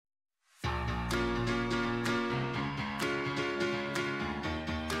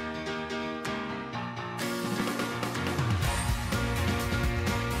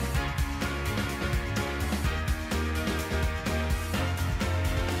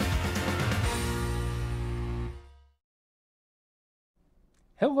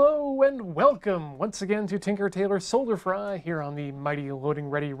Hello and welcome once again to Tinker Tailor Solder Fry here on the mighty Loading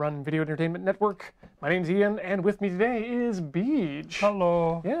Ready Run Video Entertainment Network. My name's Ian, and with me today is Beej.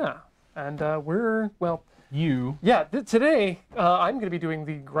 Hello. Yeah, and today I'm going to be doing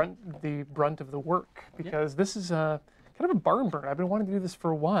the brunt of the work because this is kind of a barn burner. I've been wanting to do this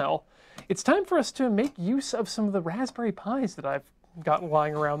for a while. It's time for us to make use of some of the Raspberry Pis that I've got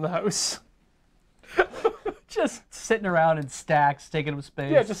lying around the house. Just sitting around in stacks, taking up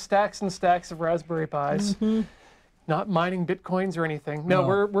space. Yeah, just stacks and stacks of Raspberry Pis. Not mining bitcoins or anything. No,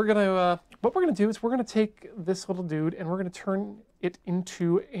 we're gonna what we're gonna do is we're gonna take this little dude and we're gonna turn it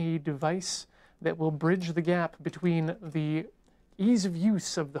into a device that will bridge the gap between the ease of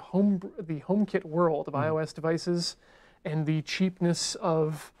use of the HomeKit world of iOS devices and the cheapness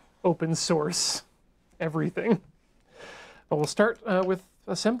of open source everything. But we'll start with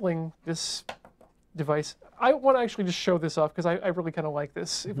assembling this device. I want to actually just show this off because I really kind of like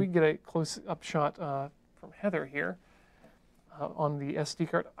this. If we get a close-up shot from Heather here on the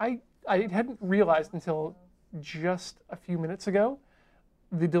SD card. I hadn't realized until just a few minutes ago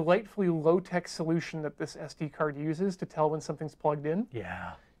the delightfully low-tech solution that this SD card uses to tell when something's plugged in.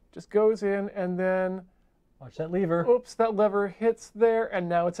 Yeah. Just goes in and then... Watch that lever. Oops, that lever hits there and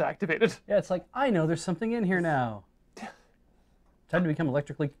now it's activated. Yeah, it's like, I know there's something in here now. Time to become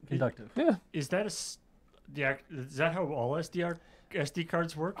electrically conductive. Yeah. Is that how all SD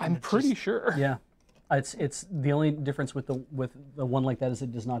cards work? I'm pretty sure. Yeah. It's the only difference with the one like that is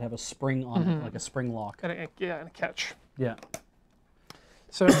it does not have a spring on it, like a spring lock. And a catch. Yeah.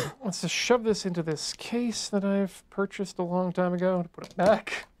 So let's just shove this into this case that I've purchased a long time ago to put it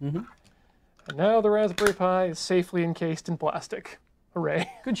back. And now the Raspberry Pi is safely encased in plastic.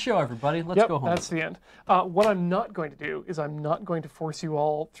 Hooray. Good show, everybody. Let's go home. That's the end. What I'm not going to do is I'm not going to force you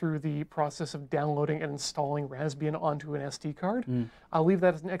all through the process of downloading and installing Raspbian onto an SD card. I'll leave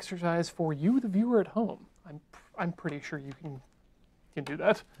that as an exercise for you, the viewer at home. I'm pretty sure you can do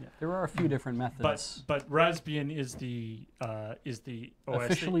that. Yeah, there are a few different methods. But Raspbian is the OS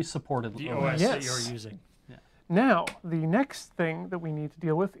officially supported the OS that you're using. Yeah. Now, the next thing that we need to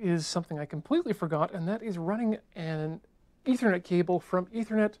deal with is something I completely forgot, and that is running an Ethernet cable from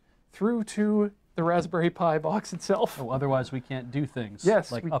Ethernet through to the Raspberry Pi box itself. Oh, otherwise we can't do things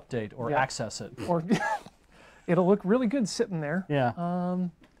like update or access it. Or it'll look really good sitting there. Yeah.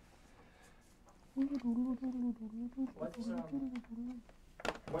 What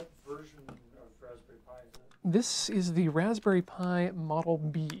version of Raspberry Pi is it? This is the Raspberry Pi Model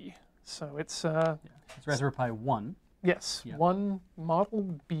B. So it's it's Raspberry Pi 1. Yes, 1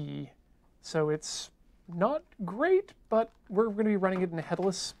 Model B. So it's not great, but we're going to be running it in a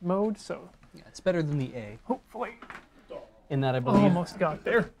headless mode, so... Yeah, it's better than the A. Hopefully. In that I believe... Almost got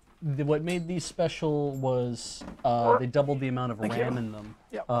there. What made these special was they doubled the amount of RAM in them.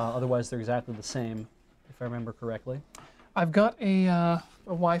 Yep. Otherwise, they're exactly the same, if I remember correctly. I've got a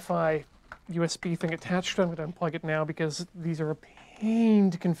Wi-Fi USB thing attached. I'm going to unplug it now because these are a pain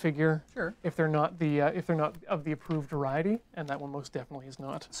to configure. Sure. If they're not of the approved variety, and that one most definitely is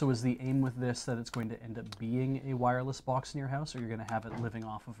not. So is the aim with this that it's going to end up being a wireless box in your house, or you're going to have it living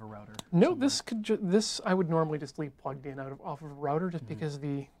off of a router? No, this I would normally just leave plugged in off of a router, just because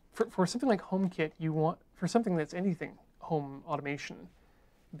for something like HomeKit, for something that's anything home automation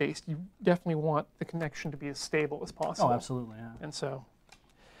based, you definitely want the connection to be as stable as possible. Oh, absolutely, yeah. And so,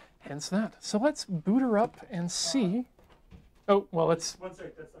 hence that. So let's boot her up and see. Oh, well, let's... One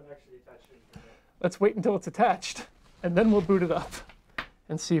sec, that's not actually attached. Let's wait until it's attached, and then we'll boot it up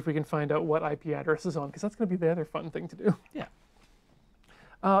and see if we can find out what IP address is on, because that's going to be the other fun thing to do. Yeah.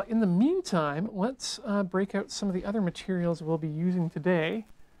 In the meantime, let's break out some of the other materials we'll be using today.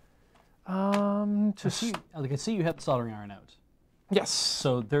 I can see you had the soldering iron out. Yes.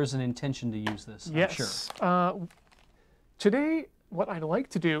 So there's an intention to use this, yes. I'm sure. Today, what I'd like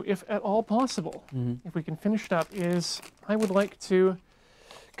to do, if at all possible, if we can finish it up, is I would like to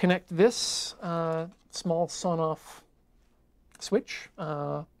connect this small sawn-off switch,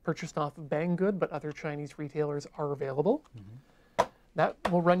 purchased off of Banggood, but other Chinese retailers are available. That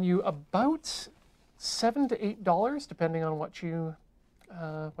will run you about $7 to $8, depending on what you're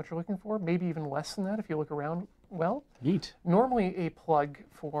looking for. Maybe even less than that if you look around well. Neat. Normally, a plug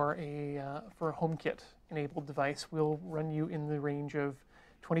for a HomeKit enabled device will run you in the range of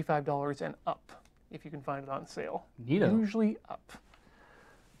 $25 and up if you can find it on sale. Neato. Usually up.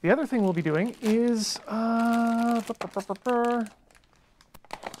 The other thing we'll be doing is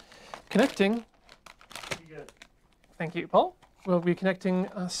connecting. Thank you, Paul. We'll be connecting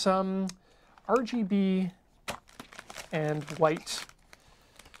some RGB and white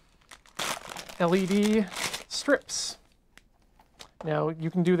LED strips Now you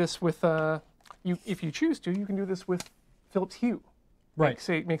can do this with if you choose to, you can do this with Philips Hue. Right.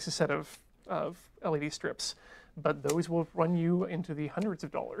 Makes a set of LED strips, but those will run you into the hundreds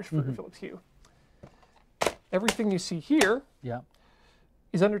of dollars for your Philips Hue. Everything you see here Yeah.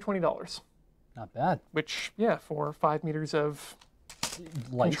 is under $20, Not bad. which, yeah, for 5 meters of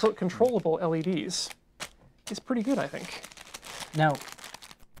Light. controllable LEDs is pretty good, I think. Now,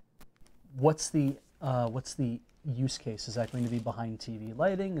 what's the use case? Is that going to be behind TV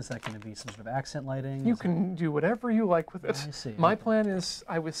lighting? Is that going to be some sort of accent lighting? You can do whatever you like with it. I see, My okay. plan is,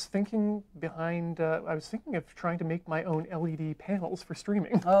 I was thinking of trying to make my own LED panels for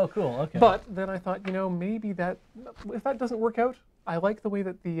streaming. Oh, cool. Okay. But then I thought, maybe if that doesn't work out, I like the way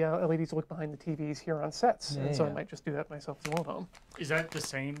that the LEDs look behind the TVs here on sets, and so I might just do that myself as well at home. Is that the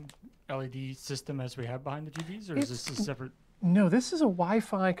same LED system as we have behind the TVs, or is this a separate? No, this is a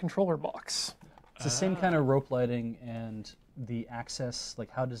Wi-Fi controller box. it's the same kind of rope lighting and the access. Like,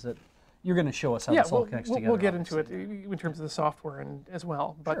 how does it? You're going to show us how Yeah, this all connects together. we'll get into obviously. it in terms of the software and as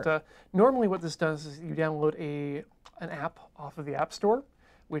well. But Sure. Normally what this does is you download an app off of the App Store,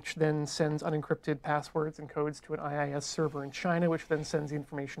 which then sends unencrypted passwords and codes to an IIS server in China, which then sends the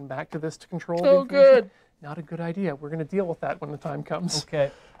information back to this to control the information. Good. Not a good idea. We're going to deal with that when the time comes.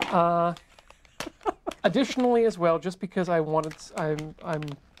 Okay. Additionally, as well, just because I'm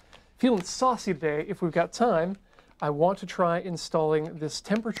feeling saucy today, if we've got time, I want to try installing this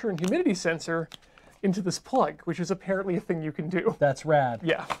temperature and humidity sensor into this plug, which is apparently a thing you can do. That's rad.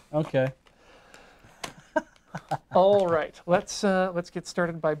 Yeah. Okay. All right. Let's get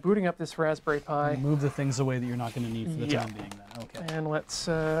started by booting up this Raspberry Pi, Move the things away that you're not going to need for the Yeah. time being. Then. Okay. and let's.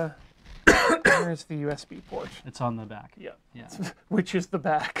 There's the USB port. It's on the back. Yeah. Yeah. Which is the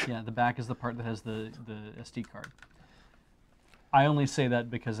back. Yeah. The back is the part that has the SD card. I only say that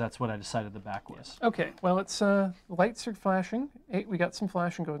because that's what I decided the back was. Okay. Well, it's lights are flashing. Hey, we got some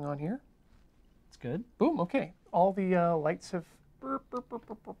flashing going on here. It's good. Boom. Okay. All the lights have. Burp, burp, burp,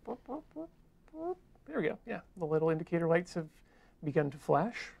 burp, burp, burp, burp, burp, burp. There we go. Yeah, the little indicator lights have begun to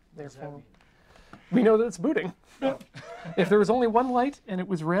flash. Therefore, we know that it's booting. If there was only one light and it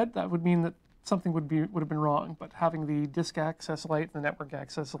was red, that would mean that something would have been wrong. But having the disk access light, the network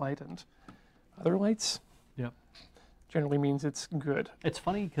access light, and other lights Yep. generally means it's good. It's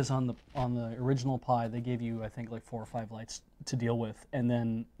funny because on the original Pi they gave you I think like 4 or 5 lights to deal with, and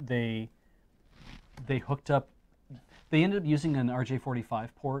then they hooked up. They ended up using an RJ45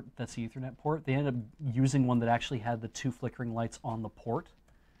 port. That's the Ethernet port. They ended up using one that actually had the 2 flickering lights on the port,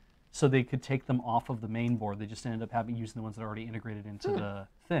 so they could take them off of the main board. They just ended up using the ones that are already integrated into the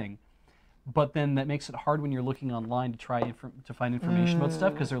thing. But then that makes it hard when you're looking online to try to find information about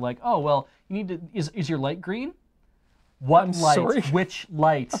stuff, because they're like, oh well, you need to. Is your light green? What I'm light? sorry. Which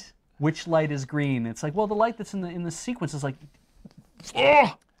light? Which light is green? It's like, well, the light that's in the sequence is like,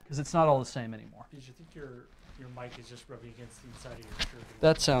 because it's not all the same anymore. Did you think your mic is just rubbing against the inside of your shirt?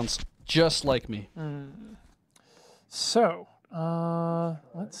 That sounds just like me. So,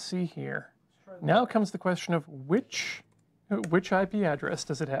 let's see here. Now comes the question of which IP address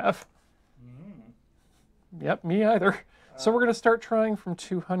does it have? Yep, me either. So we're going to start trying from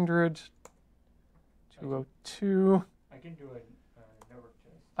 200, 202. I can do a network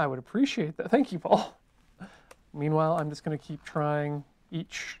test. I would appreciate that. Thank you, Paul. Meanwhile, I'm just going to keep trying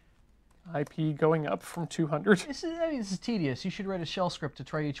each IP going up from 200. This is tedious. You should write a shell script to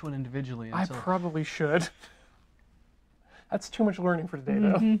try each one individually. I Until... probably should. That's too much learning for today,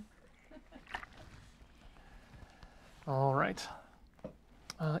 though. All right.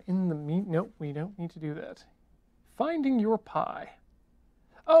 Nope, we don't need to do that. Finding your Pi.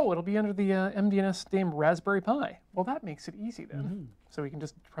 Oh, it'll be under the MDNS name Raspberry Pi. Well, that makes it easy then. So we can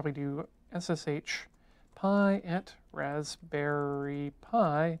just probably do SSH pi at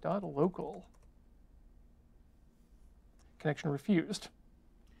raspberrypi.local. Connection refused.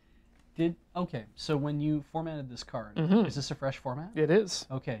 Okay, so when you formatted this card, is this a fresh format? It is.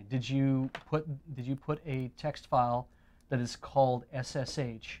 Okay, did you put a text file that is called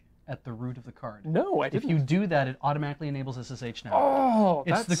SSH at the root of the card? No, I If didn't. you do that, it automatically enables SSH now. Oh,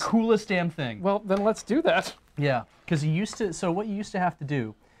 It's the that's coolest damn thing. Well, then let's do that. Yeah, because what you used to have to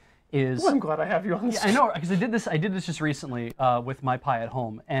do is... Well, I'm glad I have you on this. Yeah, I know, because I did this just recently with my Pi at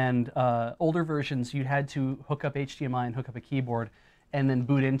home, and older versions you had to hook up HDMI and hook up a keyboard and then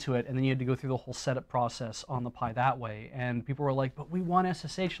boot into it, and then you had to go through the whole setup process on the Pi that way. And people were like, but we want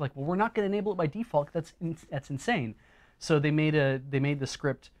SSH. Like, well, we're not going to enable it by default. That's insane. So they made a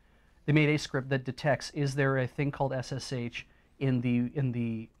script that detects, is there a thing called SSH in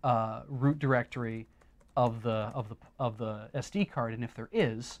the root directory of the SD card, and if there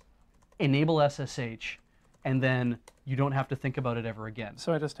is, enable SSH and then you don't have to think about it ever again.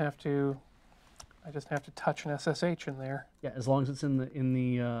 So I just have to touch an SSH in there Yeah, as long as it's in the in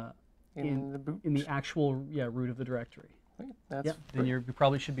the boot. in the actual root of the directory. That's Yeah, then you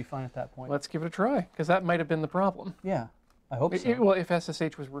probably should be fine at that point. Let's give it a try, because that might have been the problem. Yeah, I hope so. Well, if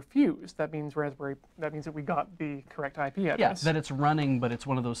SSH was refused, that means that we got the correct IP address. Yeah, that it's running, but it's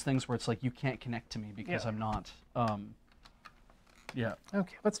one of those things where it's like you can't connect to me because Yeah. I'm not. Yeah.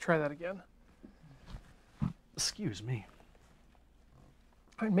 Okay, let's try that again. Excuse me.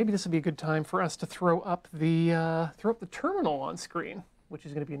 All right, maybe this would be a good time for us to throw up the terminal on screen, which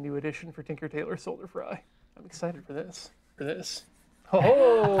is going to be a new addition for Tinker Tailor Solder Fry. I'm excited for this.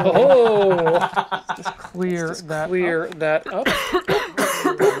 Oh! Just clear that up.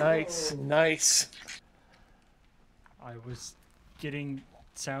 Nice. I was getting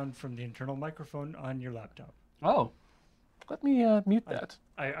sound from the internal microphone on your laptop. Oh. Let me mute that.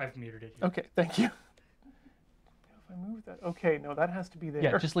 I've muted it here. Okay, thank you. If I move that, okay, no, that has to be there.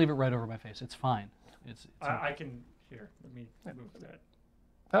 Yeah, just leave it right over my face. It's fine. It's I can, here, let me move that.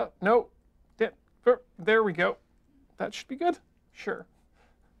 Oh, no. There we go. That should be good. Sure.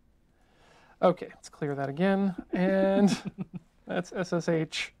 Okay, let's clear that again. And that's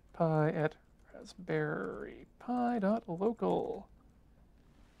SSH pi at raspberrypi.local.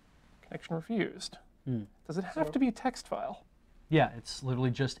 Connection refused. Does it have to be a text file? Yeah, it's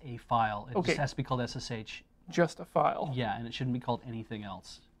literally just a file. It Okay. just has to be called SSH. Just a file. Yeah, and it shouldn't be called anything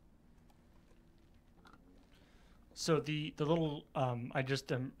else. So the little, I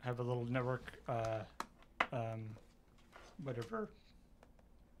just have a little network, whatever,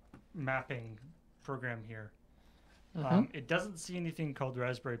 mapping program here. It doesn't see anything called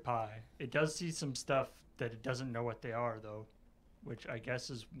Raspberry Pi. It does see some stuff that it doesn't know what they are, though, which I guess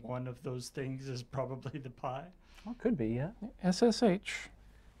is one of those things is probably the Pi. Well, could be, yeah. SSH,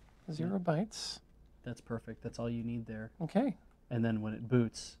 0 bytes. That's perfect. That's all you need there. Okay. And then when it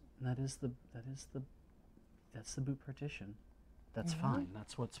boots, that's the boot partition. That's fine.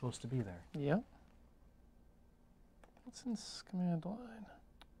 That's what's supposed to be there. Yep. What's in this command line?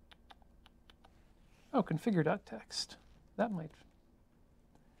 Oh, configure.txt. That might.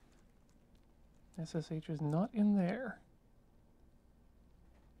 SSH is not in there.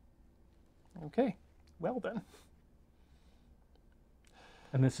 Okay. Well then.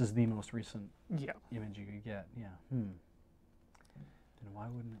 And this is the most recent Yeah. image you could get. Yeah. Then why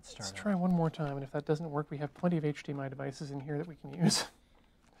wouldn't it start? Let's try one more time, and if that doesn't work, we have plenty of HDMI devices in here that we can use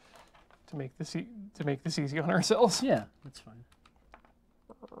to make this easy on ourselves. Yeah, that's fine.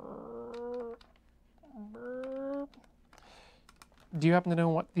 Do you happen to know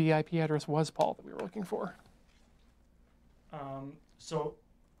what the IP address was, Paul, that we were looking for?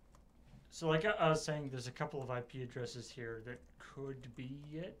 So like I was saying, there's a couple of IP addresses here that could be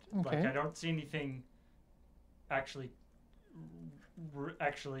it. Okay. Like I don't see anything actually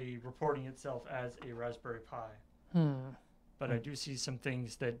reporting itself as a Raspberry Pi. But I do see some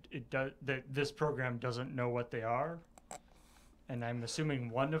things that that this program doesn't know what they are, and I'm assuming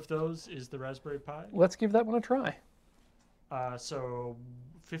one of those is the Raspberry Pi. Let's give that one a try. So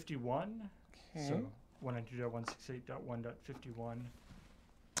 51. Okay. So 192.168.1.51.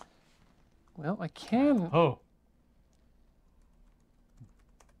 Well, I can. Oh.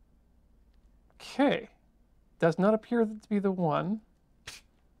 Okay. Does not appear to be the one.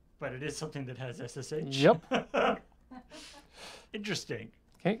 But it is something that has SSH. Yep. Interesting.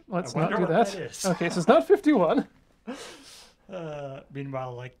 Okay, let's I not wonder do what that. that is. Okay, so it's not 51.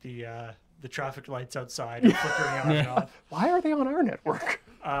 Meanwhile, like the traffic lights outside are flickering on and off. Why are they on our network?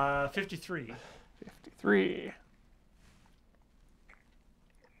 53. 53.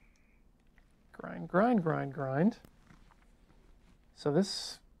 Grind. So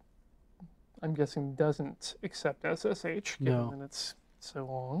this, I'm guessing, doesn't accept SSH, given No. that it's so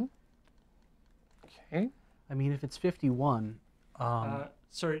long. Okay. I mean, if it's 51,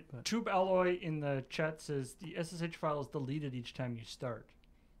 Sorry, Tube Alloy in the chat says the SSH file is deleted each time you start.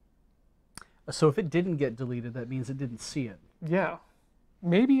 so if it didn't get deleted, that means it didn't see it. Yeah.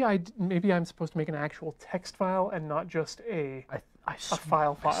 Maybe I'm supposed to make an actual text file and not just a I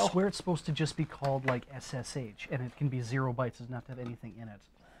file. I swear it's supposed to just be called like SSH, and it can be 0 bytes. It doesn't have to have anything in it.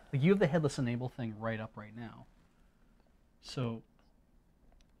 Like you have the headless enable thing right up right now. So.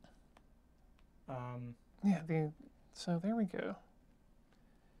 Yeah. So there we go.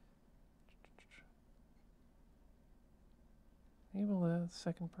 Enable the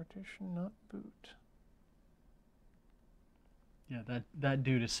second partition, not boot. Yeah, that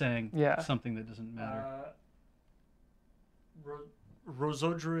dude is saying something that doesn't matter.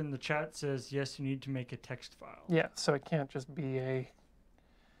 Rosodru in the chat says, yes, you need to make a text file. Yeah, so it can't just be a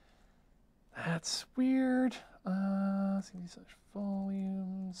That's weird.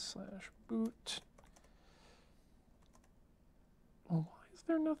 CD/volumes/boot. Well, why is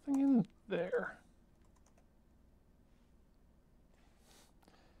there nothing in there?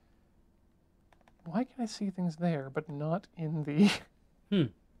 Why can I see things there, but not in the...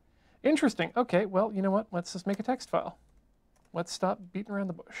 Interesting. Okay, well, you know what? Let's just make a text file. Let's stop beating around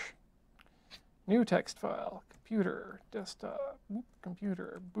the bush. New text file. Computer. Desktop.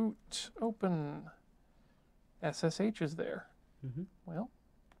 Computer. Boot. Open. SSH is there. Well,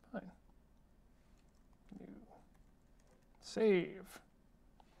 fine. New. Save.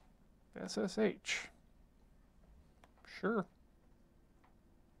 SSH. Sure.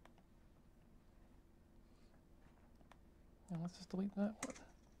 And let's just delete that one.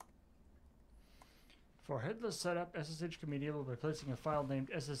 For headless setup, SSH can be enabled by placing a file named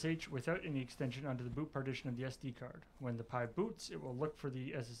SSH without any extension onto the boot partition of the SD card. When the Pi boots, it will look for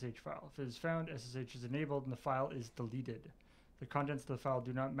the SSH file. If it is found, SSH is enabled and the file is deleted. The contents of the file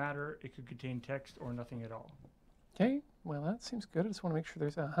do not matter. It could contain text or nothing at all. Okay, well that seems good. I just want to make sure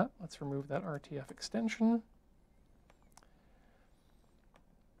there's let's remove that RTF extension.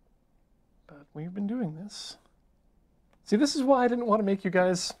 But we've been doing this. See, this is why I didn't want to make you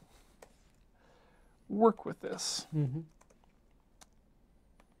guys work with this. Let's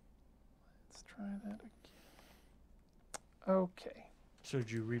try that again. Okay. So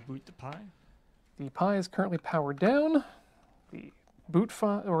did you reboot the Pi? The Pi is currently powered down. The boot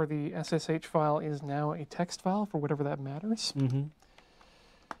file or the SSH file is now a text file for whatever that matters.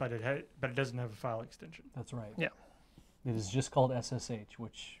 But it doesn't have a file extension. That's right. Yeah. It is just called SSH,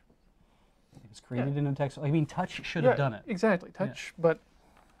 which is created in a text. I mean, Touch should have done it. Exactly, Touch, but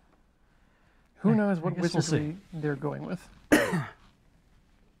who knows what guess we'll wizardry they're going with. And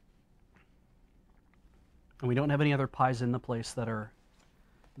we don't have any other Pis in the place that are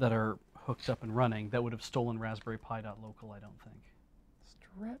hooked up and running that would have stolen Raspberry Pi.local, I don't think.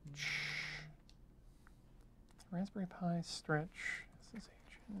 Stretch. Raspberry Pi stretch.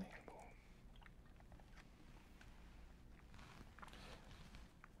 SSH enable.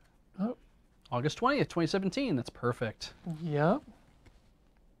 Oh. August 20th, 2017. That's perfect. Yeah.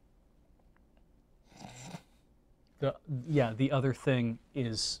 The other thing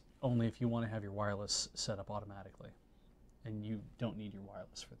is only if you want to have your wireless set up automatically. And you don't need your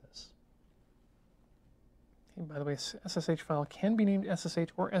wireless for this. Okay, by the way, SSH file can be named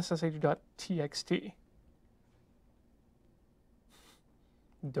SSH or SSH.txt.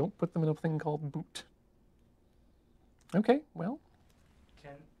 Don't put them in a thing called boot. Okay, well.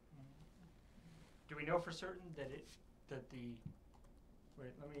 Do we know for certain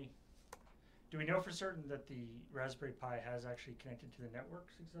do we know for certain that the Raspberry Pi has actually connected to the network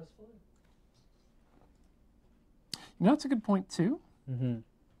successfully? You know, that's a good point too. One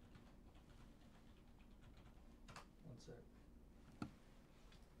sec.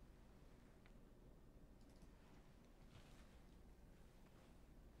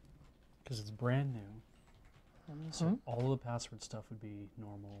 Because it's brand new. So all of the password stuff would be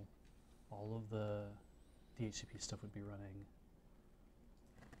normal. All of the DHCP stuff would be running.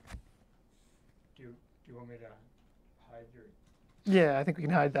 Do you want me to hide your... Yeah, I think we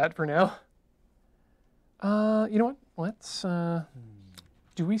can hide that for now. You know what? Let's...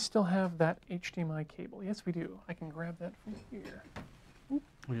 Do we still have that HDMI cable? Yes, we do. I can grab that from here. Oop.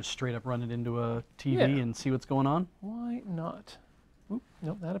 We just straight up run it into a TV and see what's going on? Why not? Oop,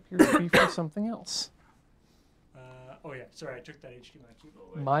 nope, that appears to be for something else. Oh yeah, sorry, I took that HDMI cable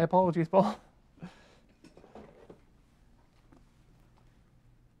away. My apologies, Paul.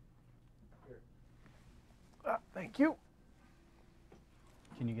 Here. Thank you.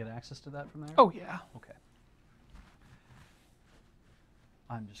 Can you get access to that from there? Oh, yeah. Okay.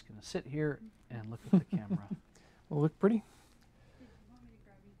 I'm just going to sit here and look at the camera. Will look pretty.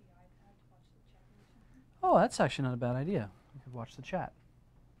 Oh, that's actually not a bad idea. We could watch the chat.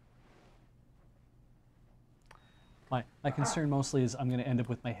 My concern mostly is I'm going to end up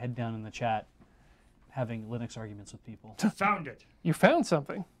with my head down in the chat having Linux arguments with people. Found it. You found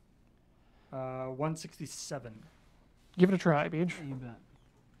something. 167. Give it a try, Beej. You bet.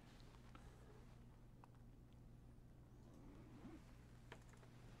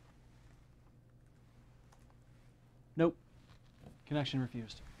 Nope. Connection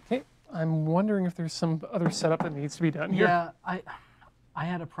refused. Okay, I'm wondering if there's some other setup that needs to be done here. Yeah, I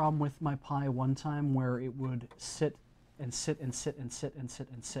had a problem with my Pi one time where it would sit and sit and sit and sit and sit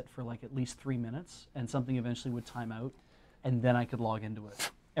and sit for like at least 3 minutes, and something eventually would time out, and then I could log into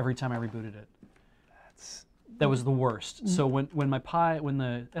it every time I rebooted it. That was the worst. So when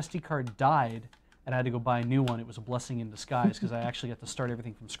the SD card died, and I had to go buy a new one. It was a blessing in disguise because I actually got to start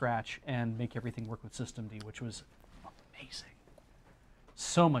everything from scratch and make everything work with systemd, which was amazing.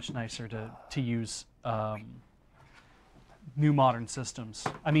 So much nicer to use new modern systems.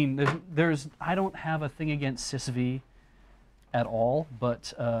 I mean, I don't have a thing against sysv at all,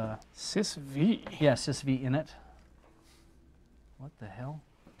 but sysv. Yeah, sysv init. What the hell?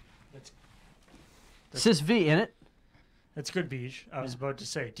 That's sysv init. That's good, Beej. I was about to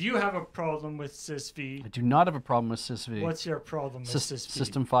say, do you have a problem with sysv? I do not have a problem with sysv. What's your problem with sysv?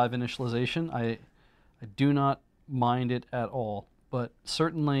 System 5 initialization. I do not mind it at all, but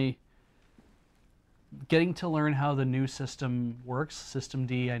certainly getting to learn how the new system works.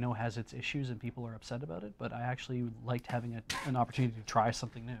 Systemd, I know, has its issues and people are upset about it, but I actually liked having an opportunity to try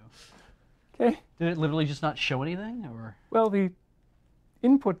something new. Okay. Did it literally just not show anything, or? Well, the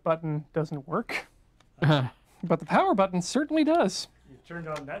input button doesn't work, but the power button certainly does. You turned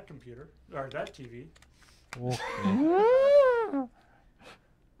on that computer, or that TV. Okay.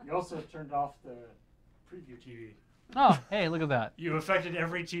 You also turned off the preview TV. Oh, hey, look at that. You affected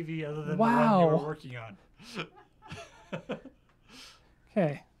every TV other than the Wow. one you were working on.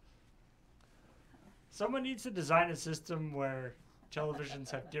 Okay. Someone needs to design a system where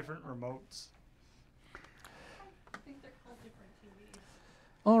televisions have different remotes. I think they're called different TVs.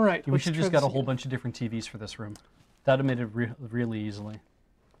 All right. We let's should try just got a this whole again. bunch of different TVs for this room. That would have made it really easily.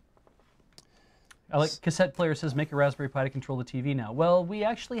 I like cassette player says make a Raspberry Pi to control the TV now. Well, we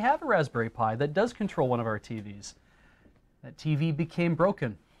actually have a Raspberry Pi that does control one of our TVs. That TV became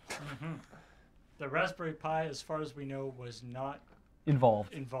broken. Mm-hmm. The Raspberry Pi, as far as we know, was not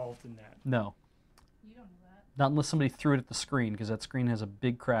Involved. involved in that. No. You don't know that. Not unless somebody threw it at the screen, because that screen has a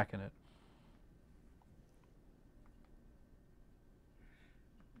big crack in it.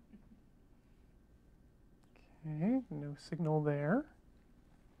 Okay, no signal there.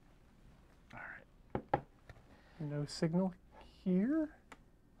 All right. No signal here.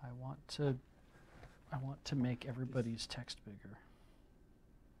 I want to make everybody's text bigger.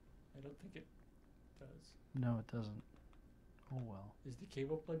 I don't think it does. No, it doesn't. Oh well. Is the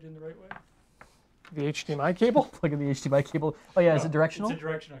cable plugged in the right way? The HDMI cable. Plug in the HDMI cable. Oh yeah, is it directional? It's a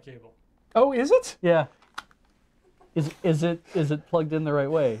directional cable. Oh, is it? Yeah. Is it plugged in the right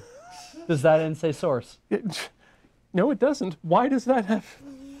way? Does that end say source? No, it doesn't. Why does that have?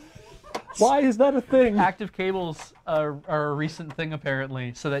 Why is that a thing? Active cables are a recent thing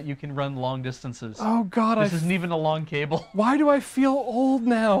apparently, so that you can run long distances. Oh God, This isn't even a long cable. Why do I feel old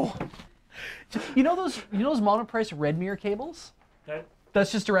now? You know those monoprice red mirror cables?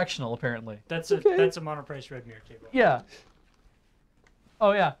 That's just directional apparently. That's Okay. that's a monoprice red mirror cable. Yeah.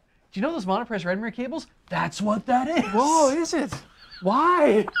 Oh yeah. Do you know those monoprice red mirror cables? That's what that is. Whoa, is it?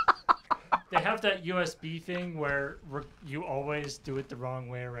 Why? They have that USB thing where you always do it the wrong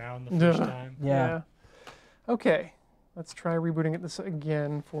way around the first time. Yeah. Okay, let's try rebooting it this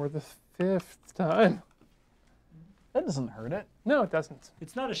again for the 5th time. That doesn't hurt it. No, it doesn't.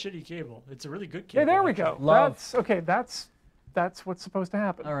 It's not a shitty cable. It's a really good Yeah, cable. there we actually. go. Love. That's okay. That's what's supposed to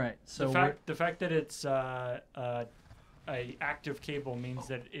happen. All right. So The fact that it's a active cable means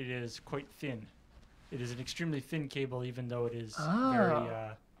that it is quite thin. It is an extremely thin cable, even though it is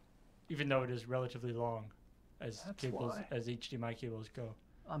even though it is relatively long, as That's cables why. as HDMI cables go.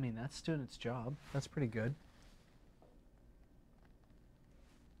 I mean, that's doing its job. That's pretty good.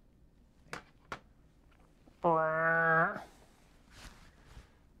 Blah.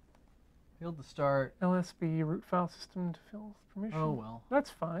 Failed to start. LSB root file system to fill with permission. Oh well. That's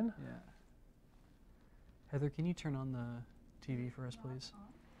fine. Yeah. Heather, can you turn on the TV for us, please?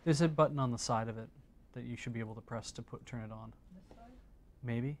 There's a button on the side of it that you should be able to press to turn it on. This side?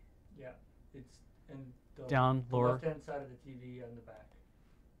 Maybe? Yeah, it's in the Down, lower, left-hand side of the TV on the back.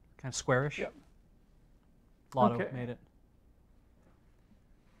 kind of squarish? Yep. Lotto Okay. made it.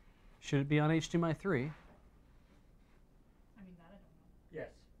 Should it be on HDMI 3? I mean, that I don't know. Yes,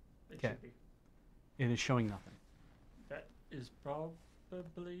 it Okay. should be. It is showing nothing. That is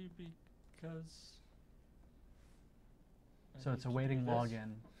probably because. I So need it's to do awaiting this.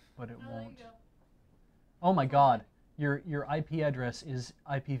 login, but it Oh, there you won't. go. Oh my god. Your IP address is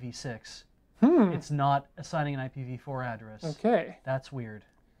IPv6. It's not assigning an IPv4 address. Okay. That's weird.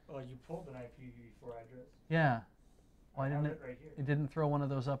 Oh, you pulled an IPv4 address. Yeah. Why I have didn't it? right here. It didn't throw one of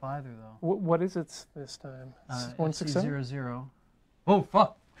those up either, though. What is it this time? 167. 00. Oh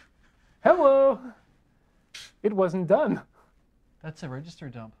fuck! Hello. It wasn't done. That's a register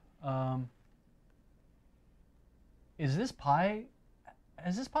dump. Is this Pi?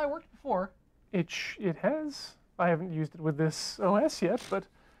 Has this Pi worked before? It has. I haven't used it with this OS yet, but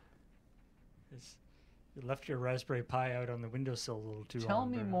It's You left your Raspberry Pi out on the windowsill a little too long. Tell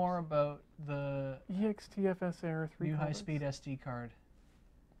me perhaps. more about the EXTFS error 3. new high-speed SD card.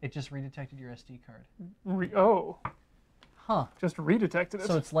 It just redetected your SD card. Oh, Huh. just redetected it.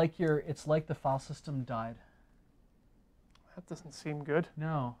 So it's like the file system died. That doesn't seem good.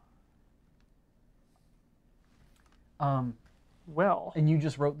 No. Well, And you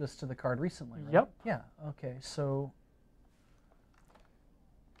just wrote this to the card recently, right? Yep. Yeah. Okay. So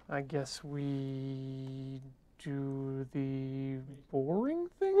I guess we do the boring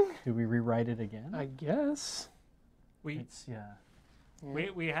thing. do we rewrite it again? I guess. We It's yeah.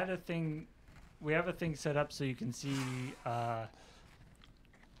 we had a thing. We have a thing set up so you can see.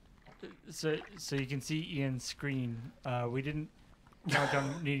 So you can see Ian's screen. We didn't count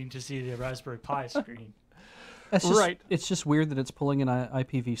on needing to see the Raspberry Pi screen. That's just, Right. It's just weird that it's pulling an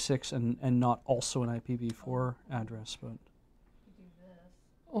IPv6 and not also an IPv4 address, but You do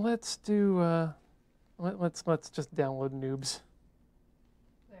this. Let's do. Let's just download Noobs.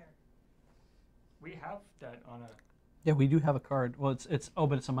 There. We have that on a. yeah, we do have a card. Well,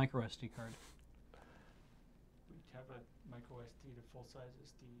 but it's a micro SD card. We have a micro SD to full size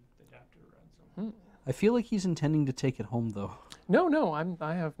SD adapter around somewhere. I feel like he's intending to take it home though. No,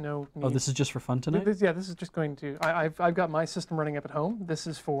 I have no. Oh, need. this is just for fun tonight? This is just going to. I've got my system running up at home. This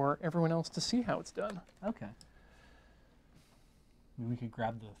is for everyone else to see how it's done. Okay. Maybe we could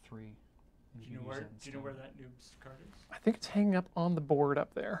grab the 3. and Do you could know use where? that Do you know where instead. that noob's card is? I think it's hanging up on the board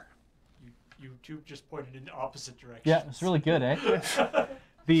up there. You two just pointed in opposite directions. Yeah, it's really good, eh?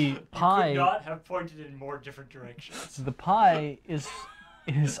 The Could Pi. not have pointed in more different directions. The Pi is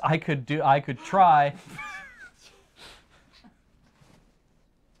I could try.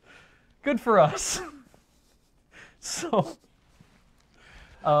 Good for us. So,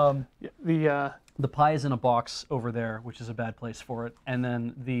 Yeah, the Pi is in a box over there, which is a bad place for it, and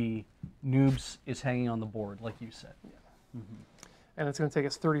then the Noobs is hanging on the board, like you said. and it's going to take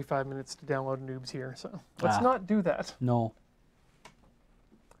us 35 minutes to download Noobs here. So let's Ah. not do that. No.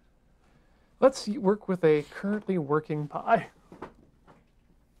 Let's work with a currently working Pi.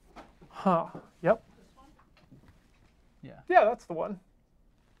 Huh. Yep. Yeah. Yeah, that's the one.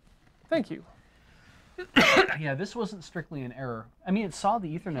 Thank you. Yeah, this wasn't strictly an error. I mean, it saw the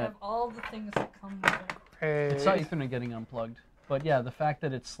You Ethernet. have all the things that come with it. Hey, It saw Ethernet getting unplugged. But yeah, the fact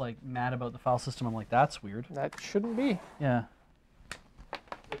that it's like mad about the file system, I'm like, that's weird. that shouldn't be. Yeah.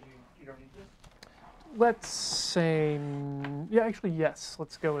 You don't need this? Let's say, yeah, actually, yes.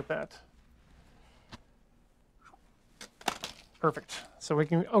 Let's go with that. Perfect. So we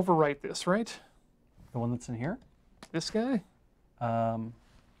can overwrite this, right? The one that's in here? This guy?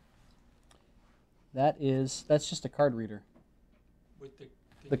 That's just a card reader. With the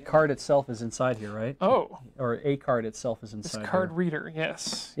The card itself is inside here, right? Oh, Or a card itself is this inside card here. reader,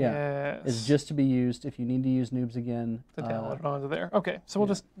 yes. Yeah. Yes. It's just to be used if you need to use Noobs again. to download it onto there. Okay, so we'll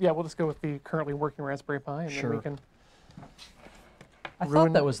just go with the currently working Raspberry Pi, and then Sure. we can I ruin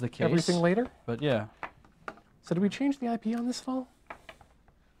thought that was the case. everything later. But yeah. So did we change the IP on this fall?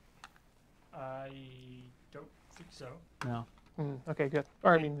 I don't think so. No. Okay, good.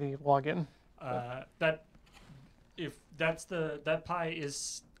 Or I mean the login. That Pi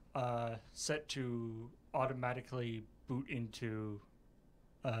is set to automatically boot into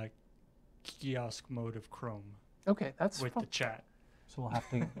kiosk mode of Chrome Okay, that's with fine. the chat. So we'll have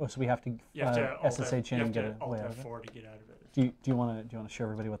to. So we have to You have to Alt SSH in you and have get to a way Alt out of it. F4 to get out of it. Do you want to show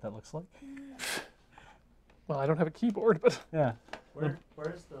everybody what that looks like? Well, I don't have a keyboard, but Yeah.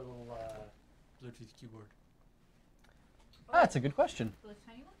 Where's the little Bluetooth keyboard? That's a good question. The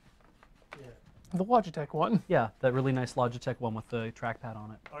tiny one? Yeah. the Logitech one. Yeah, that really nice Logitech one with the trackpad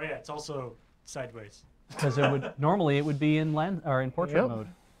on it. Oh yeah, it's also sideways. Because it would normally it would be in portrait Yep. mode.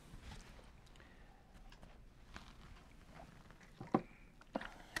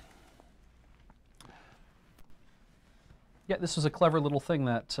 Yeah, this was a clever little thing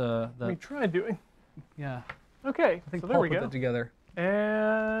that We tried doing. yeah. Okay, I think so Paul there we put go. that together.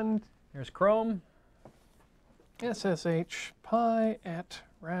 And Here's Chrome. SSH Pi at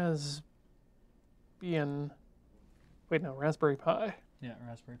Raspbian. Wait, no, Raspberry Pi Yeah,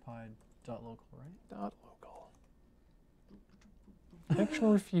 Raspberry Pi .local, right? dot local.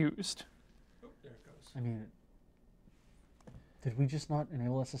 Connection refused. Oh, there it goes. I mean, did we just not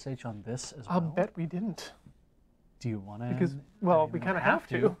enable SSH on this as well? I'll bet we didn't. Do you want to? Because, well, we kind of have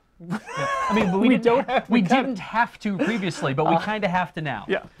to. I mean, but we, We didn't don't ha- have- we we kinda- didn't have to previously, but we kind of have to now.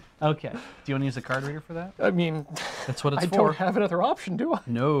 Yeah. Okay. Do you want to use a card reader for that? I mean, That's what it's I for. don't have another option, do I?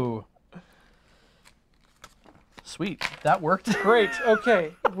 No. Sweet. That worked. Great.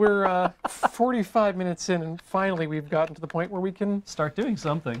 Okay. We're 45 minutes in, and finally we've gotten to the point where we can. Start doing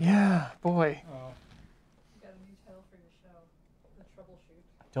something. Yeah, boy.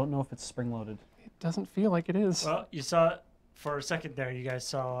 Don't know if it's spring-loaded. It doesn't feel like it is. Well, you saw for a second there. You guys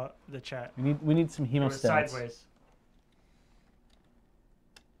saw the chat. We need some It was hemostats. sideways.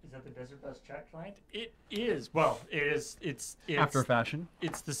 Is that the Desert Bus chat client? It is. Well, it is. It's After a fashion.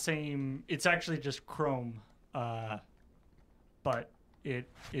 It's the same. It's actually just Chrome, but it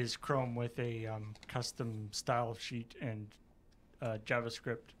is Chrome with a custom style sheet and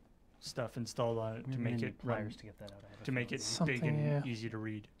JavaScript stuff installed on it to make it run, to get that out. to make it Something, big and yeah. easy to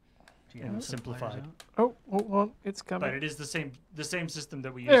read Do you and have some pliers simplified. out? Oh, hold on. It's coming. But it is the same system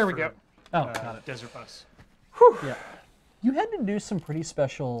that we use. There we for, go. Oh, got it. Desert Bus. Yeah. You had to do some pretty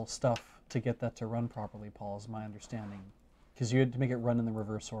special stuff to get that to run properly, Paul, is my understanding. Because you had to make it run in the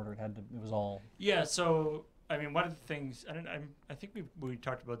reverse order. It was all... Yeah, so I mean, one of the things I think we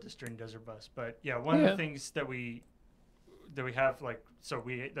talked about this during Desert Bus, but yeah, one of the things that we have, like, so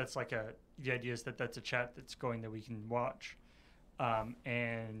that's like the idea is that that's a chat that's going that we can watch,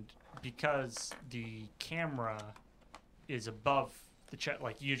 and because the camera is above the chat,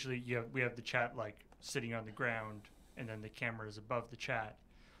 like usually we have the chat like sitting on the ground, and then the camera is above the chat.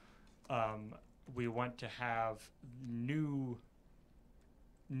 We want to have new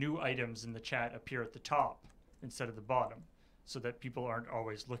items in the chat appear at the top instead of the bottom, so that people aren't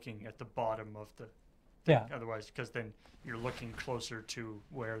always looking at the bottom of the thing. Yeah. Otherwise, because then you're looking closer to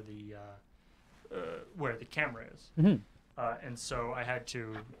where the camera is. Mm-hmm. And so I had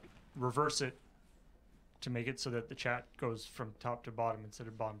to reverse it to make it so that the chat goes from top to bottom instead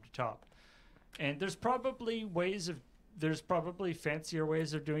of bottom to top. And there's probably fancier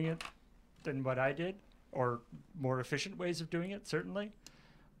ways of doing it than what I did, or more efficient ways of doing it, certainly.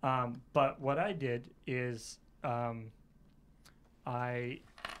 But what I did is I'm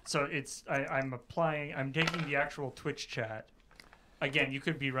taking the actual Twitch chat. Again, you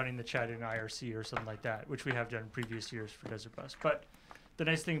could be running the chat in IRC or something like that, which we have done in previous years for Desert Bus. But the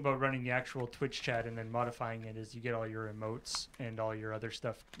nice thing about running the actual Twitch chat and then modifying it is you get all your emotes and all your other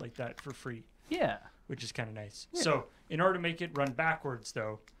stuff like that for free. Yeah. Which is kind of nice. Yeah. So in order to make it run backwards,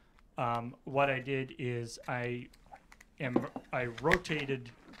 though, what I did is I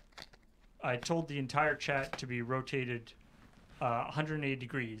told the entire chat to be rotated 180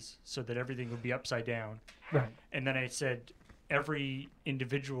 degrees so that everything would be upside down. Right. And then I said, every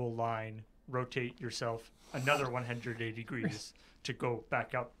individual line, rotate yourself another 180 degrees to go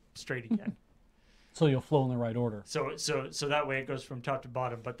back up straight again. So you'll flow in the right order. So that way it goes from top to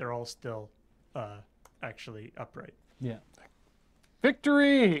bottom, but they're all still actually upright. Yeah.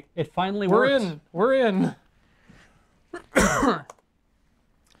 Victory! It finally We're worked. in. We're in.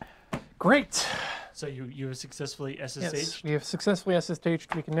 Great. So you have successfully SSH. Yes, we have successfully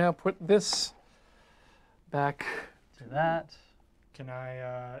SSH'd. We can now put this back. To that. Can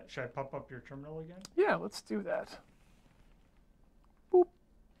I? Should I pop up your terminal again? Yeah, let's do that.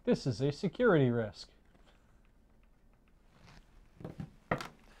 This is a security risk.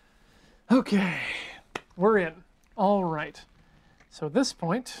 Okay, we're in. All right. So at this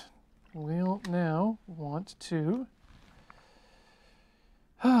point, we'll now want to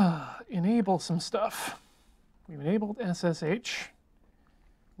enable some stuff. We've enabled SSH.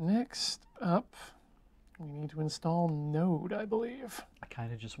 Next up, we need to install Node, I believe. I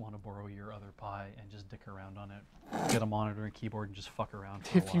kind of just want to borrow your other Pi and just dick around on it. Get a monitor and keyboard and just fuck around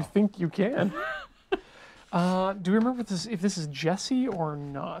for a If while. you think you can. Do you remember if this is Jesse or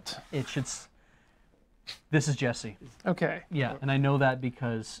not? It should... This is Jesse. Okay. Yeah, and I know that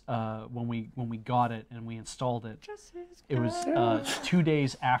because when we got it and we installed it, it was 2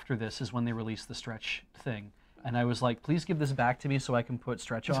 days after this is when they released the stretch thing. And I was like, please give this back to me so I can put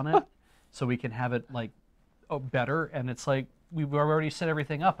stretch on it so we can have it like better. And it's like, we've already set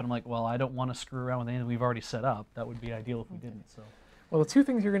everything up. And I'm like, well, I don't want to screw around with anything we've already set up. That would be ideal if we didn't. So. Well, the two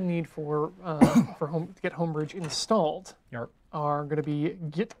things you're going to need to get HomeBridge installed Yarp. are going to be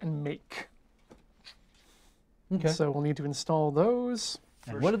git and make. Okay. So we'll need to install those.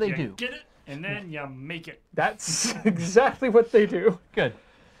 And what do they you do? Get it, and then you make it. That's exactly what they do. Good.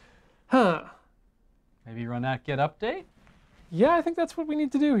 Huh. Maybe run that get update? Yeah, I think that's what we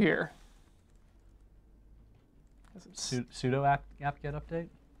need to do here. Sudo app get update?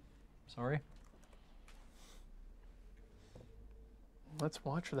 Sorry. Let's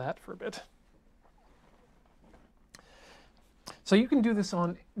watch that for a bit. So you can do this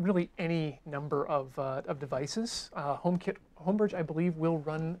on really any number of devices. HomeBridge, I believe, will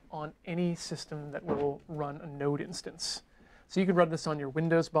run on any system that will run a Node instance. So you could run this on your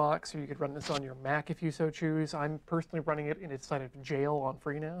Windows box, or you could run this on your Mac if you so choose. I'm personally running it inside of jail on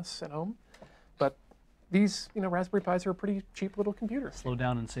FreeNAS at home. But these, Raspberry Pis are a pretty cheap little computer. Slow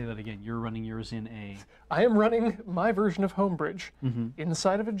down and say that again. You're running yours in a... I am running my version of HomeBridge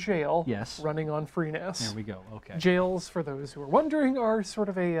inside of a Mm-hmm. jail, Yes. running on FreeNAS. There we go. Okay. Jails, for those who are wondering, are sort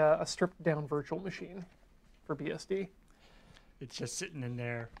of a stripped-down virtual machine for BSD. It's just sitting in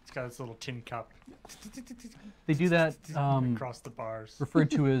there. It's got its little tin cup They do that across the bars.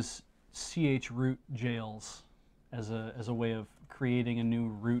 referred to as chroot jails as a way of creating a new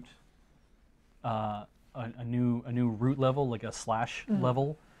root, a new root level, like a slash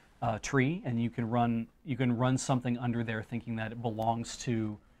level tree, and you can run something under there thinking that it belongs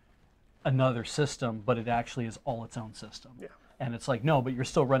to another system, but it actually is all its own system. Yeah. And it's like, no, but you're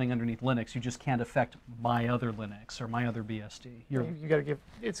still running underneath Linux. You just can't affect my other Linux or my other BSD. You got to give.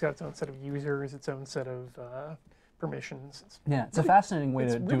 It's got its own set of users, its own set of permissions. It's a fascinating way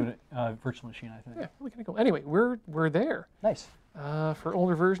to do really- a virtual machine, I think. Yeah, really kind of cool. Anyway, we're there. Nice. For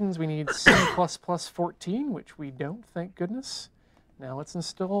older versions, we need C++ 14, which we don't, thank goodness. Now let's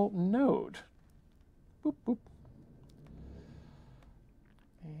install Node. Boop, boop.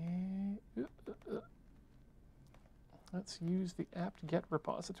 Let's use the apt-get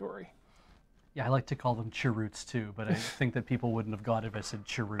repository. Yeah, I like to call them cheroots too, but I think that people wouldn't have got it if I said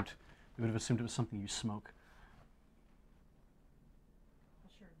cheroot. They would have assumed it was something you smoke.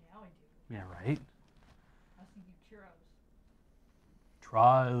 Well, sure, now I do. Yeah, right? I was thinking churros.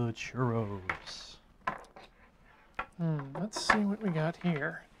 Try the churros. Let's see what we got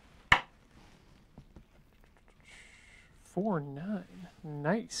here. 4.9.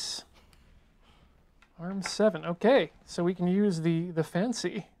 Nice. ARM7. Okay, so we can use the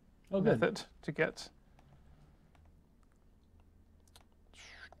fancy Oh, good. method to get.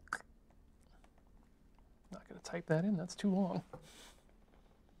 Not going to type that in, that's too long.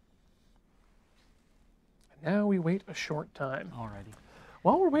 And now we wait a short time. Alrighty.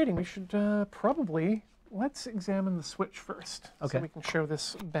 While we're waiting, we should probably, let's examine the switch first. Okay. So we can show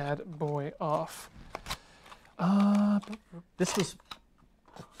this bad boy off. This was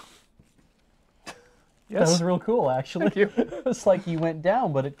Yes. that was real cool, actually. Thank you. It was like you went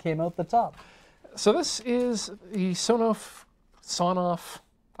down, but it came out the top. So this is the Sonoff,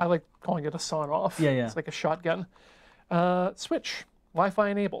 I like calling it a Sonoff. Yeah, yeah. It's like a shotgun. Switch, Wi-Fi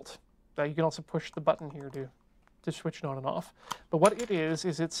enabled. You can also push the button here to switch it on and off. But what it is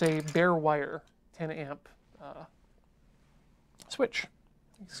it's a bare wire 10 amp switch.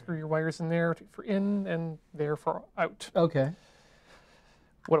 You screw your wires in there for in and there for out. Okay.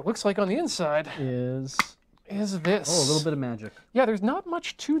 What it looks like on the inside Is is this. a little bit of magic. Yeah, there's not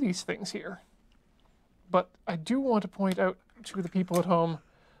much to these things here. But I do want to point out to the people at home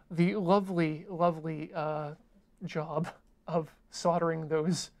the lovely, lovely job of soldering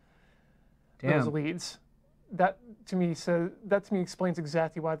those leads. That to me explains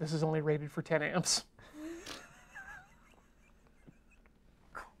exactly why this is only rated for 10 amps.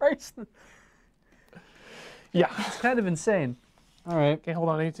 Christ. Yeah. It's kind of insane. All right. Okay, hold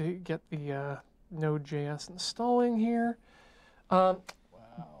on. I need to get the Node.js installing here. Wow.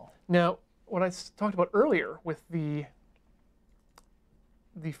 Now, what I talked about earlier with the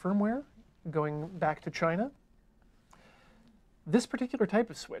firmware going back to China, this particular type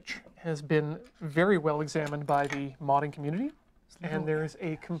of switch has been very well examined by the modding community, and there's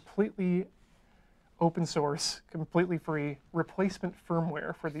a completely open source, completely free replacement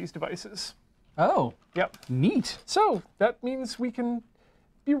firmware for these devices. Oh, Yep. neat. So that means we can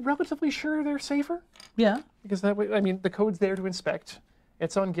be relatively sure they're safer, Yeah. because that way, I mean, the code's there to inspect.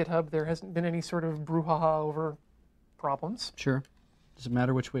 It's on GitHub. There hasn't been any sort of brouhaha over problems. Sure. Does it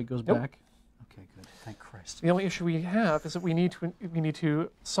matter which way it goes Nope. back? Okay, good. Thank Christ. The only issue we have is that we need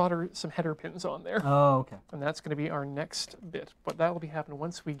to solder some header pins on there, Oh, okay. and that's going to be our next bit. But that will be happening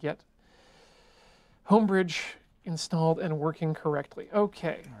once we get HomeBridge installed and working correctly.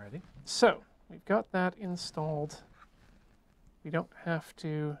 Okay, Alrighty. so we've got that installed. We don't have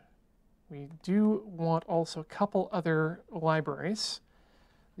to. We do want also a couple other libraries.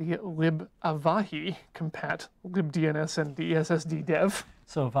 The libavahi compat libdns and dssd dev.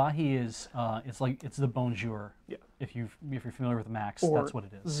 So Vahi is it's the Bonjour. Yeah. If you're familiar with Macs, Or that's what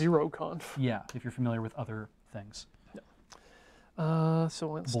it is. zeroconf. Yeah. If you're familiar with other things. So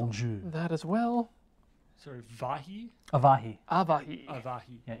we'll install Bonjour. that as well. Sorry, Vahi? Avahi. Avahi.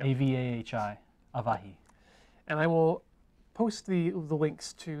 Avahi. Yeah. Avahi. Avahi. And I will post the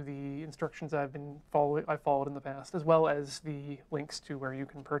links to the instructions I followed in the past, as well as the links to where you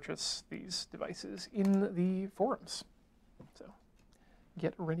can purchase these devices in the forums. So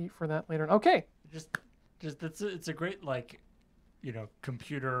get ready for that later. Okay. Just it's a great, like,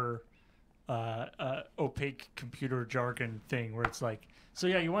 computer opaque computer jargon thing where it's like, so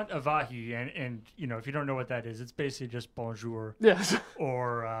yeah, you want Avahi, and you know, if you don't know what that is, it's basically just bonjour Yes.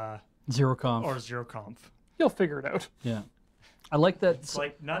 or ZeroConf. You'll figure it out. Yeah. I like that. It's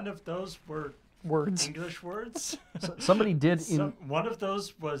like none of those were Words. English words. Somebody did in One of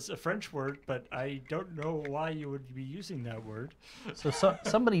those was a French word, but I don't know why you would be using that word. so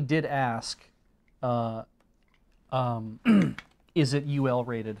somebody did ask, is it UL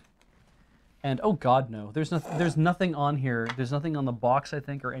rated? And oh God, no. There's nothing on here. There's nothing on the box, I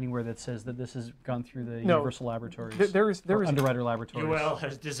think, or anywhere that says that this has gone through the Universal Laboratories. There is Underwriter Laboratories. UL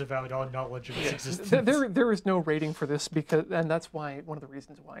has disavowed all knowledge of its existence. there is no rating for this because, and that's why one of the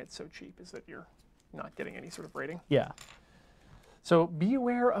reasons why it's so cheap is that you're not getting any sort of rating. Yeah. So be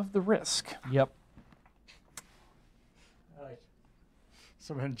aware of the risk. Yep.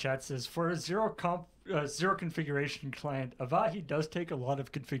 Someone in chat says, for a zero configuration client, Avahi does take a lot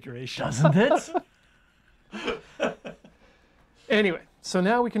of configuration. Doesn't it? Anyway, so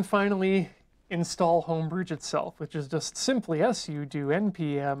now we can finally install HomeBridge itself, which is just simply sudo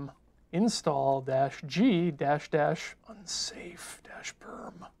npm install -g unsafe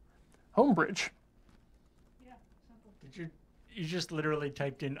perm HomeBridge. Yeah, simple. Did you just literally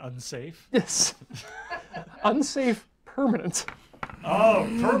typed in unsafe? Yes. Unsafe permanent. Oh,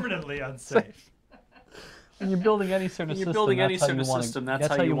 permanently unsafe. When you're building any sort of system, that's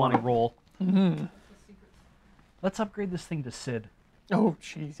how you want to roll. Mm-hmm. Let's upgrade this thing to SID. Oh,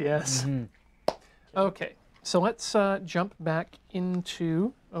 jeez, yes. Mm-hmm. Okay, so let's jump back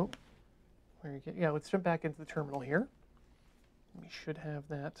into. Oh, where you get? Yeah, let's jump back into the terminal here. We should have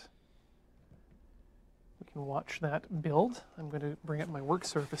that. We can watch that build. I'm going to bring up my work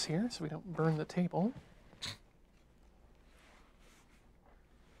surface here so we don't burn the table.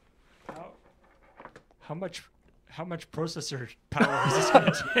 How much processor power is this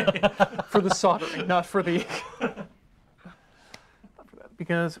going to take? For the soldering, not for the. Not for that,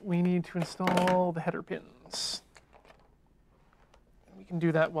 because we need to install the header pins. And we can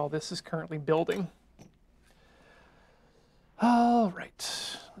do that while this is currently building. All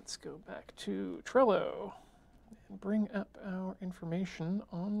right, let's go back to Trello and bring up our information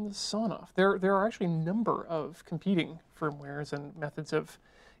on the Sonoff. There are actually a number of competing firmwares and methods of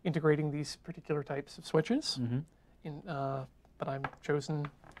integrating these particular types of switches. Mm-hmm. But I'm chosen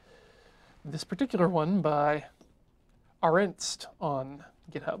this particular one by Arenst on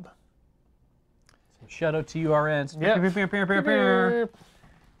GitHub. So shout out to you, RNs. Yeah. Pew.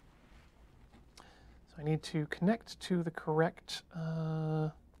 So I need to connect to the correct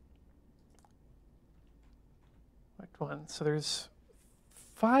one. So there's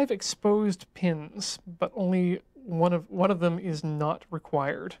 5 exposed pins, but only one of them is not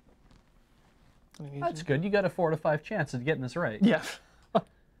required. That's good. You got a 4 to 5 chance of getting this right. Yeah.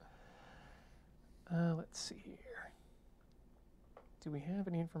 Let's see here. Do we have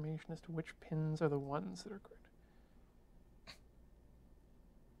any information as to which pins are the ones that are correct?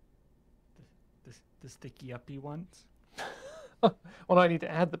 The sticky uppy ones? Well, no, I need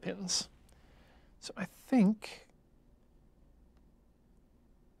to add the pins. So I think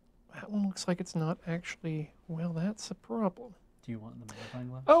that one looks like it's not actually, well, that's a problem. Do you want the magnifying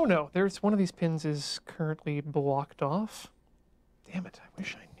glass? Oh no, there's one of these pins is currently blocked off. Damn it, I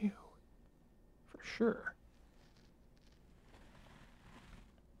wish I knew for sure.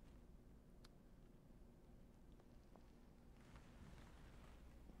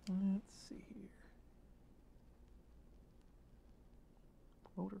 Let's see here.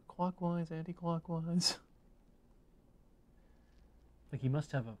 Motor clockwise, anti-clockwise. Like, you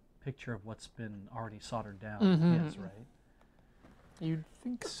must have a picture of what's been already soldered down. Mhm. Yes, right? You'd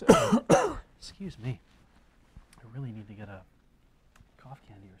think so. Excuse me. I really need to get a cough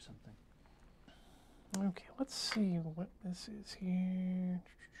candy or something. Okay, let's see what this is here.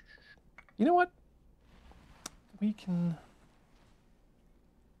 You know what? We can...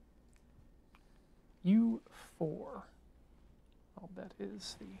 U4. I'll bet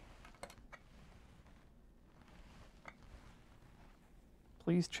is the...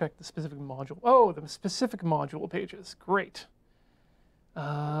 Please check the specific module. Oh, the specific module pages. Great.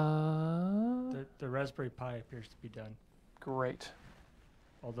 The Raspberry Pi appears to be done, Great.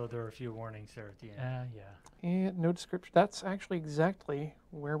 although there are a few warnings there at the end. Yeah. And no description. That's actually exactly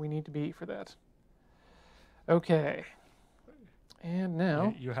where we need to be for that. Okay. And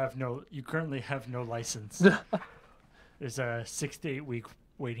now... You currently have no license. There's a 6 to 8 week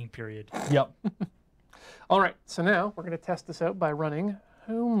waiting period. Yep. All right, so now we're going to test this out by running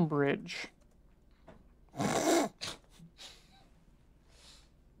HomeBridge. All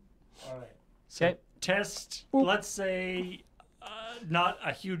right. So Okay. test, Oop. let's say not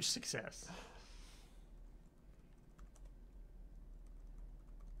a huge success.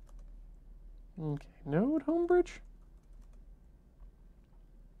 Okay, node HomeBridge.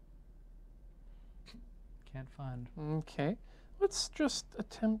 Can't find. Okay, let's just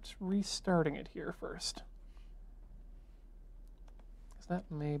attempt restarting it here first. Because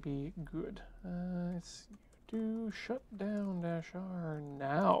that may be good. Let's do shutdown -R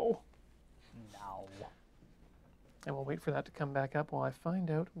now. Now. And we'll wait for that to come back up while I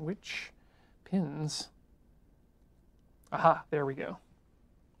find out which pins. Aha, there we go.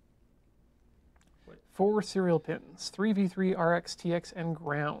 4 serial pins, 3v3, RX, TX, and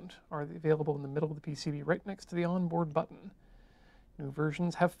ground are available in the middle of the PCB right next to the onboard button. New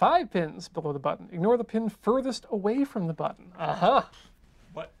versions have 5 pins below the button. Ignore the pin furthest away from the button. Aha!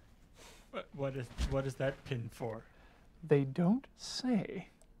 What is that pin for? They don't say.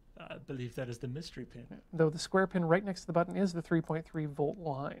 I believe that is the mystery pin. Though the square pin right next to the button is the 3.3 volt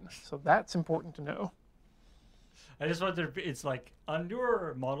line. So that's important to know. I just wonder, it's like, on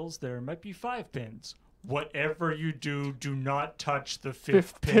newer models, there might be 5 pins. Whatever you do, do not touch the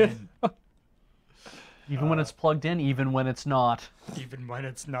fifth pin. Even when it's plugged in, even when it's not. Even when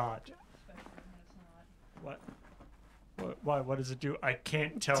it's not. What? Why? What does it do? I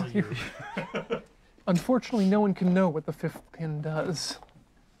can't tell you. Unfortunately, no one can know what the 5th pin does.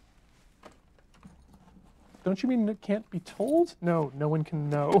 Don't you mean it can't be told? No, no one can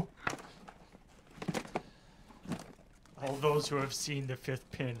know. All those who have seen the 5th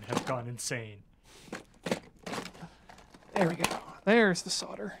pin have gone insane. There we go. There's the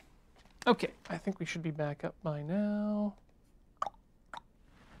solder. Okay, I think we should be back up by now.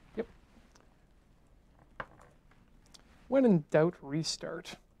 Yep. When in doubt,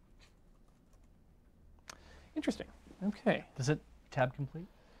 restart. Interesting. Okay. Does it tab complete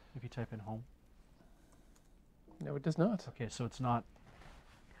if you type in home? No, it does not. Okay, so it's not.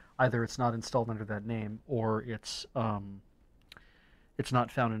 Either it's not installed under that name, or it's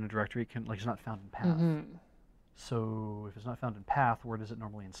not found in a directory. It's not found in path. So if it's not found in path, where does it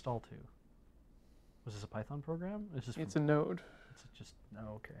normally install to? Was this a Python program? It's a node. It's just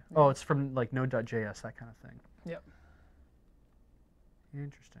okay. Oh, it's from like node.js, that kind of thing. Yep.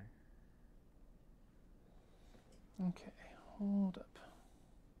 Interesting. Okay, hold up.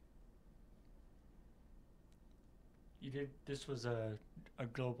 You did. This was a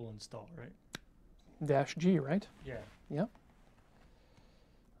global install, right? -G, right? Yeah. Yep.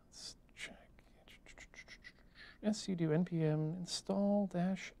 Let's check. sudo npm install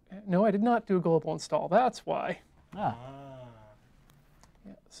dash. No, I did not do a global install. That's why. Ah.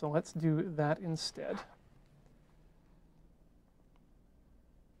 Yeah, so let's do that instead.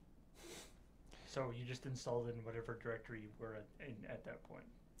 So you just installed it in whatever directory you were at that point.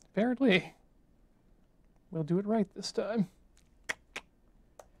 Apparently. We'll do it right this time.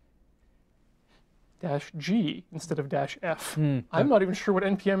 -G instead of -F. I'm not even sure what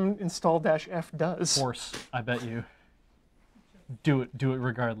npm install -F does. Force, I bet you. Do it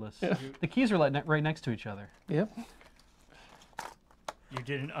regardless. Yeah. The keys are like right next to each other. Yep. You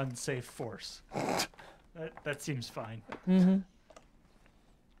did an unsafe force. That seems fine.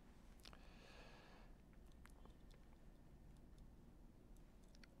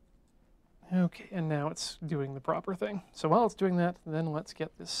 Okay, and now it's doing the proper thing. So while it's doing that, then let's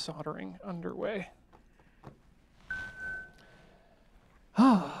get this soldering underway.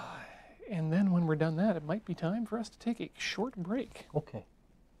 And then when we're done that, it might be time for us to take a short break. Okay.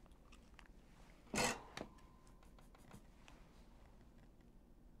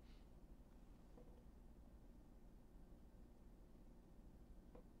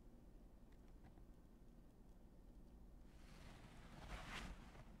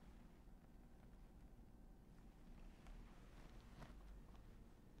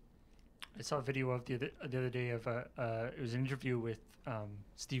 I saw a video of the other day of it was an interview with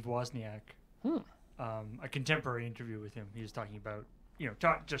Steve Wozniak, a contemporary interview with him. He was talking about,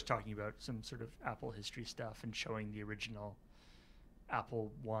 just talking about some sort of Apple history stuff and showing the original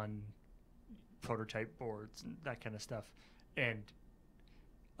Apple I prototype boards and that kind of stuff, and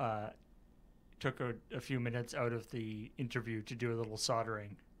took a few minutes out of the interview to do a little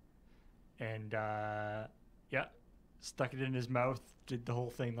soldering, and stuck it in his mouth, did the whole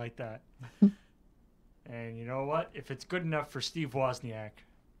thing like that. And you know what? If it's good enough for Steve Wozniak,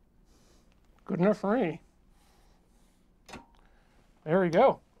 Good enough for me. There we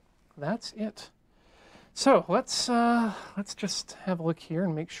go. That's it. So let's just have a look here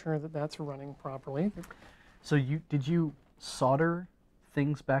and make sure that that's running properly. So did you solder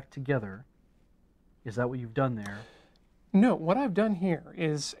things back together? Is that what you've done there? No, what I've done here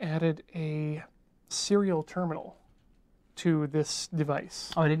is added a serial terminal to this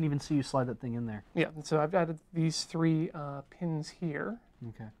device. Oh, I didn't even see you slide that thing in there. Yeah, and so I've added these 3 pins here.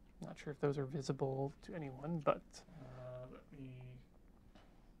 Okay. Not sure if those are visible to anyone, but Let me.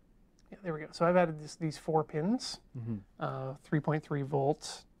 yeah, there we go. So I've added these 4 pins, Mm-hmm. 3.3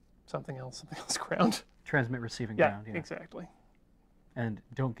 volt, something else ground. Transmit, receiving, Yeah, ground. Yeah. exactly. And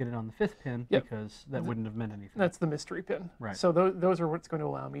don't get it on the 5th pin Yep. because that wouldn't have meant anything. That's the mystery pin. Right. So those are what's going to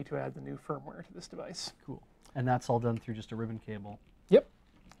allow me to add the new firmware to this device. Cool. And that's all done through just a ribbon cable. Yep.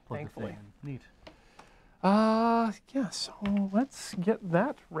 Plug Thankfully. The thing in. Neat. Yeah, so let's get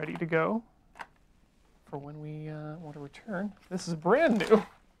that ready to go for when we want to return. This is brand new.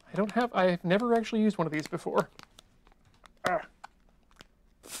 I've never actually used one of these before. Ah.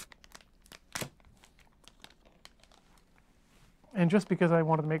 And just because I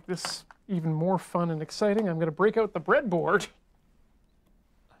wanted to make this even more fun and exciting, I'm going to break out the breadboard.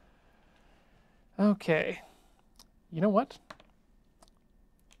 Okay. You know what?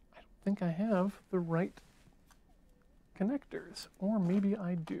 I don't think I have the right connectors, or maybe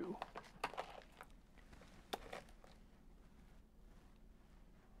I do.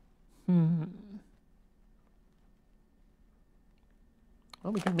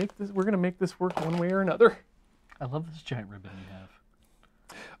 Well, we can make this. We're going to make this work one way or another. I love this giant ribbon you have.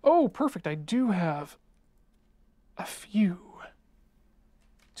 Oh, perfect. I do have a few.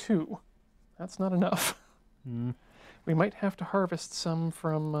 2. That's not enough. Mm. We might have to harvest some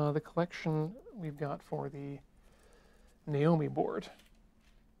from the collection we've got for the Naomi board.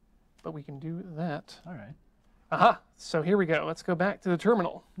 But we can do that. All right. Aha! So here we go. Let's go back to the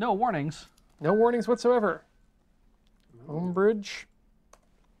terminal. No warnings. No warnings whatsoever. HomeBridge.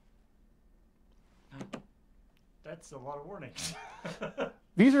 That's a lot of warnings.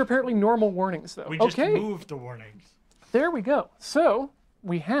 These are apparently normal warnings, though. We just Okay, moved the warnings. there we go. So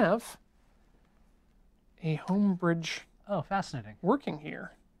we have a HomeBridge Oh, fascinating. working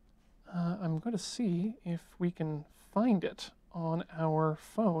here. I'm going to see if we can find it on our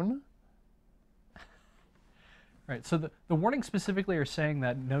phone. Right, so the warnings specifically are saying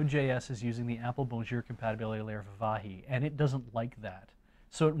that Node.js is using the Apple Bonjour compatibility layer of Avahi, and it doesn't like that.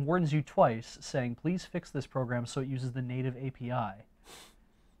 So it warns you twice, saying, please fix this program so it uses the native API.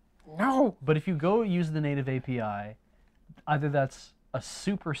 No! But if you go use the native API, either that's a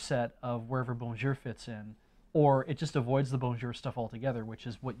superset of wherever Bonjour fits in, or it just avoids the Bonjour stuff altogether, which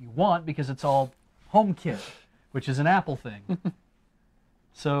is what you want because it's all HomeKit, which is an Apple thing.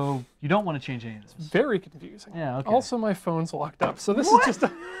 So you don't want to change any of this. Very confusing. Yeah, okay. Also, my phone's locked up, so this is just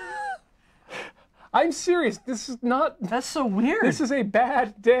a... I'm serious. This is not... That's so weird. This is a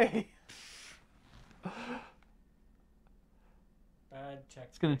bad day. Bad check.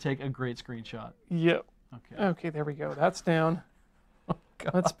 It's going to take a great screenshot. Yep. Okay. Okay, there we go. That's down.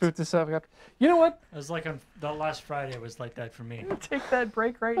 God. Let's boot this up. You know what? It was like on the last Friday. It was like that for me. Take that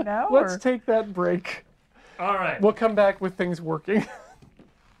break right now? Let's or? take that break. All right. We'll come back with things working.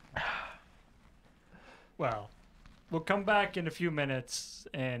 Well, we'll come back in a few minutes,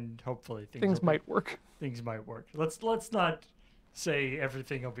 and hopefully Things will might work. things might work. Let's not say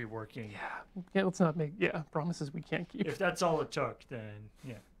everything will be working. Yeah, let's not make promises we can't keep. If that's all it took, then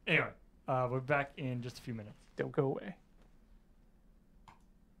yeah. Anyway, we're back in just a few minutes. Don't go away.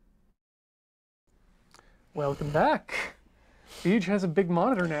 Welcome back. Beej has a big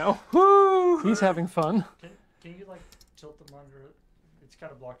monitor now. Woo! He's having fun. Can you like tilt the monitor? It's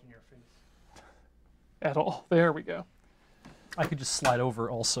kind of blocking your face. At all. There we go. I could just slide over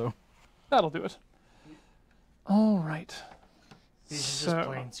also. That'll do it. All right. He's So- just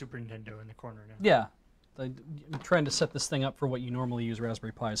playing Super Nintendo in the corner now. Yeah. I'm trying to set this thing up for what you normally use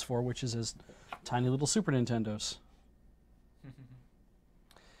Raspberry Pis for, which is as tiny little Super Nintendos.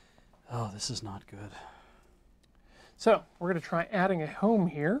 Oh, this is not good. So we're going to try adding a home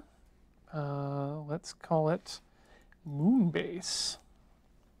here. Let's call it Moonbase.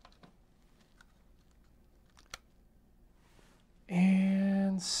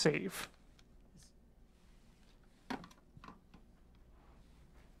 And save.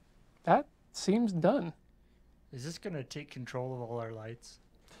 That seems done. Is this gonna take control of all our lights?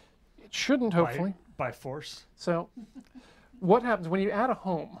 It shouldn't, hopefully. By force. So what happens when you add a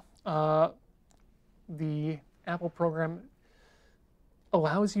home? The Apple program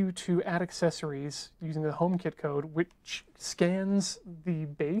allows you to add accessories using the HomeKit code, which scans the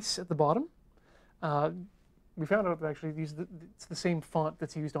base at the bottom. We found out that actually it's the same font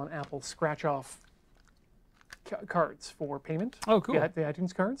that's used on Apple's scratch-off cards for payment. Oh, cool. The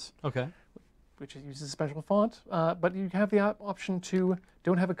iTunes cards, Okay. which uses a special font. But you have the option to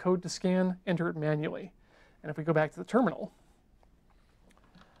don't have a code to scan, enter it manually. And if we go back to the terminal,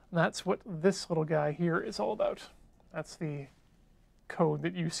 that's what this little guy here is all about. That's the code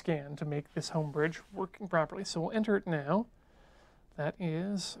that you scan to make this HomeBridge working properly. So we'll enter it now. That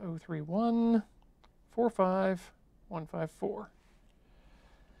is 031455154.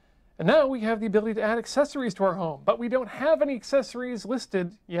 And now we have the ability to add accessories to our home, but we don't have any accessories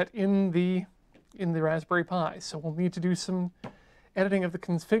listed yet in the Raspberry Pi. So we'll need to do some editing of the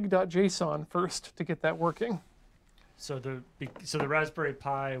config.json first to get that working. So the Raspberry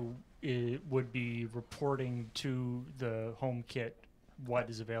Pi would be reporting to the HomeKit what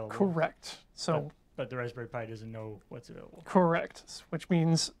is available. Correct. So, but the Raspberry Pi doesn't know what's available. Correct, which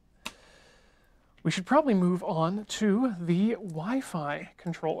means we should probably move on to the Wi-Fi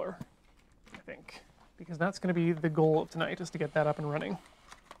controller, I think, because that's going to be the goal of tonight, is to get that up and running.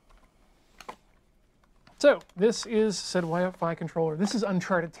 So this is said Wi-Fi controller. This is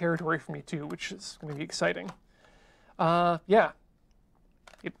uncharted territory for me too, which is going to be exciting. Yeah,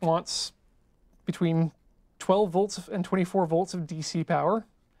 it wants between 12 volts and 24 volts of DC power.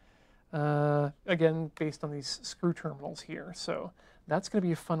 Again, based on these screw terminals here. So that's going to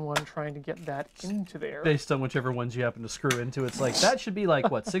be a fun one, trying to get that into there. Based on whichever ones you happen to screw into, it's like, that should be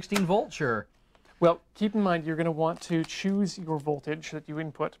like, what, 16 volts? Sure. Well, keep in mind, you're going to want to choose your voltage that you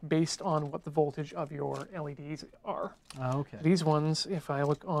input based on what the voltage of your LEDs are. Okay. These ones, if I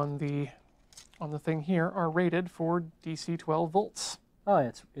look on the thing here, are rated for DC 12 volts.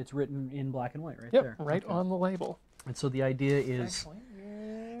 Oh, it's written in black and white right Yep, there. right on the label. And so the idea is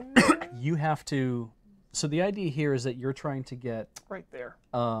Actually, you have to. So the idea here is that you're trying to get. right there.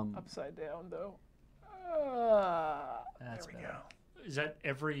 Upside down, though. That's there we better. go. Is that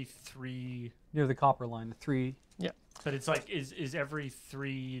every 3? Near the copper line, the 3. Yeah. But it's like, is every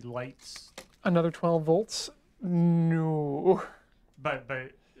 3 lights? Another 12 volts? No. But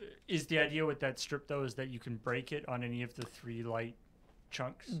is the idea with that strip though is that you can break it on any of the 3 light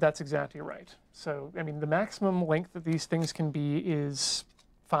chunks? That's exactly right. So, I mean, the maximum length that these things can be is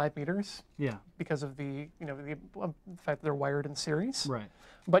 5 meters Yeah. because of the fact that they're wired in series. Right.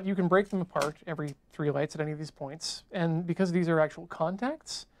 But you can break them apart every 3 lights at any of these points. And because these are actual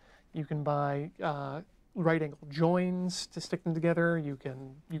contacts, you can buy right angle joins to stick them together. You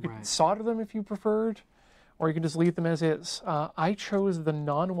can Right. solder them if you preferred, or you can just leave them as is. I chose the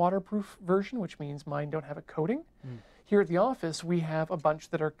non-waterproof version, which means mine don't have a coating. Here at the office, we have a bunch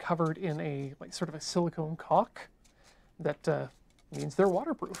that are covered in a sort of a silicone caulk that means they're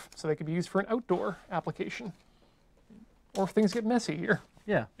waterproof, so they could be used for an outdoor application. Or if things get messy here.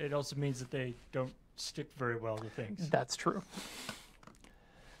 Yeah. It also means that they don't stick very well to things. That's true.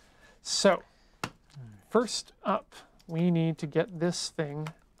 So, first up, we need to get this thing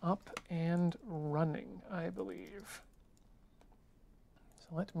up and running, I believe.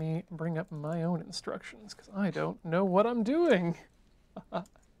 So let me bring up my own instructions, because I don't know what I'm doing.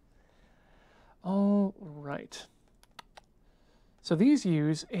 All right. So these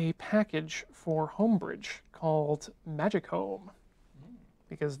use a package for HomeBridge called Magic Home.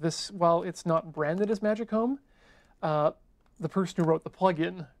 Because this, while it's not branded as Magic Home, the person who wrote the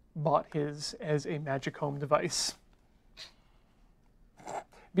plugin bought his as a Magic Home device.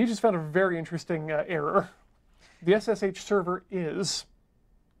 B just found a very interesting error. The SSH server is...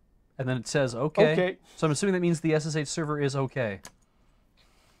 And then it says okay. Okay. So I'm assuming that means the SSH server is okay.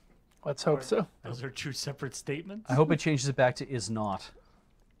 Let's hope so. Those are 2 separate statements? I hope it changes it back to is not.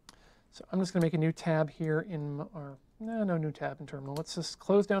 So I'm just going to make a new tab here in our... No new tab in terminal. Let's just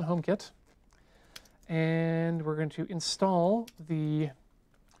close down HomeKit. And we're going to install the...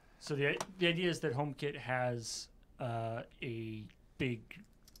 So the idea is that HomeKit has a big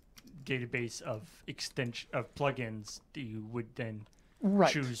database of plugins that you would then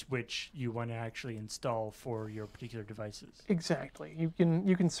choose which you want to actually install for your particular devices. Exactly.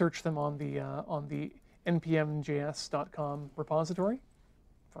 You can search them on the npmjs.com repository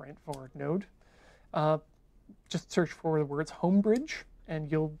for Node. Just search for the words HomeBridge,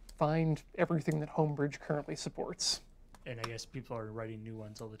 and you'll find everything that HomeBridge currently supports. And I guess people are writing new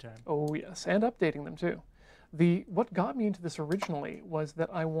ones all the time. Oh yes, and updating them too. What got me into this originally was that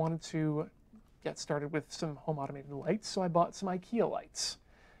I wanted to get started with some home automated lights, so I bought some IKEA lights,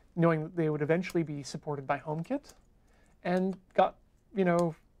 knowing that they would eventually be supported by HomeKit, and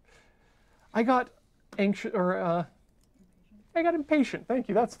I got anxious, or I got impatient. Thank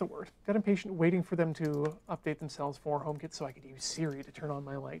you, that's the word. Got impatient waiting for them to update themselves for HomeKit so I could use Siri to turn on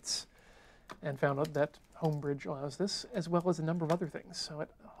my lights, and found out that HomeBridge allows this, as well as a number of other things. So at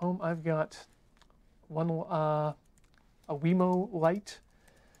home, I've got a Wemo light.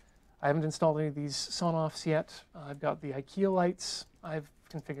 I haven't installed any of these Sonoffs yet. I've got the IKEA lights. I've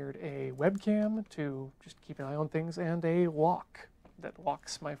configured a webcam to just keep an eye on things, and a lock that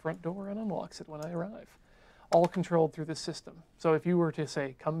locks my front door and unlocks it when I arrive. all controlled through this system. So if you were to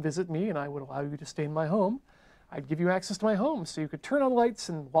say, come visit me and I would allow you to stay in my home, I'd give you access to my home so you could turn on the lights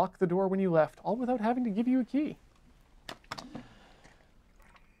and lock the door when you left, all without having to give you a key.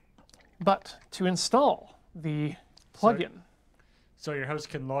 But to install the plugin, So your house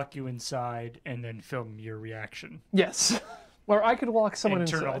can lock you inside and then film your reaction. yes, or I could lock someone and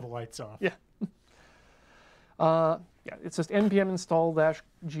turn inside. all the lights off. Yeah. Yeah, it's just npm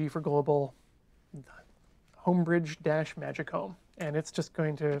install-g for global HomeBridge-Magic Home, and it's just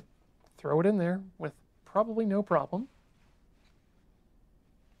going to throw it in there with probably no problem.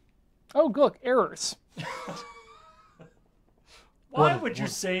 Oh, look, errors. Why would you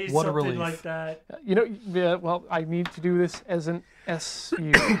say what a something relief. like that? You know, yeah, well, I need to do this as an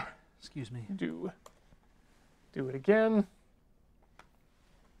SU. Excuse me. Do it again.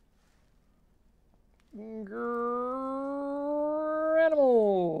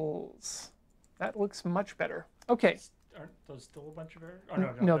 Animals. That looks much better. Okay. Aren't those still a bunch of errors? Oh,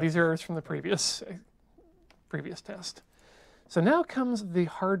 no, No, these are errors from the previous test. So now comes the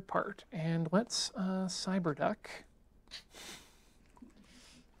hard part, and let's cyberduck.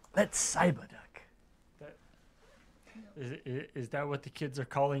 Let's cyberduck. Is that what the kids are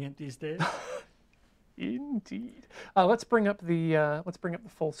calling it these days? Indeed. Let's bring up the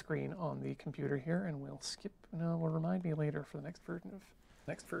full screen on the computer here, and we'll skip. No, will remind me later for the next version of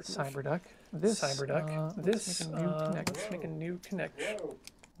cyberduck. Let's make a new connection.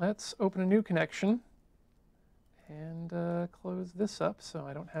 Let's open a new connection and close this up so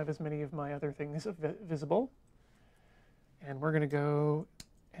I don't have as many of my other things visible. And we're going to go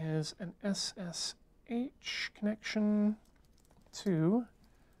as an SSH connection to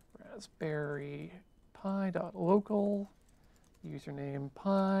Raspberry Pi.local, username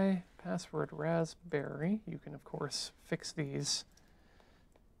Pi, password Raspberry. You can, of course, fix these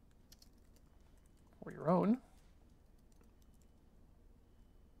for your own.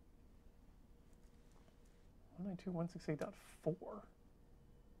 .192.168.4.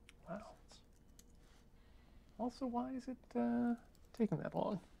 Wow. Also, why is it taking that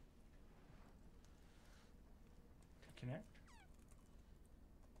long? Connect.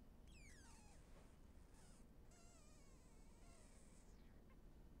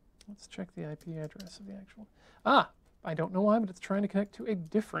 Let's check the IP address of the actual. Ah, I don't know why, but it's trying to connect to a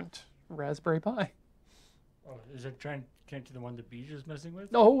different Raspberry Pi. Oh, is it trying to connect to the one that Beej is messing with?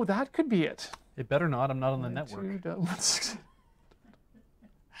 Oh, that could be it. It better not. I'm not on the network. 92.168.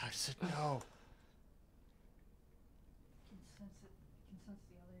 I said no. Can sense it. Can sense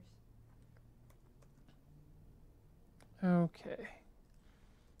the others. Okay.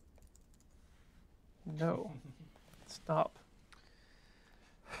 No. Stop.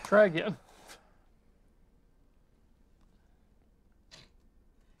 Try again.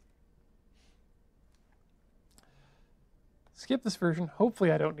 Skip this version.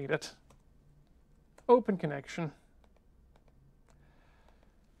 Hopefully I don't need it. Open connection.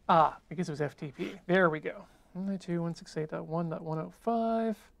 Ah, because it was FTP. There we go.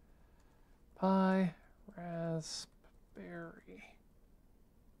 192.168.1.105. Pi Raspberry.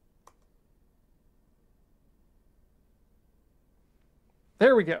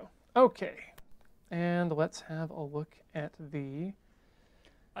 There we go. Okay. And let's have a look at the...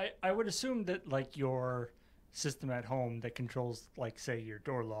 I would assume that like your system at home that controls like say your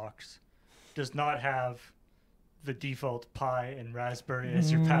door locks does not have the default Pi and Raspberry as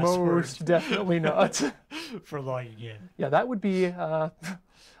your password Most definitely not. for logging in. Yeah, that would be...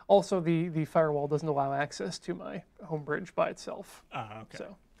 also, the firewall doesn't allow access to my HomeBridge by itself. Ah, okay.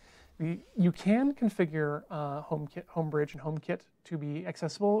 So you can configure HomeBridge and HomeKit to be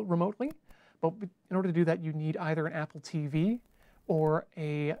accessible remotely, but in order to do that, you need either an Apple TV or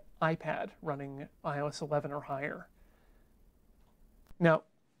a iPad running iOS 11 or higher. Now,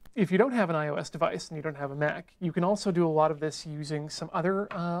 if you don't have an iOS device and you don't have a Mac, you can also do a lot of this using some other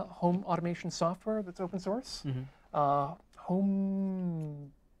home automation software that's open source. HomeKit.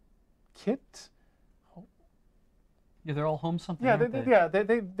 Yeah, they're all home something. Yeah, aren't they?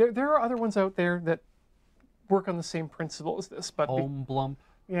 there are other ones out there that work on the same principle as this, but Home Blump.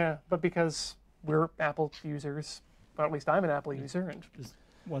 yeah, but because we're Apple users, or at least I'm an Apple user, and This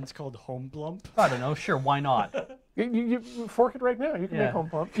one's called Home Blump. I don't know. Sure, why not? you fork it right now. You can make Home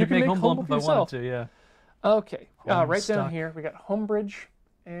Blump. You Could can make Home Blump if I yourself. wanted to. Yeah. Okay, Home right down stuck. here we got HomeBridge,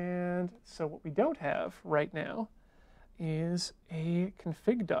 and so what we don't have right now is a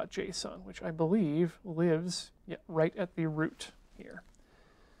config.json, which I believe lives right at the root here.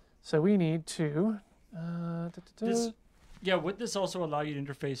 So we need to. Would this also allow you to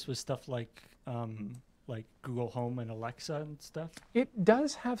interface with stuff like Google Home and Alexa and stuff? It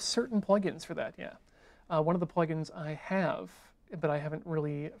does have certain plugins for that, yeah. One of the plugins I have, but I haven't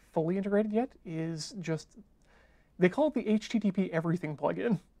really fully integrated yet, is just, they call it the HTTP everything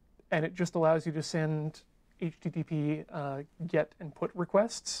plugin, and it just allows you to send HTTP get and put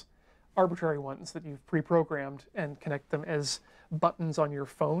requests, arbitrary ones that you've pre-programmed, and connect them as buttons on your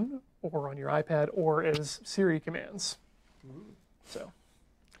phone or on your iPad or as Siri commands. Ooh. So,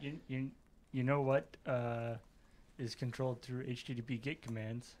 You know what is controlled through HTTP GET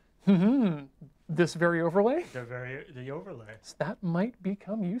commands? this very overlay, The overlay. so that might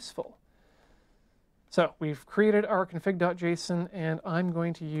become useful. So we've created our config.json, and I'm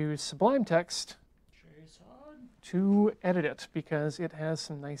going to use Sublime Text JSON. to edit it because it has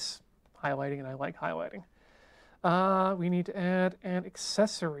some nice highlighting, and I like highlighting. We need to add an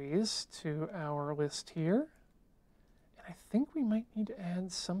accessories to our list here. And I think we might need to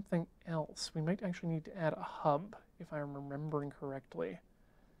add something else. We might actually need to add a hub, if I'm remembering correctly.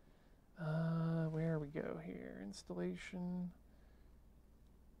 Where we go here? Installation.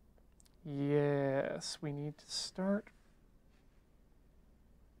 Yes, we need to start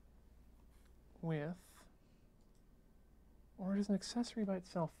with, or is an accessory by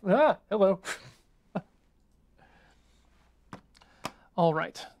itself? Ah, hello. All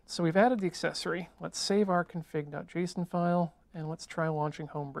right, so we've added the accessory. Let's save our config.json file, and let's try launching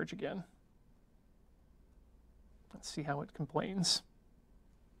HomeBridge again. Let's see how it complains.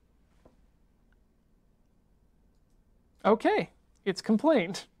 Okay, it's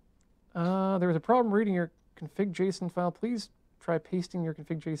complained. There was a problem reading your config.json file. Please try pasting your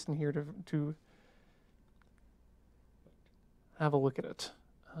config.json here to have a look at it.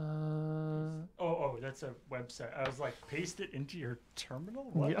 Oh, that's a website. I was like, paste it into your terminal?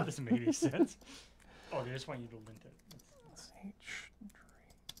 What? Yeah. That doesn't make any sense. Oh, they just want you to lint it.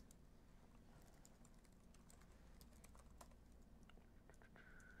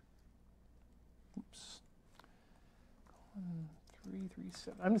 Oops.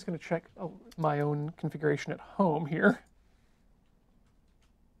 1337. I'm just going to check my own configuration at home here.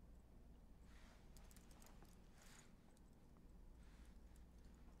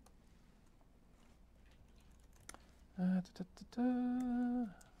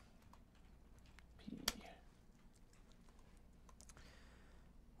 P.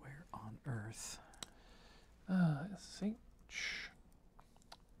 Where on earth? SH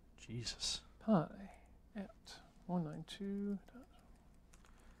Jesus. pi at 192.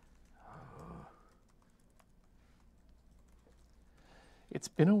 It's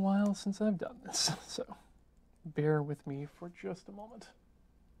been a while since I've done this, so bear with me for just a moment.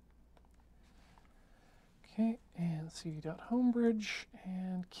 Okay, and cd.homebridge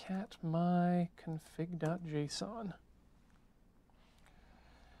and cat my config.json.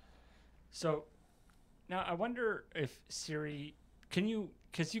 So now I wonder if Siri,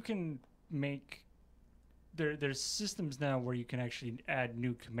 because you can make, there's systems now where you can actually add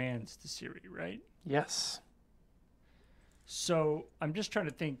new commands to Siri, right? Yes. So I'm just trying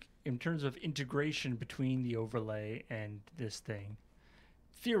to think in terms of integration between the overlay and this thing.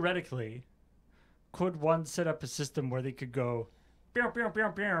 Theoretically, could one set up a system where they could go, pew, pew, pew,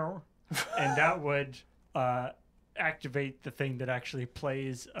 pew, and that would activate the thing that actually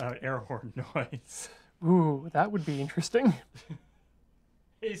plays an air horn noise? Ooh, that would be interesting.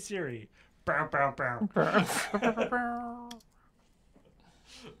 Hey Siri, bow, bow, bow.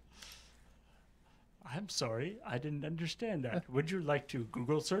 I'm sorry, I didn't understand that. Would you like to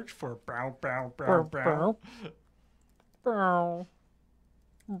Google search for bow, bow, bow, bow? Bow.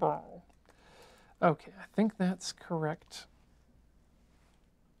 Bow. Okay, I think that's correct.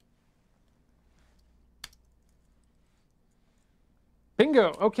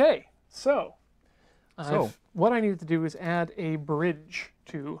 Bingo. Okay, so what I needed to do is add a bridge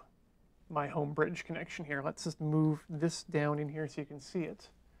to my HomeBridge connection here. Let's just move this down in here so you can see it.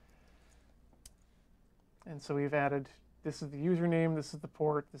 And so we've added, this is the username, this is the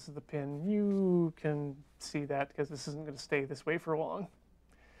port, this is the pin. You can see that because this isn't going to stay this way for long.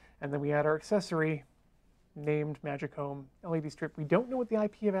 And then we add our accessory named Magic Home LED strip. We don't know what the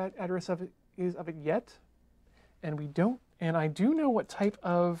IP address of it is yet, and we don't. And I do know what type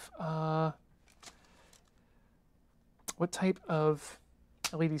of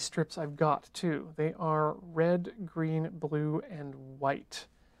LED strips I've got too. They are red, green, blue, and white.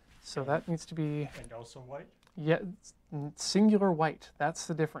 So that needs to be, And also white? yeah, singular white. That's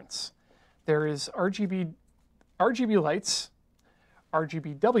the difference. There is RGB lights,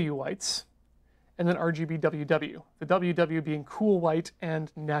 RGBW lights, and then RGBWW. The WW being cool white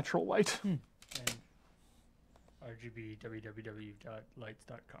and natural white. And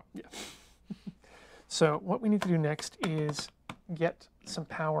rgbwww.lights.com. Yeah. So what we need to do next is get some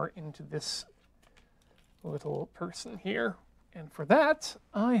power into this little person here. And for that,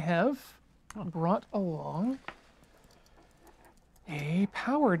 I have brought along a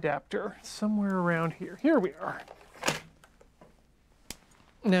power adapter somewhere around here. Here we are.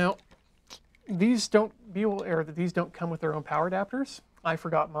 Now, these don't these don't come with their own power adapters. I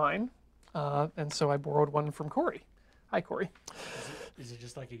forgot mine, and so I borrowed one from Corey. Hi, Corey. Is it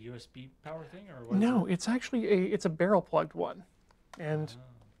just like a USB power thing, or what? No, it's actually it's a barrel plugged one, and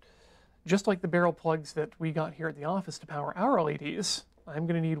just like the barrel plugs that we got here at the office to power our LEDs, I'm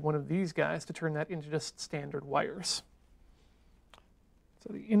going to need one of these guys to turn that into just standard wires.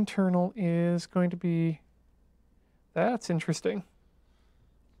 So the internal is going to be. That's interesting.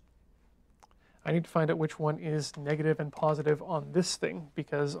 I need to find out which one is negative and positive on this thing,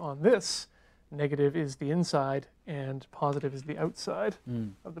 because on this, negative is the inside and positive is the outside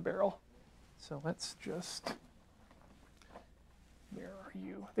of the barrel. So let's just, where are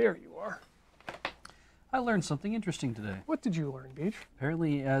you? There you are. I learned something interesting today. What did you learn, Beach?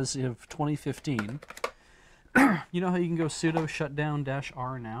 Apparently, as of 2015, you know how you can go sudo shutdown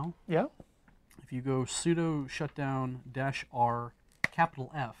 -r now? Yeah? If you go sudo shutdown -r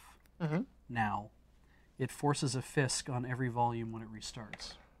capital F now, it forces a FISC on every volume when it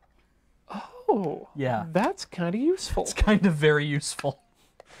restarts. Oh, yeah. That's kind of useful. It's kind of very useful.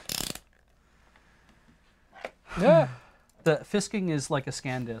 Yeah. The FISCing is like a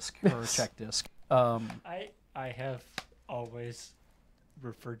scan disk or a check disk. I have always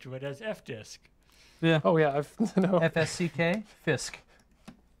referred to it as F-disk. Yeah. Oh yeah, no. FSCK, FISC.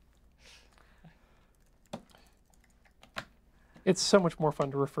 It's so much more fun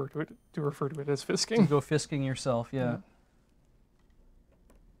to refer to it as To fisking. go fisking yourself, yeah.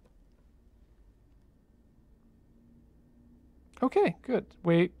 Okay, good.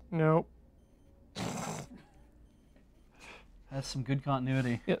 Wait, no. That's some good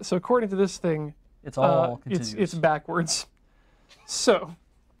continuity. Yeah, so according to this thing, It's all continuous. it's backwards. So,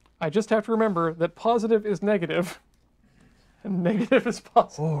 I just have to remember that positive is negative, and negative is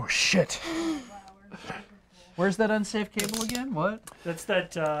positive. Oh, shit. Where's that unsafe cable again? What? That's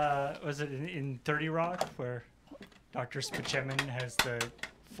that, was it in 30 Rock, where Dr. Spachemin has the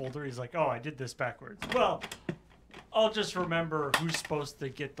folder? He's like, oh, I did this backwards. Well, I'll just remember who's supposed to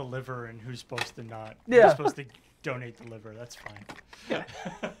get the liver and who's supposed to not. Yeah. Who's supposed to donate the liver. That's fine.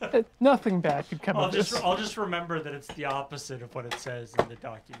 Nothing bad could come of this. I'll just remember that it's the opposite of what it says in the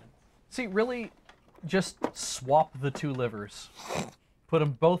document. See, really, just swap the two livers. Put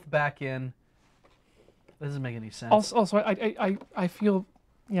them both back in. That doesn't make any sense. Also, I feel,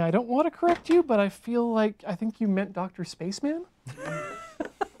 yeah, I don't want to correct you, but I feel like, I think you meant Dr. Spaceman?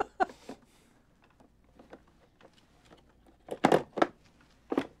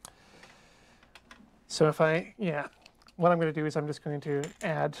 So if what I'm going to do is I'm just going to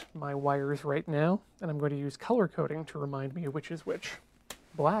add my wires right now, and I'm going to use color coding to remind me which is which.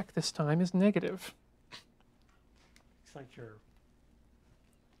 Black this time is negative. It's like you're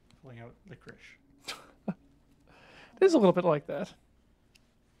pulling out licorice. It is a little bit like that.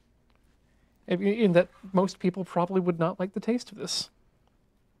 In that most people probably would not like the taste of this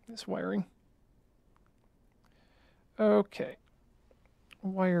wiring. Okay.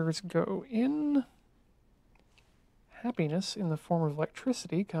 Wires go in. Happiness in the form of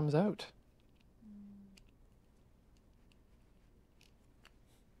electricity comes out.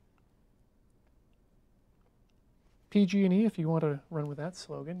 PG&E, if you want to run with that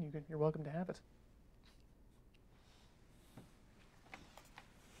slogan, you're welcome to have it.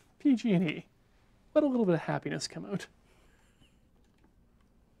 PG&E. Let a little bit of happiness come out.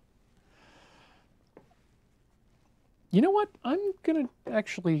 You know what? I'm going to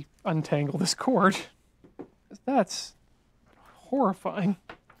actually untangle this cord. That's horrifying.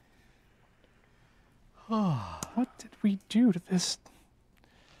 What did we do to this?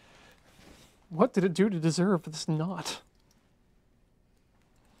 What did it do to deserve this knot?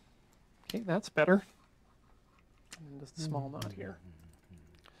 Okay, that's better. And then just a small knot here.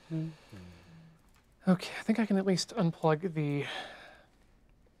 Okay, I think I can at least unplug the...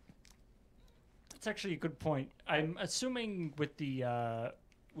 That's actually a good point. I'm assuming with a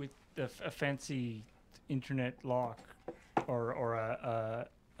fancy internet lock or a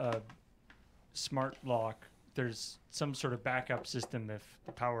smart lock, there's some sort of backup system if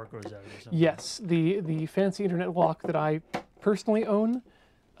the power goes out or something. Yes, the fancy internet lock that I personally own,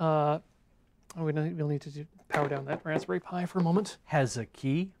 we'll need to power down that Raspberry Pi for a moment. Has a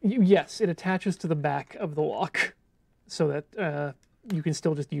key? Yes, it attaches to the back of the lock so that you can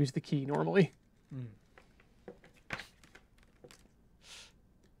still just use the key normally.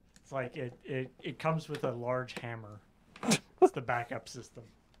 It's like it comes with a large hammer. It's the backup system.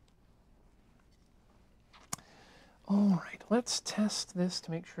 All right, let's test this to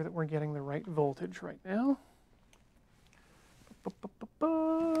make sure that we're getting the right voltage right now.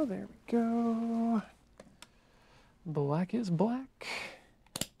 There we go. Black is black.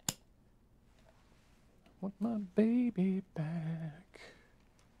 Want my baby back.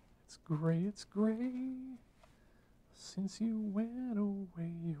 It's gray, since you went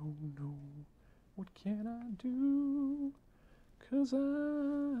away. Oh no, what can I do? 'Cause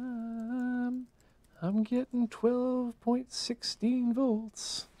I'm getting 12.16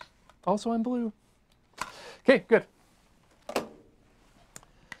 volts. Also, I'm blue. Okay, good.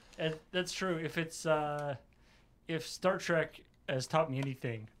 And that's true. If it's if Star Trek has taught me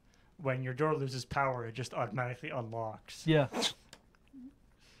anything, when your door loses power, it just automatically unlocks. Yeah.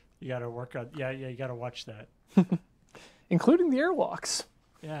 You gotta work on. Yeah, you gotta watch that. Including the airlocks.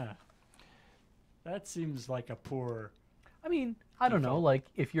 Yeah. That seems like a poor. I mean, I don't know. Like,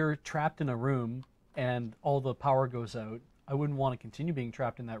 if you're trapped in a room and all the power goes out, I wouldn't want to continue being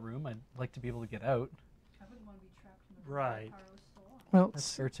trapped in that room. I'd like to be able to get out. I wouldn't want to be trapped in the Right. power was still on. Well,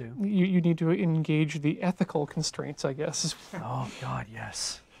 That's fair too. you need to engage the ethical constraints, I guess. Oh God,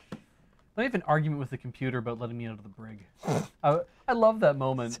 yes. I have an argument with the computer about letting me out of the brig. I love that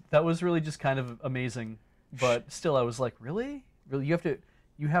moment. That was really just kind of amazing. But still, I was like, really? Really?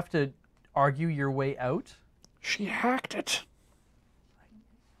 You have to argue your way out? She hacked it.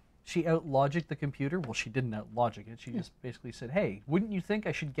 She out-logicked the computer? Well, she didn't out-logic it. She just basically said, hey, wouldn't you think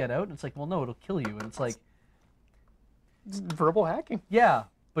I should get out? And it's like, well, no, it'll kill you. And it's like, It's verbal hacking. yeah,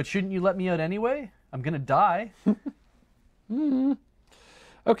 but shouldn't you let me out anyway? I'm going to die.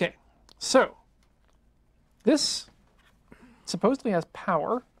 Okay, so this supposedly has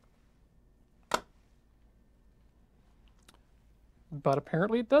power, but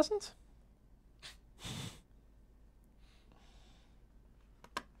apparently it doesn't.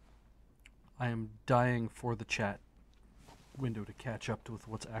 I am dying for the chat window to catch up with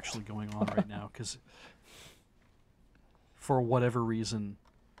what's actually going on right now, because for whatever reason,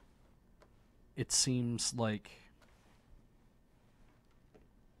 it seems like...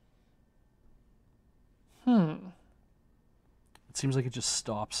 It seems like it just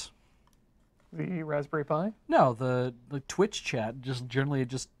stops. The Raspberry Pi. No, the Twitch chat just generally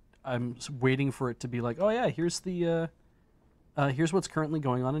I'm waiting for it to be like, oh yeah, here's what's currently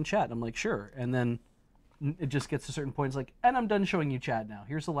going on in chat. I'm like, sure, and then it just gets to certain points like, and I'm done showing you chat now.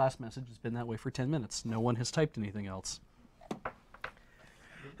 Here's the last message. It's been that way for 10 minutes. No one has typed anything else.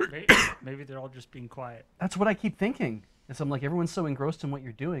 Maybe they're all just being quiet. That's what I keep thinking. And so I'm like, everyone's so engrossed in what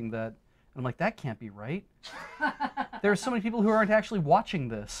you're doing that, and I'm like, that can't be right. There are so many people who aren't actually watching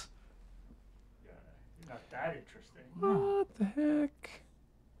this. Not that interesting. What the heck?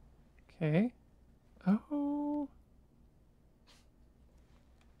 Okay. Oh.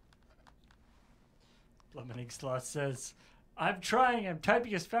 Lemoning Sloth says, I'm trying. I'm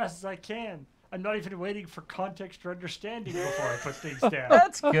typing as fast as I can. I'm not even waiting for context or understanding before I put things down.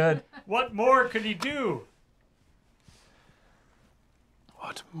 That's good. What more could he do?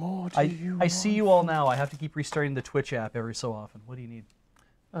 What more do you I see you all now. I have to keep restarting the Twitch app every so often. What do you need?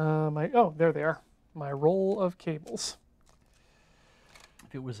 Oh, there they are. My roll of cables.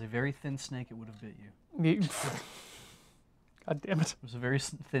 If it was a very thin snake, it would have bit you. God damn it. It was a very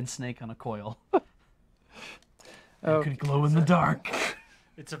thin snake on a coil. Oh. It could glow in the dark.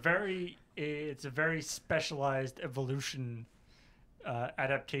 It's a very specialized evolution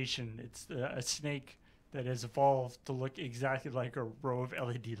adaptation. It's a snake that has evolved to look exactly like a row of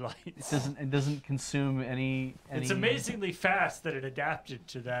LED lights. It doesn't consume any. It's amazingly fast that it adapted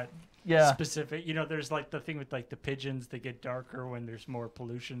to that specific. You know, there's like the thing with like the pigeons, they get darker when there's more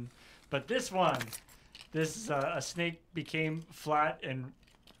pollution. But this a snake became flat and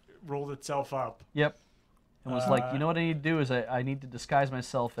rolled itself up. Yep. And was like, you know what I need to do is I need to disguise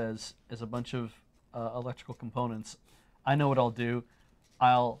myself as a bunch of electrical components. I know what I'll do.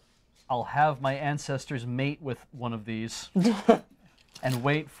 I'll have my ancestors mate with one of these and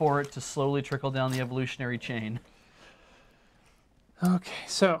wait for it to slowly trickle down the evolutionary chain. Okay,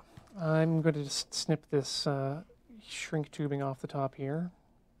 so I'm going to just snip this shrink tubing off the top here.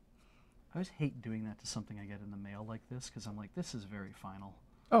 I always hate doing that to something I get in the mail like this because I'm like, this is very final.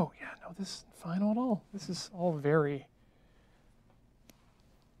 Oh, yeah, no, this isn't final at all. This is all very...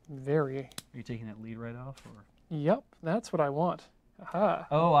 Are you taking that lead right off? Or? Yep, that's what I want. Aha.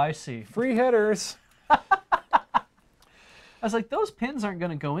 Oh, I see. Free headers. I was like, those pins aren't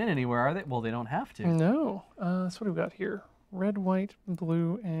going to go in anywhere, are they? Well, they don't have to. No. So what do we got here? Red, white,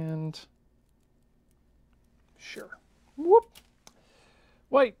 blue, and... Sure. Whoop.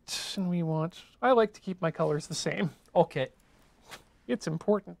 White. And we want... I like to keep my colors the same. Okay. It's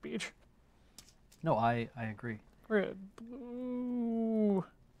important, Beach. No, I agree. red, blue,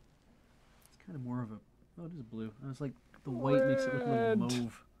 It's kind of more of a. Oh, it is blue. I was like, the white makes it look a little Red.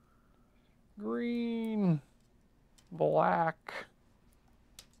 mauve. green, black,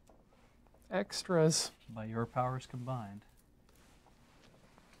 extras. By your powers combined.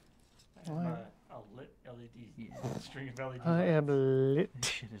 I have a lit LED, Yeah. string of LED. I am lit. This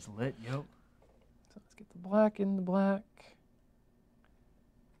shit is lit, yo. So let's get the black in the black.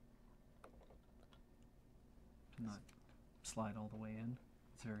 Not slide all the way in.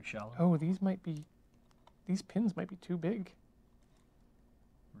 It's very shallow. Oh, these pins might be too big.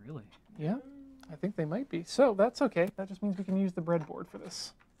 Really? Yeah, I think they might be. So that's okay. That just means we can use the breadboard for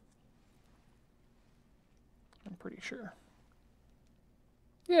this. I'm pretty sure.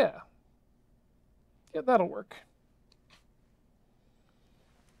 Yeah. Yeah, that'll work.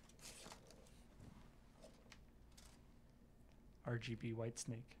 RGB white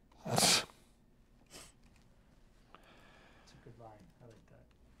snake. It's a good line. I like that.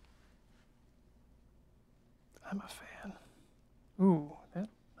 I'm a fan. Ooh,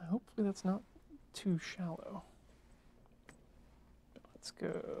 hopefully that's not too shallow. Let's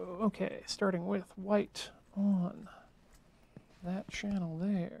go. Okay, starting with white on that channel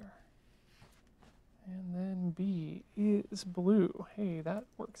there. And then B is blue. Hey, that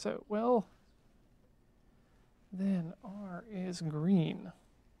works out well. Then R is green.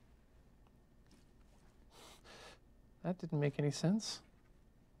 That didn't make any sense.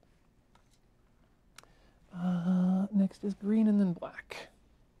 Next is green and then black.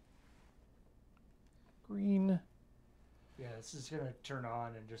 Green. Yeah, this is gonna turn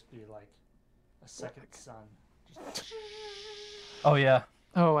on and just be like a second sun. Just Oh, yeah.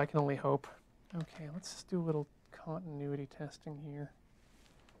 Oh, I can only hope. Okay, let's just do a little continuity testing here.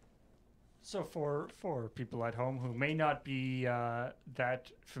 So for people at home who may not be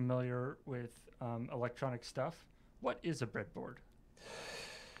that familiar with electronic stuff, what is a breadboard?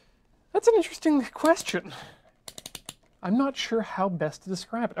 That's an interesting question. I'm not sure how best to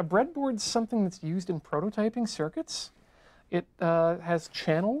describe it. A breadboard's something that's used in prototyping circuits. It has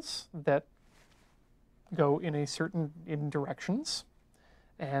channels that go in directions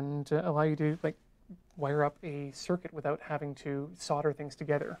and allow you to like wire up a circuit without having to solder things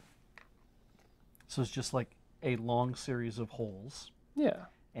together. So it's just like a long series of holes, Yeah,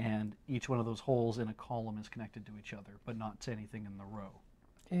 and each one of those holes in a column is connected to each other, but not to anything in the row.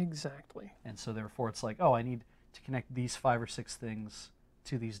 exactly. And so therefore it's like, oh, I need to connect these 5 or 6 things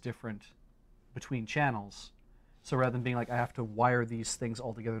to these different between channels. So rather than being like, I have to wire these things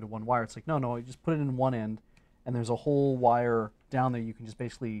all together to one wire, it's like, no, you just put it in one end, and there's a whole wire down there you can just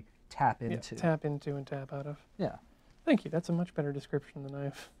basically tap into. Yeah, tap into and tap out of. Yeah. Thank you. That's a much better description than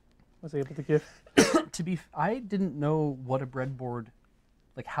I was able to give. I didn't know what a breadboard,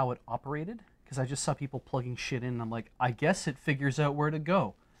 like how it operated, because I just saw people plugging shit in, and I'm like, I guess it figures out where to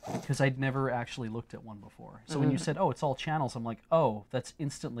go, because I'd never actually looked at one before. So when you said, oh, it's all channels, I'm like, oh, that's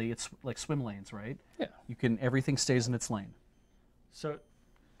instantly, it's like swim lanes, right? Yeah. Everything stays in its lane. So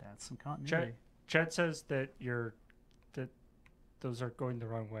That's some continuity. Chet says that those are going the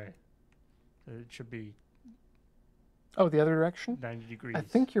wrong way. That it should be Oh, the other direction? 90 degrees. I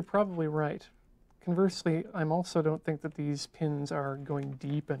think you're probably right. Conversely, I also don't think that these pins are going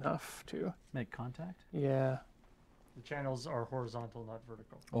deep enough to. Make contact? Yeah. the channels are horizontal, not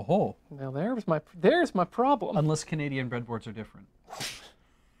vertical. Oh ho. Now there's my problem. Unless Canadian breadboards are different.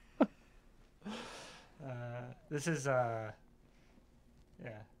 This is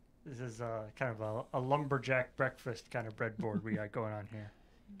kind of a lumberjack breakfast kind of breadboard we got going on here.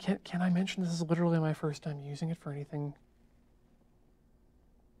 Can I mention this is literally my first time using it for anything?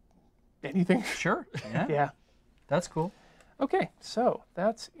 Anything? Sure. Yeah. Yeah. That's cool. Okay, so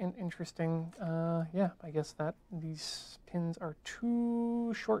that's an interesting. Yeah, I guess that these pins are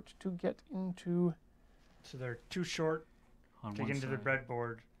too short to get into. So they're too short On to one get into the side.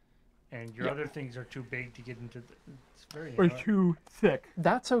 breadboard, and your Yeah. other things are too big to get into the. It's very Or annoying. too thick.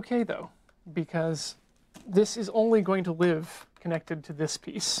 That's okay though, because this is only going to live connected to this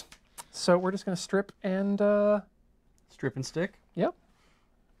piece. So we're just going to strip and. Strip and stick. Yep,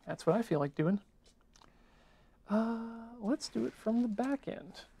 that's what I feel like doing. Let's do it from the back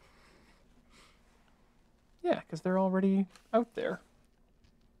end. Yeah, because they're already out there.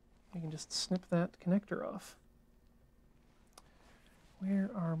 You can just snip that connector off. Where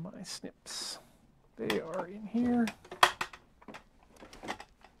are my snips? They are in here.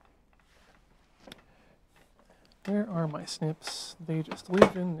 Where are my snips? They just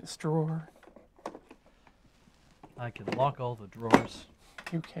live in this drawer. I can lock all the drawers.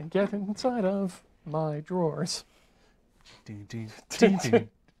 You can get inside of my drawers. Dun, dun, dun, dun, dun,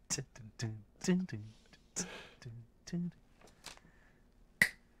 dun, dun, dun, dun, dun.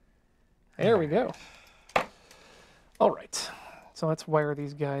 There we go. All right. So let's wire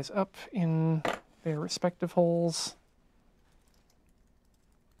these guys up in their respective holes.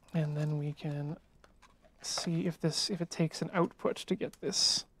 And then we can see if it takes an output to get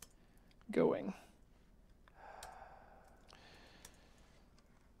this going.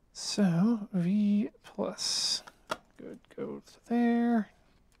 So V plus, good, goes there.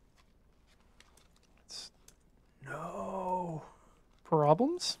 No.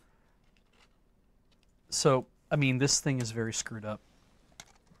 Problems? So, I mean, this thing is very screwed up.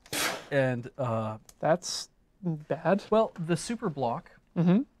 And, That's bad. well, the super block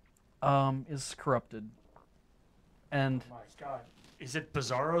is corrupted. And My God, is it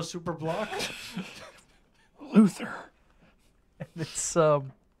Bizarro Super Block? Luther. it's,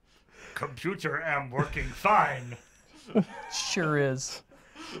 Computer am working fine. sure is.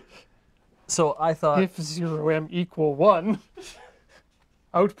 So I thought, If 0m equal 1,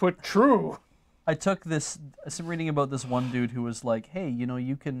 output true. I took this. I'm reading about this one dude who was like, "Hey, you know,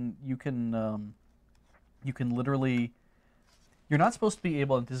 you can literally. You're not supposed to be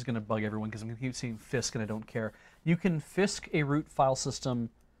able. And this is going to bug everyone because I'm going to keep saying Fisk, and I don't care. You can Fisk a root file system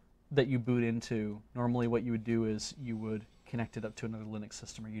that you boot into. Normally, what you would do is you would connect it up to another Linux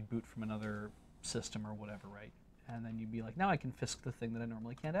system, or you'd boot from another system or whatever, right? And then you'd be like, now I can Fisk the thing that I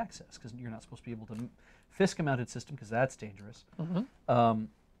normally can't access because you're not supposed to be able to Fisk a mounted system because that's dangerous. But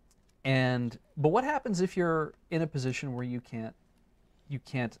what happens if you're in a position where you can't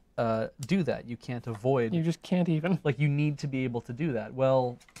do that? You can't avoid. You just can't even. Like you need to be able to do that.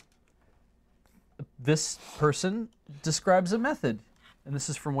 Well, this person describes a method, and this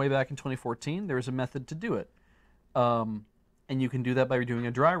is from way back in 2014. There is a method to do it, and you can do that by doing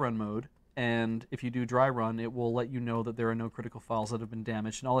a dry run mode. And if you do dry run, it will let you know that there are no critical files that have been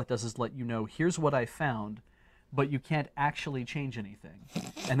damaged, and all it does is let you know, here's what I found, but you can't actually change anything.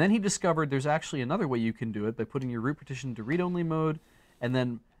 And then he discovered there's actually another way you can do it by putting your root partition into read-only mode, and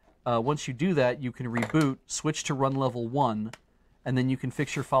then once you do that, you can reboot, switch to run level 1, and then you can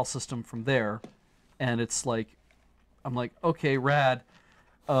fix your file system from there. And it's like, I'm like, okay, rad.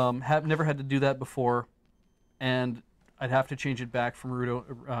 Have never had to do that before, and I'd have to change it back from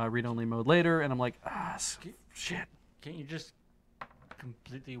read-only mode later, and I'm like, shit. Can't you just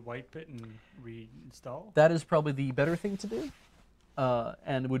completely wipe it and reinstall? That is probably the better thing to do,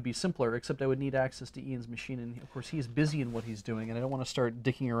 and it would be simpler, except I would need access to Ian's machine, and of course he's busy in what he's doing, and I don't want to start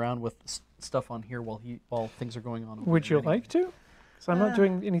dicking around with stuff on here while things are going on over Would there you anyway. like to? Because I'm not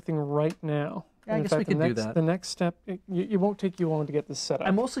doing anything right now. Yeah, I And in guess we fact, could the do next, that. The next step, it won't take you long to get this set up.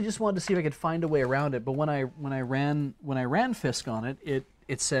 I mostly just wanted to see if I could find a way around it, but when I ran Fisk on it,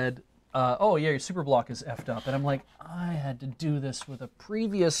 it said, oh yeah, your super block is effed up, and I'm like, I had to do this with a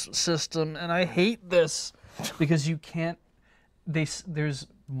previous system, and I hate this because you can't. There's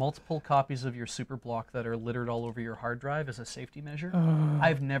multiple copies of your super block that are littered all over your hard drive as a safety measure.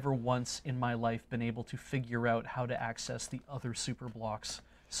 I've never once in my life been able to figure out how to access the other super blocks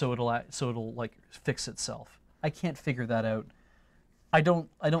so it'll like fix itself. I can't figure that out. I don't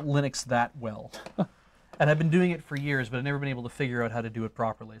Linux that well. And I've been doing it for years, but I've never been able to figure out how to do it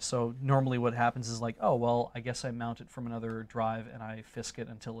properly. So normally what happens is like, oh, well, I guess I mount it from another drive and I Fisk it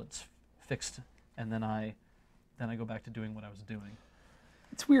until it's fixed, and then I go back to doing what I was doing.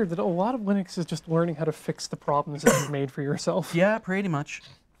 It's weird that a lot of Linux is just learning how to fix the problems that you've made for yourself. Yeah, pretty much.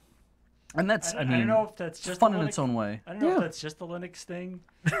 And that's, I mean, I don't know if that's it's just fun a in Linux, its own way. I don't know Yeah. if that's just a Linux thing.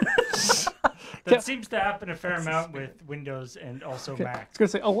 Yeah. That seems to happen a fair amount with Windows and also Okay. I Mac. was going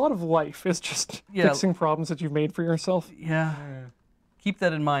to say, a lot of life is just Yeah. fixing problems that you've made for yourself. Yeah. Keep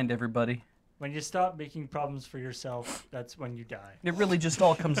that in mind, everybody. When you stop making problems for yourself, that's when you die. It really just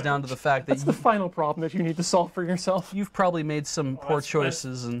all comes down to the fact that That's the final problem that you need to solve for yourself. you've probably made some poor that's-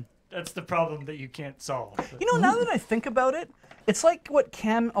 choices, and That's the problem that you can't solve. you know, now that I think about it, it's like what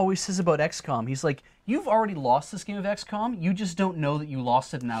Cam always says about XCOM. He's like, you've already lost this game of XCOM, you just don't know that you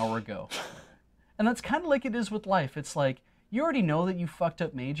lost it an hour ago. And that's kind of like it is with life. It's like, you already know that you fucked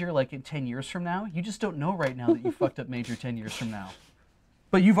up major like in 10 years from now. You just don't know right now that you fucked up major 10 years from now.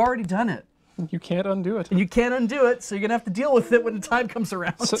 But you've already done it. You can't undo it. And you can't undo it, so you're going to have to deal with it when the time comes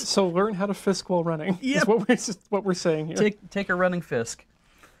around. So learn how to Fisk while running. Yep. Is what we're saying here. Take a running Fisk.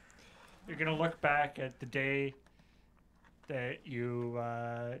 You're going to look back at the day that you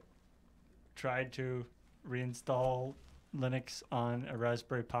tried to reinstall Linux on a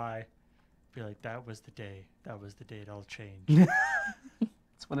Raspberry Pi. Be like, that was the day. That was the day it all changed.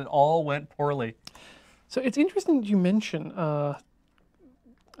 That's when it all went poorly. So it's interesting that you mention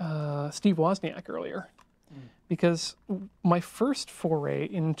Steve Wozniak earlier, because my first foray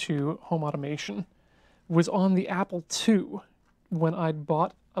into home automation was on the Apple II when I'd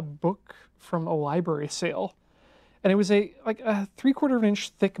bought a book from a library sale. And it was a 3/4 of an inch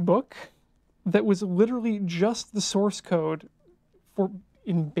thick book that was literally just the source code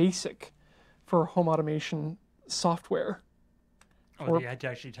in BASIC for home automation software. Oh, you had to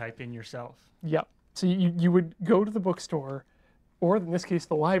actually type in yourself. Yeah. So you would go to the bookstore, or in this case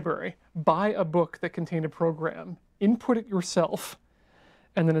the library, buy a book that contained a program, input it yourself,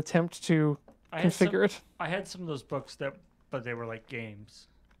 and then attempt to configure it. I had some of those books but they were like games.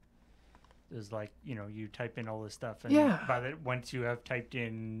 There's like, you type in all this stuff, and once you have typed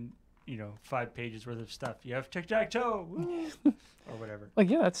in, 5 pages worth of stuff, you have tic-tac-toe, or whatever.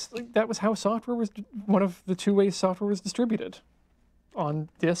 That was how software was, one of the 2 ways software was distributed, on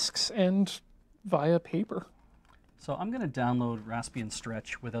disks and via paper. So I'm going to download Raspbian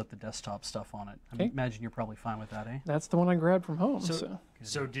Stretch without the desktop stuff on it. I imagine you're probably fine with that, eh? That's the one I grabbed from home.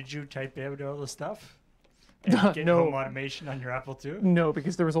 So did you type out all the stuff? And get home automation on your Apple II? No,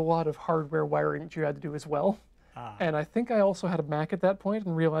 because there was a lot of hardware wiring that you had to do as well. And I think I also had a Mac at that point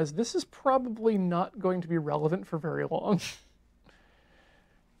and realized this is probably not going to be relevant for very long.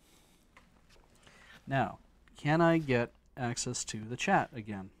 Now, can I get access to the chat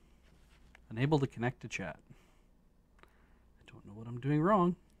again? Unable to connect to chat. I don't know what I'm doing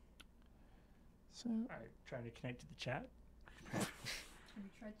wrong. So, all right, trying to connect to the chat. Have you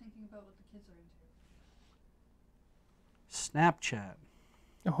tried thinking about what the kids are into? Snapchat.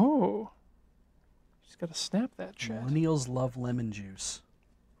 Oh. Just got to snap that chat. Millennials love lemon juice.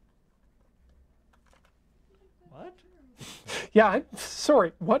 What? Yeah,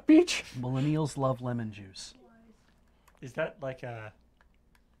 sorry. What, Beach? Millennials love lemon juice. Is that like a...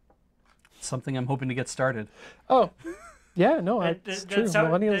 Something I'm hoping to get started. Oh. Yeah, no, it's true.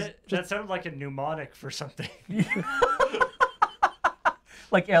 Millennials that sounded like a mnemonic for something.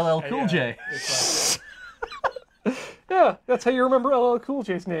 Like LL Cool J. It's yeah, that's how you remember LL Cool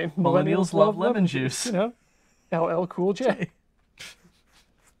J's name. Millennials love lemon juice. LL Cool J.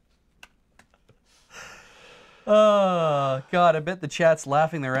 Oh, God, I bet the chat's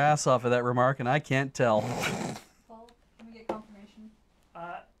laughing their ass off of that remark, and I can't tell. Paul, can we get confirmation?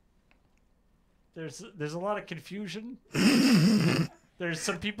 there's a lot of confusion. There's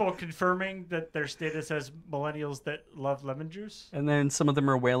some people confirming that their status as millennials that love lemon juice. And then some of them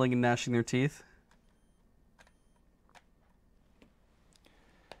are wailing and gnashing their teeth.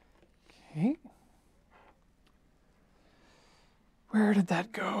 Okay. Where did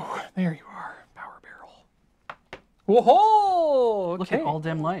that go? There you are. Power barrel. Whoa! Okay. Look at all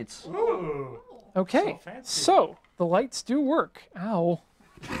them lights. Ooh. Okay. So fancy. So the lights do work. Ow.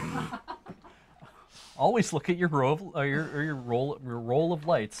 Always look at your roll of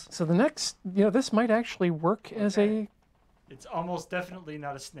lights. So the next, this might actually work as a. It's almost definitely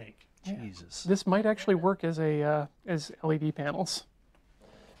not a snake. Jesus. This might actually work as as LED panels.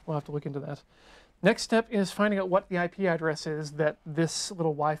 We'll have to look into that. Next step is finding out what the IP address is that this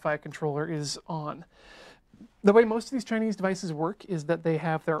little Wi-Fi controller is on. The way most of these Chinese devices work is that they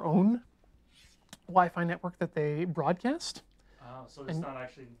have their own Wi-Fi network that they broadcast. So it's not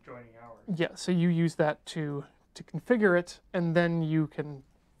actually joining ours. Yeah, so you use that to configure it, and then you can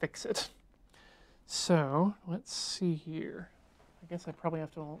fix it. So let's see here. I guess I probably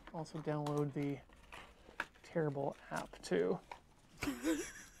have to also download the terrible app too.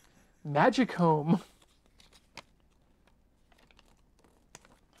 Magic Home.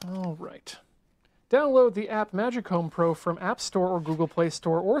 All right. Download the app Magic Home Pro from App Store or Google Play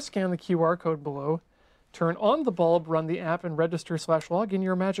Store, or scan the QR code below. Turn on the bulb, run the app, and register/log in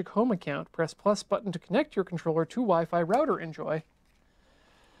your Magic Home account. Press plus button to connect your controller to Wi-Fi router. Enjoy.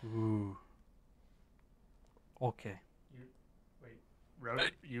 Ooh. Okay.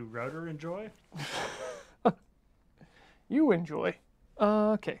 You router enjoy? You enjoy.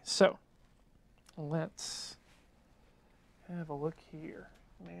 Okay, so let's have a look here.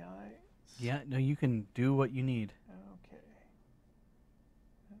 May I? Yeah, no, you can do what you need. Okay.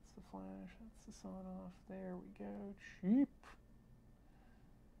 That's the flash. That's the on off. There we go. Cheap.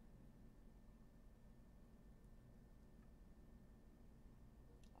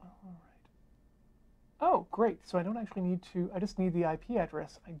 All right. Oh, great. So I don't actually need to, I just need the IP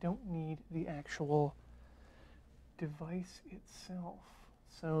address. I don't need the actual device itself.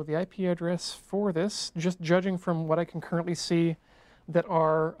 So the IP address for this, just judging from what I can currently see that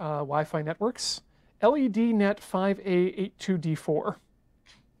are Wi-Fi networks, LEDnet 5A82D4.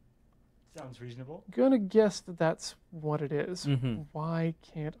 Sounds reasonable. Gonna guess that that's what it is. Mm-hmm. Why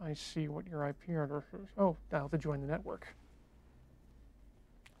can't I see what your IP address is? Oh, now to join the network.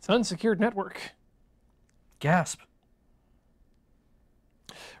 It's an unsecured network. Gasp.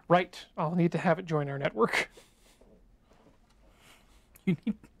 Right. I'll need to have it join our network. We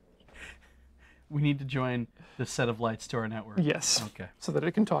need to join the set of lights to our network. Yes. Okay. So that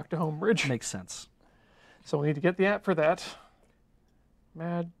it can talk to HomeBridge. Makes sense. So we'll need to get the app for that.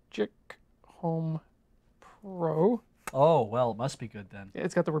 Magic Home Pro. Oh, well, it must be good then.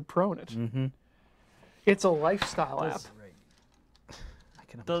 It's got the word pro in it. Mm-hmm. It's a lifestyle app. Right. I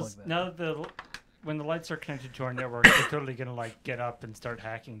can unplug Those that. now when the lights are connected to our network, they're totally gonna like get up and start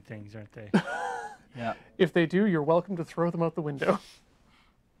hacking things, aren't they? Yeah. If they do, you're welcome to throw them out the window.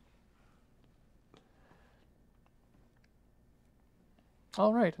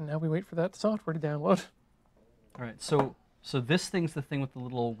 All right, and now we wait for that software to download. All right. So this thing's the thing with the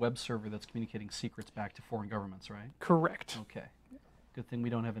little web server that's communicating secrets back to foreign governments, right? Correct. Okay. Good thing we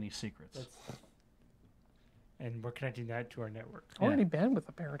don't have any secrets. And we're connecting that to our network. Already bandwidth,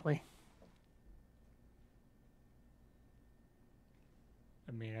 apparently.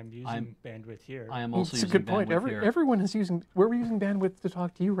 I mean, I'm using bandwidth here. I am also It's a using good point. bandwidth here. Everyone is using. We're using bandwidth to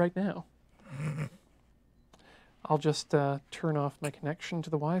talk to you right now. I'll just turn off my connection to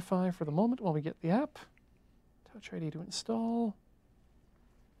the Wi-Fi for the moment while we get the app. Touch ID to install.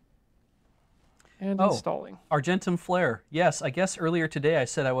 And installing. Argentum Flare. Yes, I guess earlier today I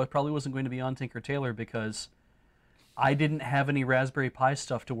said I probably wasn't going to be on Tinker Tailor because I didn't have any Raspberry Pi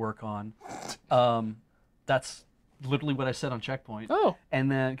stuff to work on. That's literally what I said on Checkpoint. Oh.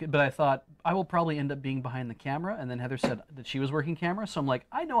 And then, but I thought I will probably end up being behind the camera. And then Heather said that she was working camera, so I'm like,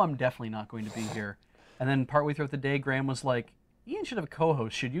 I know I'm definitely not going to be here. And then partway throughout the day, Graham was like, Ian should have a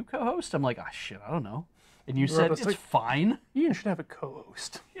co-host. Should you co-host? I'm like, ah, shit, I don't know. And you said, it's fine. Ian should have a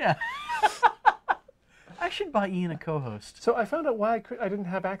co-host. Yeah. I should buy Ian a co-host. So I found out why I didn't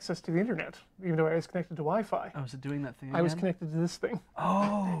have access to the internet, even though I was connected to Wi-Fi. Oh, is it doing that thing again? I was connected to this thing.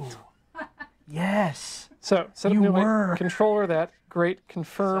 Oh. Yes. So set up You new were. controller. That great.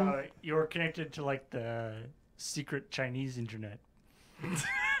 Confirm. So you're connected to like the secret Chinese internet.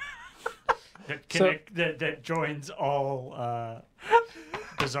 that joins all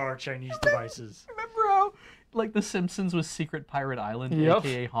bizarre Chinese devices. Remember how, like, The Simpsons was Secret Pirate Island, Yep.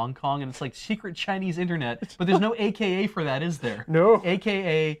 a.k.a. Hong Kong, and it's like secret Chinese internet, but there's no a.k.a. for that, is there? No.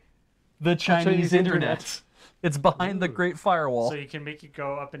 A.k.a. the Chinese internet. It's behind the Great Firewall. So you can make it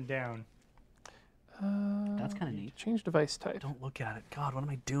go up and down. That's kind of neat. Change device type. Don't look at it. God, what am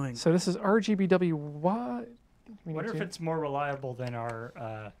I doing? So this is RGBWY. I wonder if it's more reliable than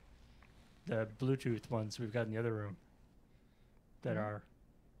our the Bluetooth ones we've got in the other room. That are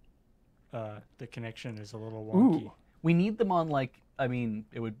the connection is a little wonky. Ooh. We need them on, like, I mean,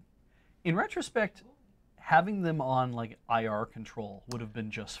 it would, in retrospect, having them on, like, IR control would have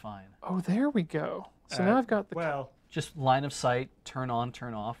been just fine. Oh, there we go. So now I've got the. Well, Just line of sight, turn on,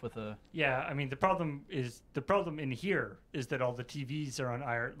 turn off with a... yeah, I mean, the problem in here is that all the TVs are on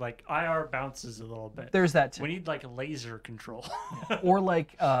IR. Like, IR bounces a little bit. There's that too. We need, like, a laser control. or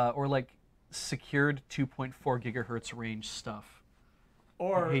like secured 2.4 gigahertz range stuff.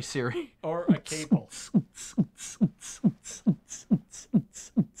 Or, Hey Siri. or a cable.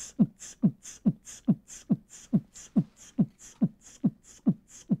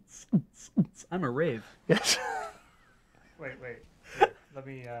 I'm a rave. Yes. Wait. Let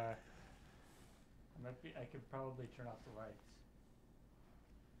me, I could probably turn off the lights.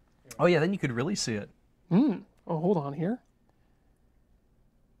 Oh yeah, then you could really see it. Oh, hold on here.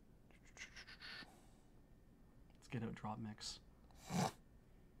 Let's get a drop mix.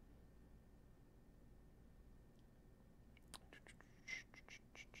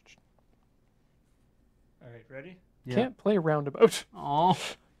 All right, ready? Yeah. Can't play Roundabout. Oh,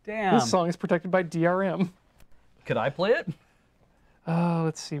 damn. This song is protected by DRM. Could I play it?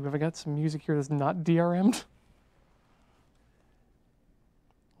 Let's see. Have I got some music here that's not DRM'd?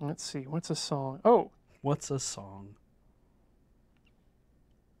 Let's see. What's a song? Oh, What's a song?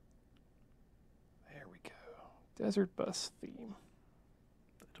 there we go. Desert Bus theme.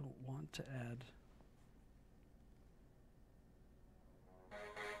 I don't want to add.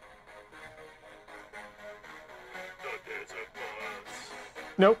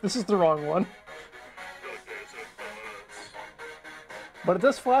 Nope, this is the wrong one. But it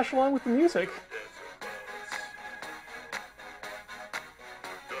does flash along with the music.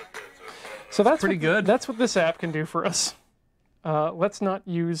 So that's pretty good. That's what this app can do for us. Let's not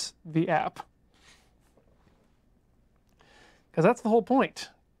use the app. Because that's the whole point,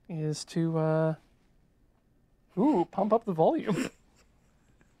 is to pump up the volume.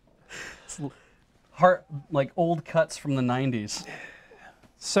 Like old cuts from the 90s.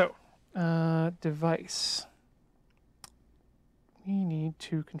 So, device. We need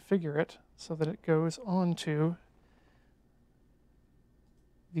to configure it so that it goes on to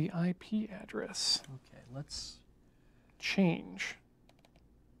the IP address. Okay, let's... Change.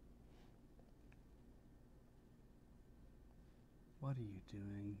 What are you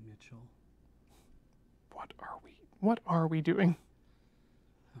doing, Mitchell? What are we doing?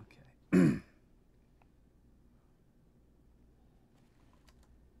 Okay.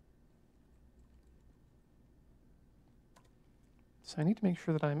 So I need to make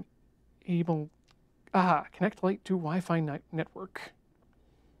sure that I'm able... connect light to Wi-Fi network.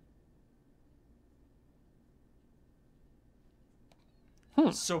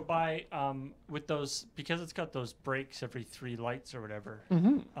 So by with those, because it's got those breaks every 3 lights or whatever,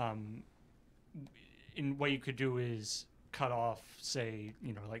 in what you could do is cut off, say,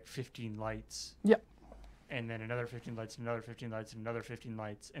 like 15 lights. Yep. And then another 15 lights, another 15 lights, and another 15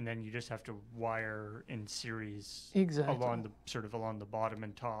 lights, and then you just have to wire in series Exactly. along the bottom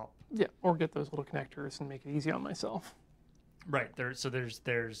and top. Yeah, or get those little connectors and make it easy on myself. Right. There's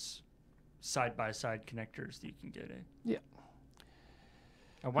side by side connectors that you can get in. Yeah.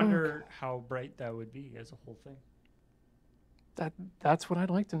 I wonder how bright that would be as a whole thing. That's what I'd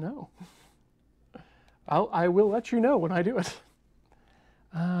like to know. I will let you know when I do it.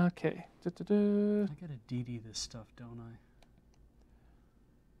 Okay. I gotta DD this stuff, don't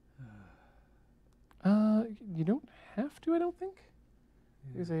I? You don't have to, I don't think.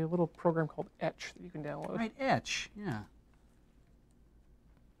 There's a little program called Etch that you can download. Right, Etch, yeah.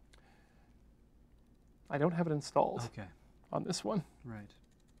 I don't have it installed Okay, on this one. right.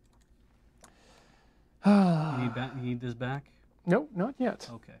 You need this back? No, not yet.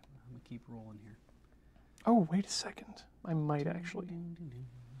 Okay, I'm gonna keep rolling here. Oh, wait a second. I might actually.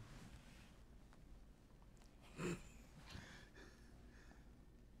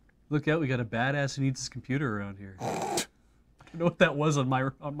 Look out, we got a badass who needs his computer around here. I don't know what that was on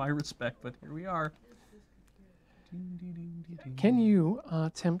my respect, but here we are. Can you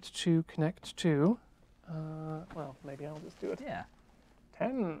attempt to connect to, well, maybe I'll just do it. Yeah.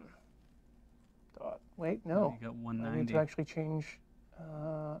 10. Wait, no. You got I need 190. to actually change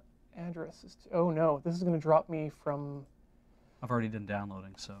addresses. Oh, no. This is going to drop me from... I've already done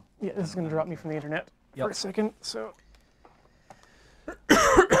downloading, so. Yeah, this is going to drop me from the internet for a second. So we're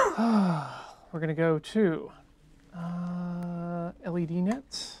going to go to LED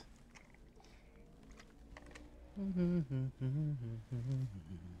net.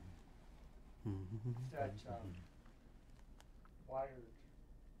 That wired.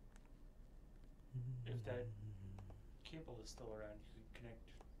 If that cable is still around, you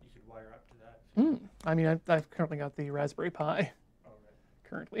could wire up to that. I mean, I've currently got the Raspberry Pi. Oh, right.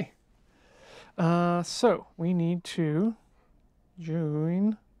 Currently. So we need to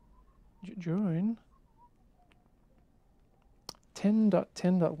join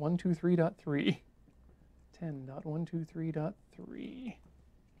 10.10.123.3. 10.123.3.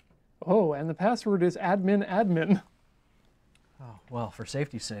 Oh, and the password is admin. Oh, well, for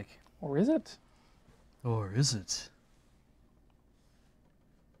safety's sake. Or is it? Or is it?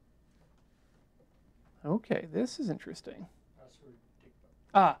 Okay, this is interesting.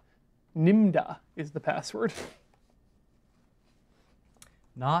 Password. NIMDA is the password.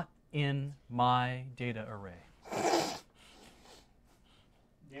 Not in my data array.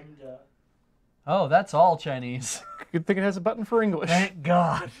 NIMDA. Oh, that's all Chinese. Good thing it has a button for English. Thank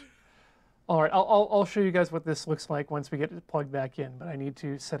God. All right, I'll show you guys what this looks like once we get it plugged back in, but I need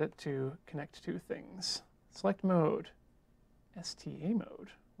to set it to connect to things. Select mode. STA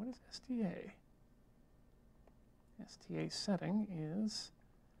mode. What is STA? STA setting is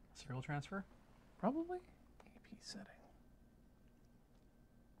Serial transfer? probably AP setting.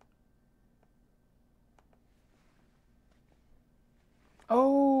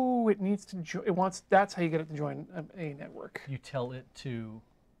 Oh, it needs to join. It wants. That's how you get it to join a network. You tell it to,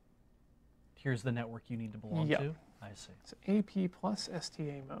 here's the network you need to belong Yep. to? I see. So AP plus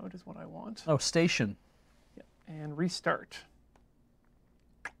STA mode is what I want. Oh, station. Yep. And restart.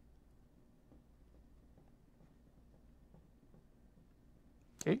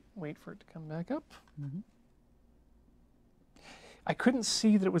 Okay, wait for it to come back up. I couldn't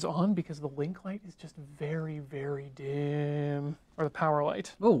see that it was on because the link light is just very, very dim. Or the power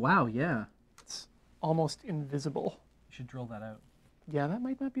light. Oh, wow, yeah. It's almost invisible. You should drill that out. Yeah, that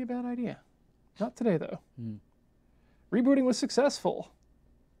might not be a bad idea. Not today, though. Rebooting was successful.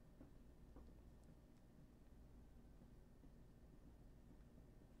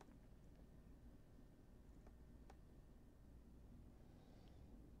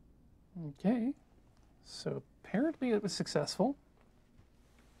 Okay, so apparently it was successful.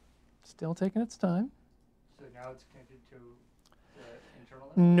 Still taking its time. So now it's connected to the internal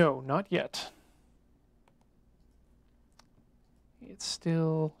net? No, not yet.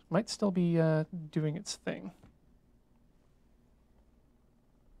 might still be doing its thing.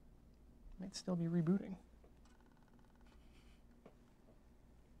 Might still be rebooting.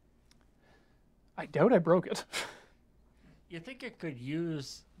 I doubt I broke it. You think it could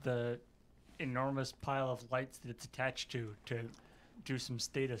use the enormous pile of lights that it's attached to do some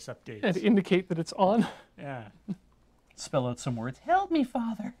status updates? And indicate that it's on. Yeah. Spell out some words. Help me,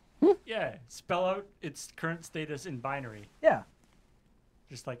 Father. Yeah. Spell out its current status in binary, Yeah.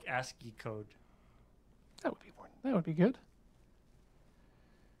 just like ASCII code. That would be good.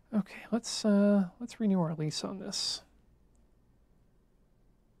 Okay, let's renew our lease on this.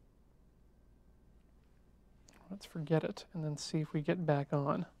 Let's forget it and then see if we get back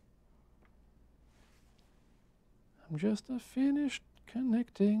on. I'm just finished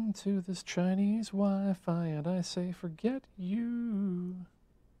connecting to this Chinese Wi-Fi and I say forget you.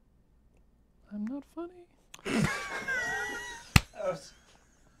 I'm not funny.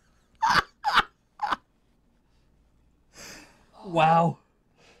 Wow.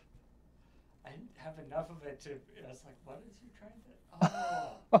 I didn't have enough of it to. I was like, what is he trying to?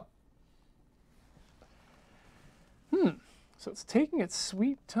 Oh. So it's taking its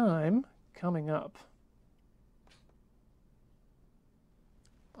sweet time coming up.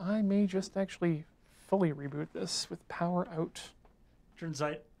 I may just actually fully reboot this with power out. Turns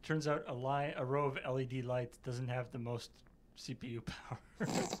out a row of LED lights doesn't have the most CPU power.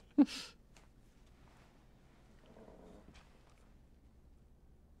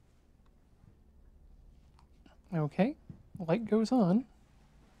 Okay, light goes on.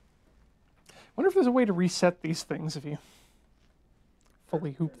 Wonder if there's a way to reset these things if you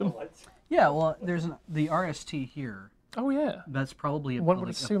fully hoop them. Yeah, well, there's the RST here. Oh yeah. That's probably a, One would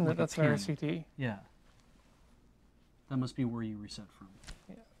like assume like that that's a an pin. RCT. Yeah. That must be where you reset from.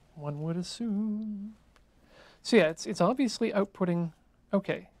 One would assume. So yeah, it's obviously outputting.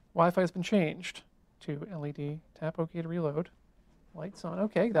 Okay, Wi-Fi has been changed to LED. Tap OK to reload. Lights on.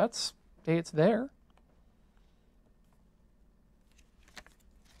 Okay, that's it's there.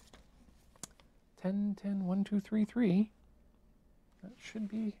 Ten 1 2 3 3. That should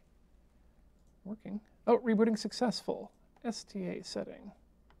be working. Oh, rebooting successful. STA setting.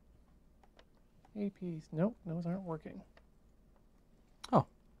 APs. Nope, those aren't working. Oh.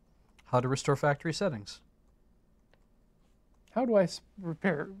 How to restore factory settings. How do I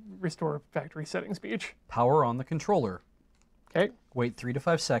restore factory settings, Beach? Power on the controller. Okay. Wait 3 to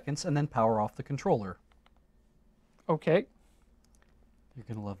 5 seconds and then power off the controller. Okay. You're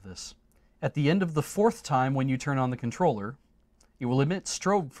going to love this. At the end of the 4th time when you turn on the controller, it will emit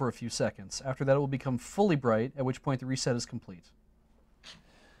strobe for a few seconds. After that, it will become fully bright, at which point the reset is complete.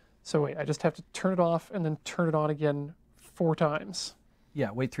 So wait, I just have to turn it off and then turn it on again 4 times.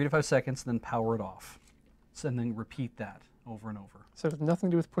 Yeah, wait 3 to 5 seconds and then power it off. So, and then repeat that over and over. So it has nothing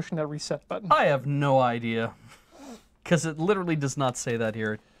to do with pushing that reset button. I have no idea. Because it literally does not say that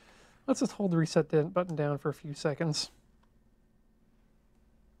here. Let's just hold the reset button down for a few seconds.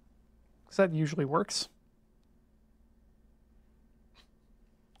 Because that usually works.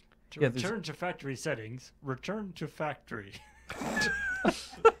 To Yeah, return to factory settings, return to factory.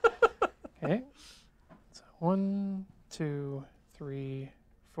 Okay. So 1, 2, 3,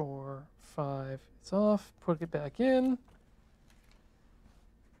 4, 5. It's off. Put it back in.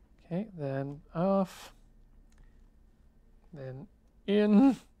 Okay, then off. Then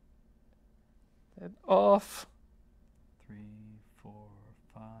in. Then off. 3, 4,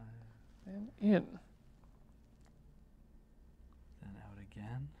 5. Then in. Then out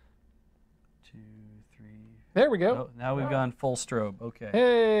again. 2, 3. There we go. Oh, now we've gone full strobe. Okay.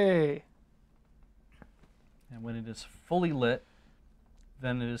 Hey! And when it is fully lit,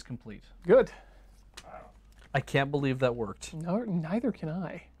 then it is complete. Good. I can't believe that worked. No, neither can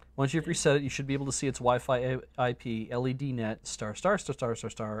I. Once you've reset it, you should be able to see its Wi-Fi IP LED net star star star star star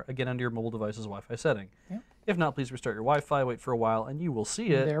star again under your mobile device's Wi-Fi setting. Yep. If not, please restart your Wi-Fi, wait for a while, and you will see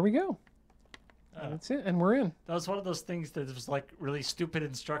it. There we go. That's it, and we're in. That was one of those things that was like really stupid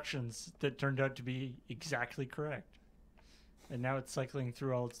instructions that turned out to be exactly correct. And now it's cycling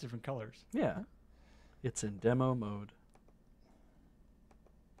through all its different colors. Yeah. It's in demo mode.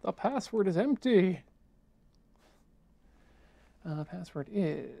 The password is empty. Password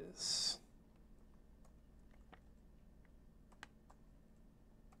is...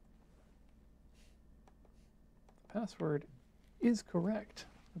 Password is correct.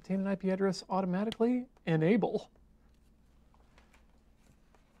 Obtain an IP address automatically. Enable.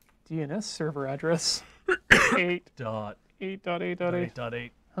 DNS server address. 8.8.8.8. 8.8.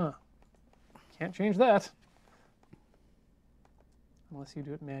 Huh. Can't change that. Unless you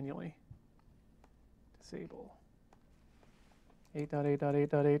do it manually. Disable.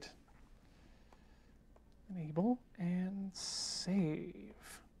 8.8.8.8. Enable and save.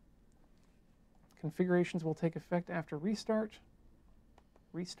 Configurations will take effect after restart.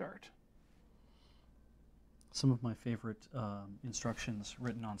 Restart. Some of my favorite instructions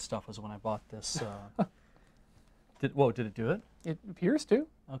written on stuff was when I bought this. Did it do it? It appears to.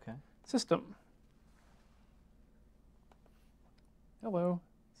 Okay. System. Hello,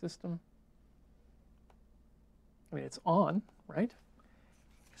 system. I mean, it's on, right?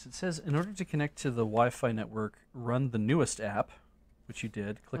 So it says, in order to connect to the Wi-Fi network, run the newest app, which you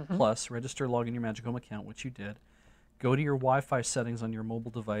did. Click plus, register, log in your Magic Home account, which you did. Go to your Wi-Fi settings on your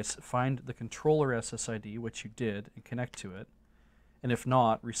mobile device, find the controller SSID, which you did, and connect to it. And if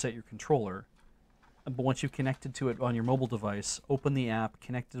not, reset your controller. But once you've connected to it on your mobile device, open the app,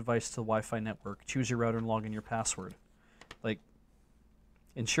 connect the device to the Wi-Fi network, choose your router, and log in your password. Like,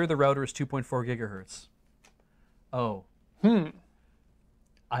 ensure the router is 2.4 gigahertz. Oh.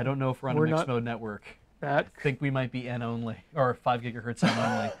 I don't know if we're on a mixed mode network. I think we might be N only, or 5 gigahertz N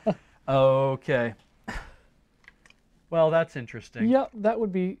only. Okay. Well, that's interesting. Yeah, that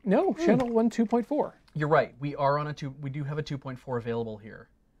would be channel 1 2.4. You're right. We are on we do have a 2.4 available here.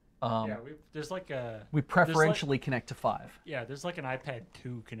 Yeah, there's like a. We preferentially connect to 5. Yeah, there's like an iPad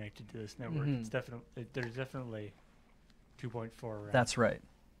 2 connected to this network. It's definitely there's definitely 2.4. Right? That's right.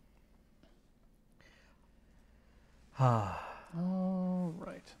 All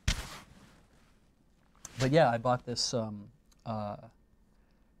right. But yeah, I bought this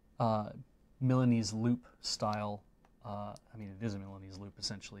Milanese loop style. I mean, it is a Milanese loop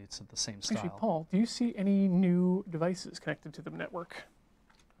essentially. It's the same style. Actually, Paul, do you see any new devices connected to the network?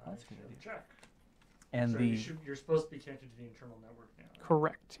 That's a good idea. Check. And So you're supposed to be connected to the internal network now. Right?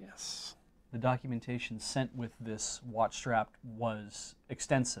 Correct. Yes. The documentation sent with this watch strap was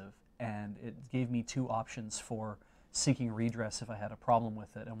extensive, and it gave me 2 options for seeking redress if I had a problem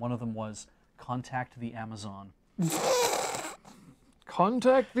with it, and one of them was contact the Amazon.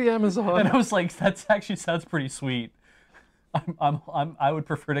 Contact the Amazon. And I was like, that actually sounds pretty sweet. I would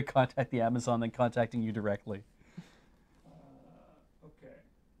prefer to contact the Amazon than contacting you directly. Okay.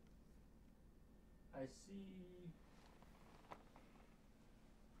 I see.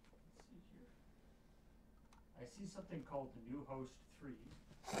 Let's see here. I see something called the new host 3.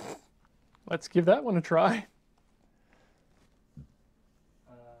 Let's give that one a try.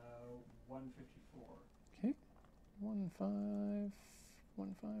 154. Okay.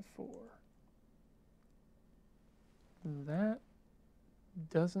 15154. That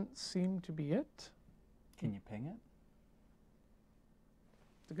doesn't seem to be it. Can you ping it?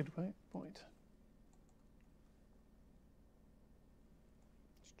 It's a good point.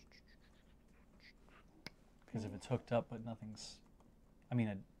 Because if it's hooked up but nothing's... I mean,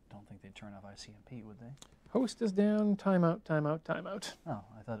 I don't think they'd turn off ICMP, would they? Host is down. Timeout, timeout, timeout. Oh,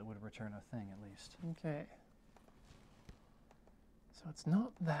 I thought it would return a thing at least. Okay. So it's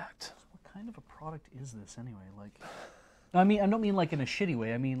not that. What kind of a product is this anyway? Like, I mean, I don't mean like in a shitty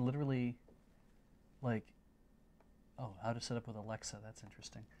way. I mean literally, like, oh, how to set up with Alexa. That's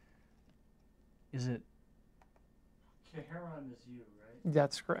interesting. Is it? Keharon is you, right?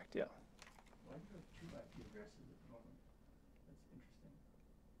 That's correct, yeah. Why do you have 2 IP addresses at the moment? That's interesting.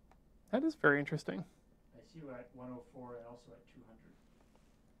 That is very interesting. I see you at 104 and also at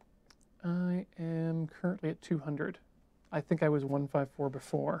 200. I am currently at 200. I think I was 154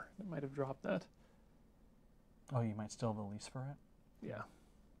 before. It might have dropped that. Oh, you might still have a lease for it? Yeah.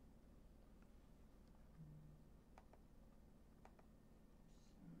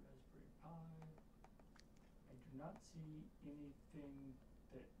 Raspberry Pi. I do not see anything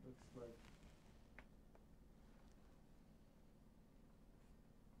that looks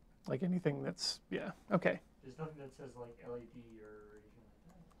Like anything that's, yeah, okay. There's nothing that says like LED or anything like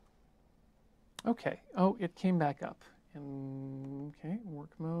that. Okay, oh, it came back up. Okay,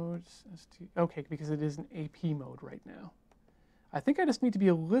 work mode, ST, okay, because it is an AP mode right now. I think I just need to be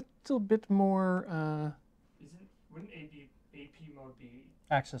a little bit more, Wouldn't AP mode be,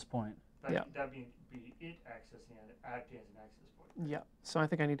 Access point. Yeah. that'd be it accessing it, acting as an access point? yeah, so I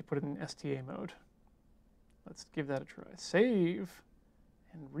think I need to put it in STA mode. Let's give that a try. Save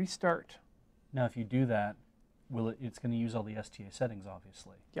and restart. Now, if you do that, it's going to use all the STA settings,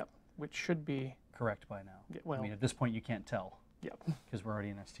 obviously. Yep, which should be, Correct by now. yeah, well, I mean, at this point, you can't tell yep. because we're already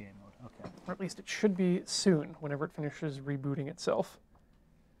in STA mode. Okay. Or at least it should be soon, whenever it finishes rebooting itself.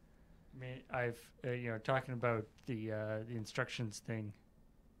 I mean, I've talking about the instructions thing.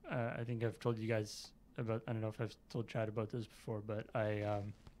 I think I've told you guys about. I don't know if I've told Chad about this before, but I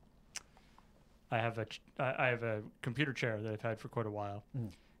have a computer chair that I've had for quite a while,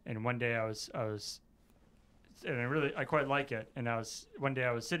 and one day I was I quite like it. And one day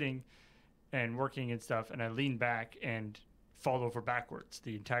I was sitting and working and stuff, and I leaned back and fall over backwards.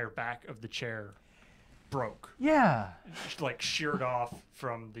 The entire back of the chair broke. Yeah. Like sheared off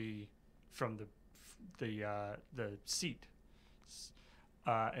from the seat.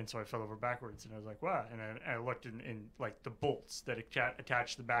 And so I fell over backwards, and I was like, wow. And I looked in like the bolts that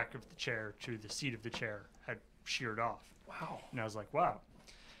attached the back of the chair to the seat of the chair had sheared off. Wow. And I was like, wow.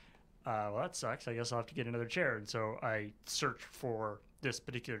 Well, that sucks. I guess I'll have to get another chair. And so I searched for this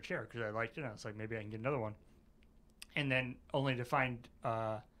particular chair because I liked it. And I was like, maybe I can get another one. And then only to find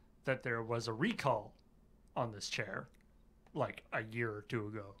that there was a recall on this chair like a year or two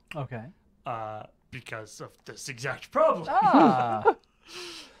ago. Okay. Because of this exact problem. Ah.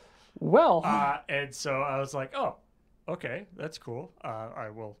 Well. And so I was like, oh, okay, that's cool. I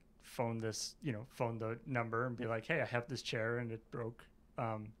will phone the number and be like, hey, I have this chair and it broke.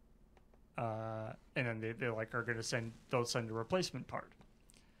 And then they like are going to send a replacement part.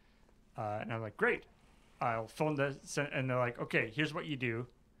 And I'm like, great. I'll phone and they're like, okay, here's what you do.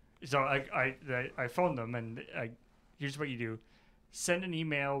 So I phoned them and here's what you do. Send an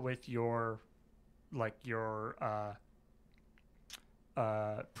email with your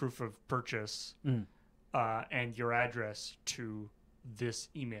proof of purchase and your address to this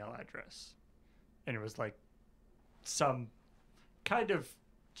email address. And it was like some kind of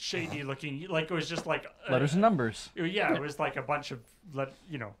shady looking, like it was just like letters and numbers. Yeah, it was like a bunch of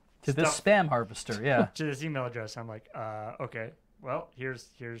to this spam harvester. Yeah. To this email address. I'm like, okay, well, here's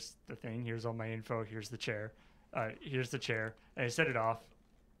the thing. Here's all my info. Here's the chair. Here's the chair. And I set it off.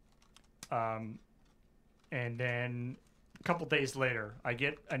 And then a couple days later, I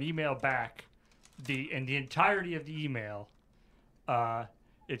get an email back. In the entirety of the email,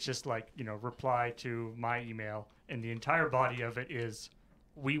 it's just like, reply to my email. And the entire body of it is,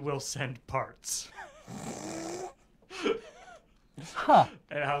 we will send parts. Huh.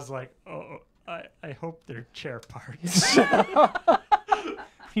 And I was like, oh, I hope they're chair parts.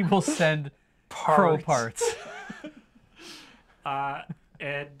 We will send pro parts.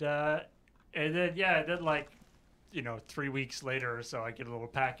 And then like, 3 weeks later or so, I get a little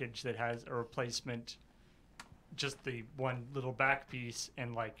package that has a replacement, just the one little back piece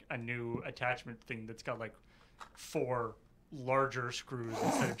and like a new attachment thing that's got like 4 larger screws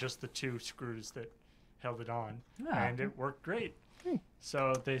instead of just the 2 screws that held it on. Yeah. And it worked great.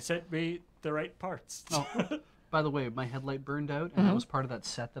 So they sent me the right parts. Oh, by the way, my headlight burned out, and that was part of that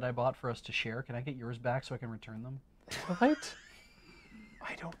set that I bought for us to share. Can I get yours back so I can return them? What?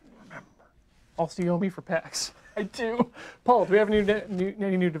 I don't remember. Also, you owe me for PAX. I do. Paul, do we have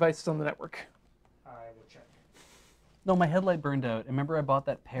any new devices on the network? I will check. No, my headlight burned out. Remember I bought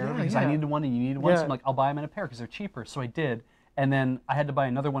that pair because yeah. I needed one and you needed one? Yeah. So I'm like, I'll buy them in a pair because they're cheaper. So I did. And then I had to buy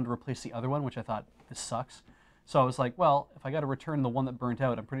another one to replace the other one, which I thought, this sucks. So I was like, well, if I got to return the one that burnt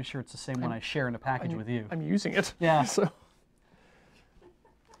out, I'm pretty sure it's the same one I share in a package with you. I'm using it. Yeah. So,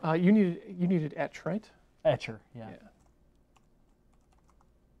 you needed Etch, right? Etcher, yeah.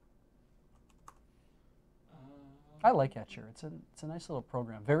 I like Etcher. It's a nice little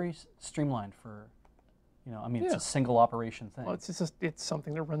program. Very streamlined for, it's a single operation thing. Well, it's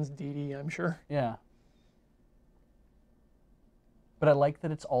something that runs DD, I'm sure. Yeah. But I like that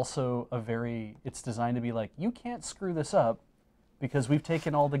it's also it's designed to be like, you can't screw this up because we've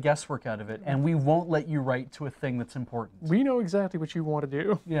taken all the guesswork out of it and we won't let you write to a thing that's important. We know exactly what you want to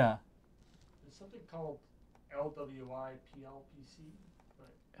do. Yeah. There's something called LWI PLPC.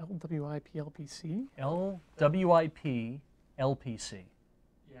 LWI PLPC? LWIP LPC.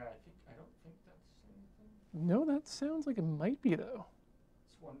 Yeah, I don't think that's anything. No, that sounds like it might be, though.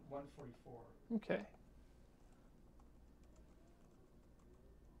 It's 144. Okay.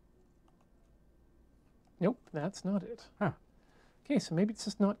 Nope, that's not it. Huh. Okay, so maybe it's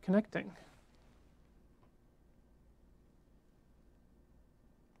just not connecting.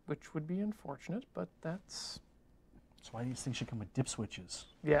 Which would be unfortunate, but that's why these things should come with dip switches.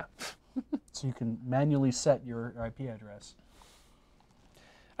 Yeah. So you can manually set your IP address.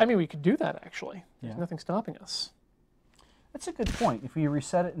 I mean, we could do that, actually. There's Yeah. nothing stopping us. That's a good point. If we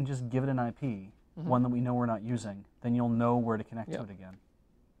reset it and just give it an IP, one that we know we're not using, then you'll know where to connect to it again.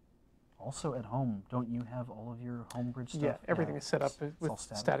 Also at home, don't you have all of your HomeBridge stuff? Yeah, everything is set up with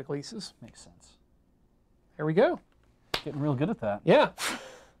static leases. Makes sense. There we go. Getting real good at that. Yeah.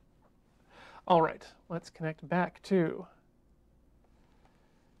 All right, let's connect back to,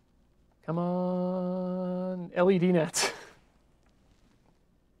 come on, LED net.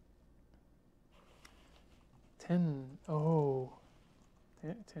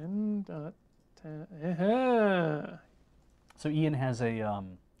 10.10. So Ian has a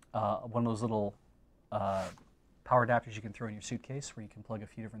one of those little power adapters you can throw in your suitcase where you can plug a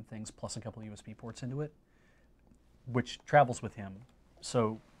few different things plus a couple USB ports into it, which travels with him.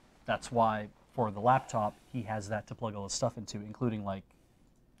 So that's why for the laptop, he has that to plug all his stuff into, including like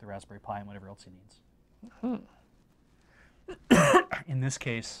the Raspberry Pi and whatever else he needs. In this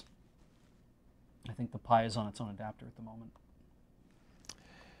case, I think the Pi is on its own adapter at the moment.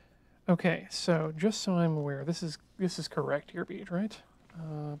 Okay, so just so I'm aware, this is correct here, Beat, right?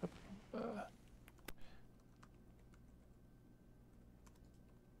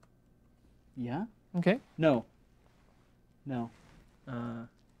 Yeah? Okay. No. No. That.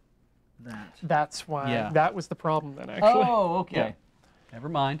 That's why. Yeah. That was the problem then, actually. Oh, okay. Yeah. Never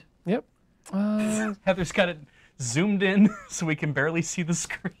mind. Yep. Heather's got it zoomed in so we can barely see the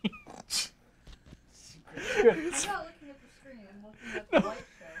screen. I'm not looking at the screen, I'm looking at the light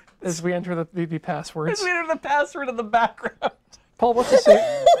show. As we enter the passwords. As we enter the password in the background. Paul, what's a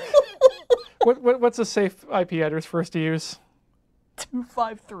safe? what's a safe IP address for us to use?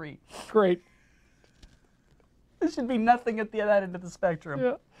 253. Great. There should be nothing at the end of the spectrum.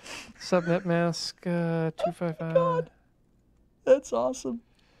 Yeah. Subnet mask 255. God. That's awesome.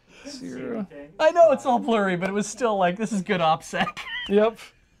 0. I know it's all blurry, but it was still like, this is good OPSEC. Yep.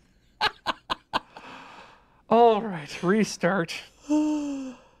 All right, restart.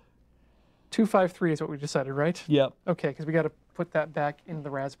 253 is what we decided, right? Yep. Okay, because we got to put that back in the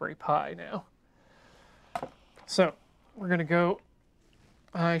Raspberry Pi now. So we're going to go.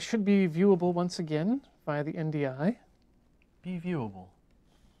 I should be viewable once again via the NDI. Be viewable.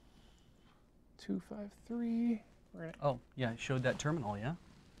 253. We're gonna, Oh, yeah, I showed that terminal, yeah?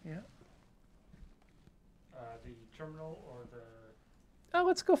 yeah. The terminal or the... Oh,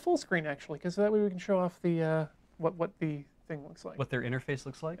 let's go full screen actually, because that way we can show off the what the thing looks like. What their interface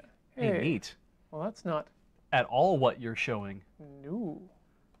looks like? Hey. Hey, neat. Well, that's not At all what you're showing. new.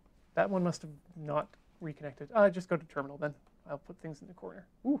 That one must have not reconnected. Just go to terminal then. I'll put things in the corner.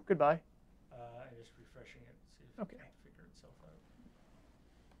 Ooh, goodbye. I'm just refreshing it, see if Okay. it can figure itself out.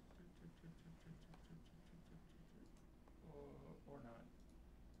 Or not.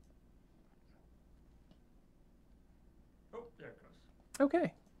 Oh, there it goes.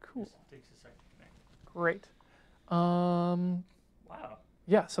 Okay, cool. Just takes a second to connect. Great. Wow,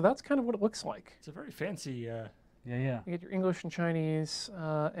 Yeah, so that's kind of what it looks like. it's a very fancy. Yeah, yeah. You get your English and Chinese,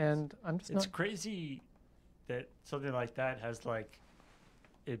 and I'm just It's not. crazy that something like that has like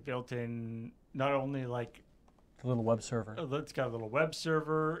it built in. Not only like The little web server. it's got a little web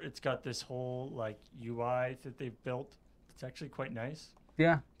server. It's got this whole like UI that they've built. It's actually quite nice.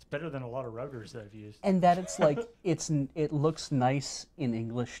 Yeah. It's better than a lot of routers that I've used. And that it's like, it looks nice in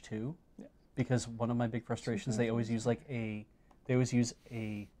English too. Yeah. Because one of my big frustrations, they always use the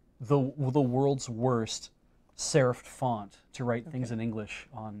world's worst serifed font to write things in English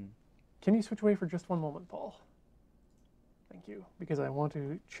on. Can you switch away for just one moment, Paul? Thank you, because I want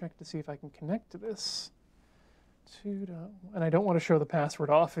to check to see if I can connect to this. And I don't want to show the password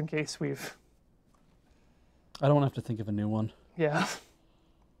off in case we've. I don't have to think of a new one. Yeah.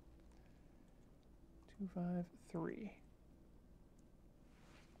 253.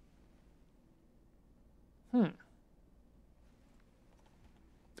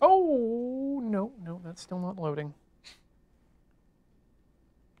 Oh, no, that's still not loading.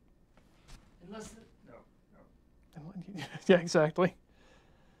 Unless no. Yeah, exactly.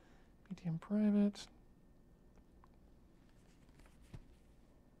 BTM private.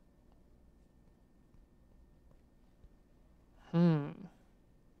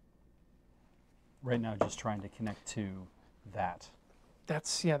 Right now, just trying to connect to that.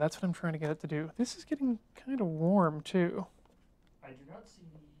 That's what I'm trying to get it to do. This is getting kind of warm too. I do not see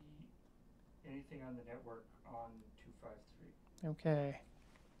anything on the network on 253. Okay.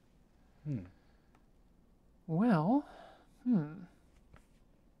 Well, Can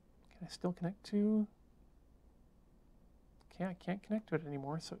I still connect to? Okay, I can't connect to it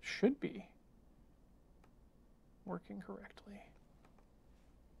anymore, so it should be working correctly.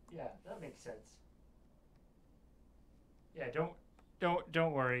 Yeah, that makes sense. Yeah,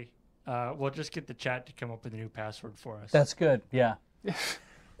 don't worry. We'll just get the chat to come up with a new password for us. That's good, yeah.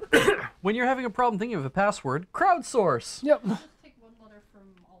 When you're having a problem thinking of a password, crowdsource. Yep. Just take one letter from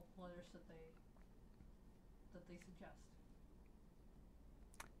all the letters that they suggest.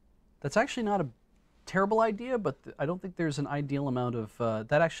 That's actually not a terrible idea, but I don't think there's an ideal amount of,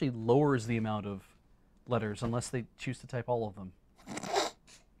 that actually lowers the amount of letters unless they choose to type all of them.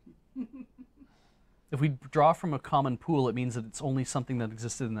 If we draw from a common pool, it means that it's only something that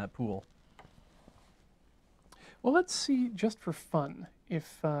existed in that pool. Well, let's see, just for fun,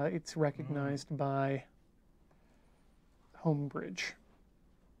 if it's recognized by HomeBridge.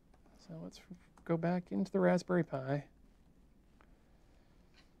 So let's go back into the Raspberry Pi.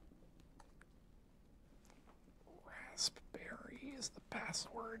 Raspberry is the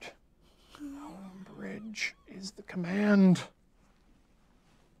password. HomeBridge is the command.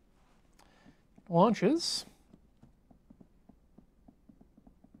 Launches.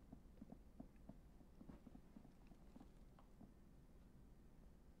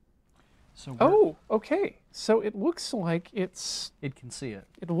 So Oh, okay. So it looks like it can see it.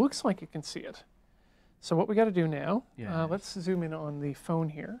 It looks like it can see it. So what we got to do now? Yes. Let's zoom in on the phone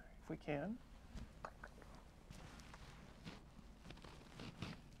here, if we can.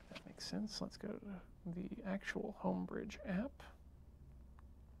 That makes sense. Let's go to the actual HomeBridge app.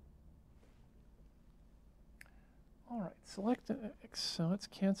 All right, select X. So let's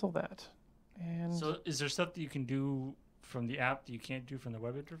cancel that. And So is there stuff that you can do from the app that you can't do from the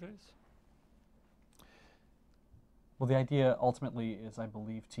web interface? Well, the idea ultimately is, I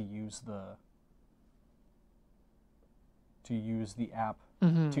believe, to use the app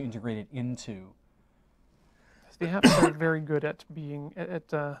to integrate it into. the apps are very good at being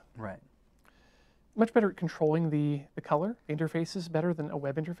Right. much better at controlling the color. The interface is better than a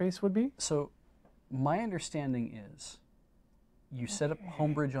web interface would be. So, my understanding is, you set up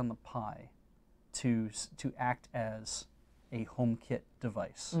HomeBridge on the Pi to act as a HomeKit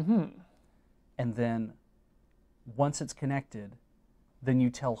device, and then once it's connected, then you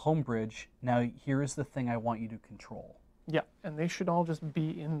tell HomeBridge, now here is the thing I want you to control. Yeah, and they should all just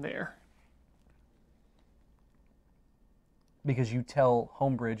be in there. Because you tell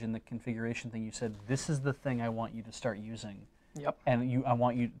HomeBridge in the configuration thing, you said, this is the thing I want you to start using. Yep. And I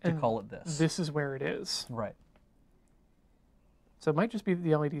want you to call it this. This is where it is. Right. So it might just be that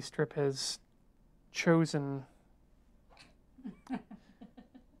the LED strip has chosen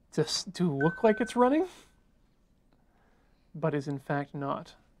to look like it's running, but is in fact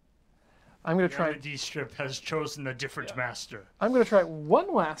not. I'm going to try. The LED strip has chosen a different master. I'm going to try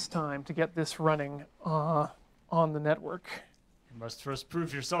one last time to get this running on the network. You must first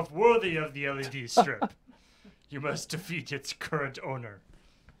prove yourself worthy of the LED strip. You must defeat its current owner.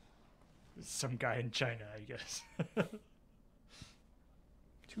 Some guy in China, I guess.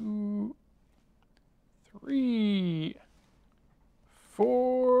 2, 3,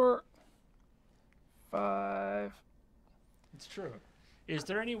 4, 5. It's true. Is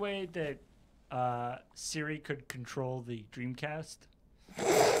there any way that Siri could control the Dreamcast?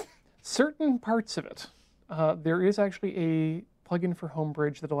 Certain parts of it. There is actually a plugin for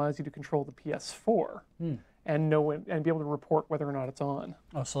HomeBridge that allows you to control the PS4 and be able to report whether or not it's on.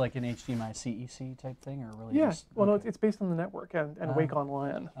 Oh, so like an HDMI CEC type thing, or really? Yeah. Just, Well, okay. no, it's based on the network and Wake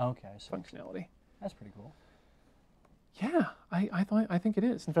Online Okay, so functionality. that's pretty cool. Yeah, I think it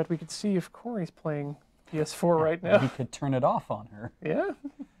is. In fact, we could see if Corey's playing PS4 right now. We could turn it off on her. Yeah. And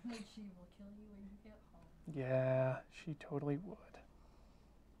she will kill you when you get home. Yeah, she totally would.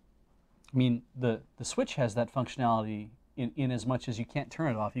 I mean, the Switch has that functionality in as much as you can't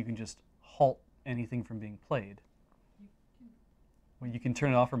turn it off. You can just halt anything from being played. Well, you can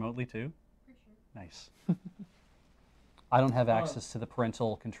turn it off remotely too? Pretty sure. Nice. I don't have access to the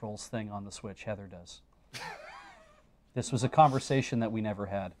parental controls thing on the Switch. Heather does. This was a conversation that we never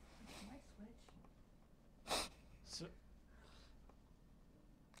had. My Switch. So,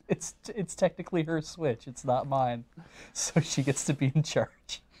 It's technically her Switch. It's not mine. So she gets to be in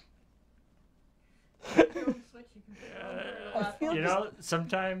charge. Your own Switch, you can put it on your laptop. you know,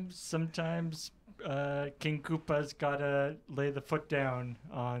 sometimes King Koopa's gotta lay the foot down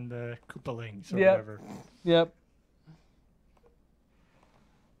on the Koopalings or Yep. whatever. Yep.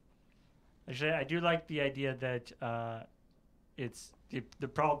 Actually, I do like the idea that it's the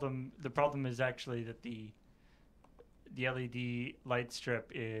problem. The problem is actually that the LED light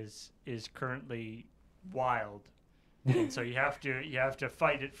strip is currently wild, and so you have to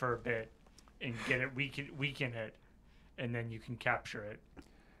fight it for a bit and get it weaken it, and then you can capture it.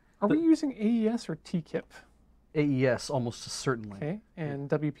 Are we using AES or TKIP? AES, almost certainly. Okay, and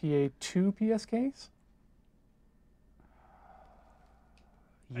WPA2 PSKs?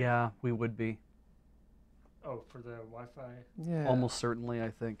 Yeah, we would be. Oh, for the Wi-Fi. Yeah. Almost certainly, I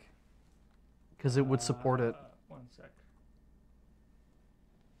think. Because it would support it. 1 sec.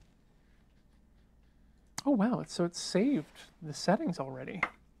 Oh wow, so it's saved the settings already.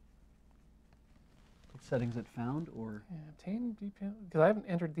 What settings it found, or? Yeah, obtain DPL, because I haven't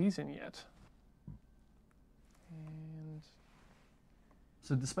entered these in yet. And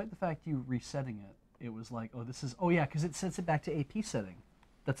So despite the fact you resetting it, it was like, oh, this is, oh yeah, because it sets it back to AP setting.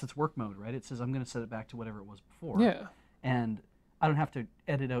 That's its work mode, right? It says, I'm going to set it back to whatever it was before. yeah, And I don't have to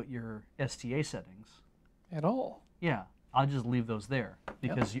edit out your STA settings. at all. Yeah. I'll just leave those there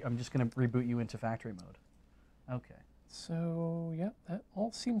because I'm just going to reboot you into factory mode. Okay. So, yeah, that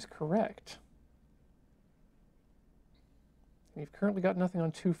all seems correct. You've currently got nothing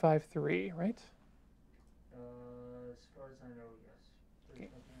on 253, right? As far as I know, yes. There's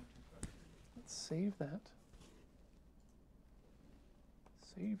Okay. nothing on 253. Let's save that.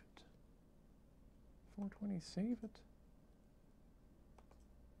 Save it. 420, save it.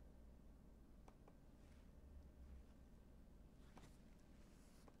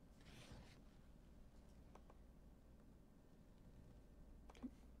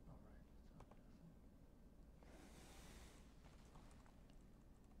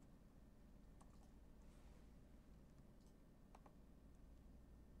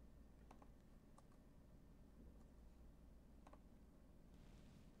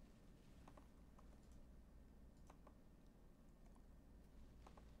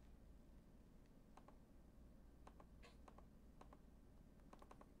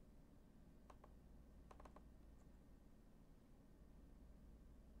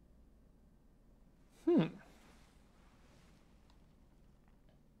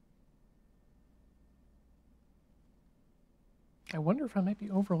 I wonder if I might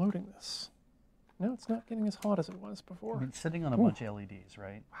be overloading this. No, it's not getting as hot as it was before. I mean, sitting on a bunch of LEDs,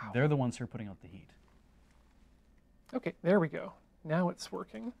 right? Wow. They're the ones who are putting out the heat. Okay, there we go. Now it's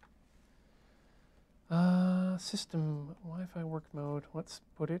working. System Wi-Fi work mode. Let's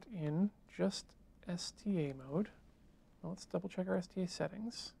put it in just STA mode. Well, let's double check our STA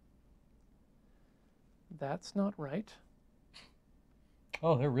settings. That's not right.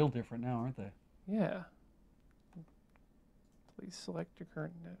 Oh, they're real different now, aren't they? Yeah. Please select your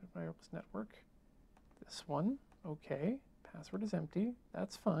current wireless network. This one, okay. Password is empty.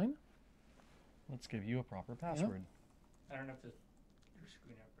 That's fine. Let's give you a proper password. I don't have your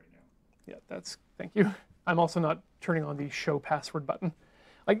screen up right now. Yeah, thank you. I'm also not turning on the show password button.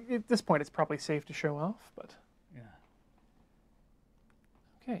 Like, at this point, it's probably safe to show off, but. Yeah.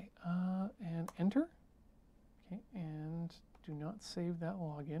 Okay, and enter. Okay, and do not save that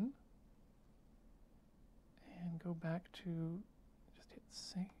login. And go back to, just hit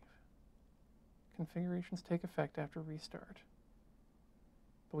save. Configurations take effect after restart.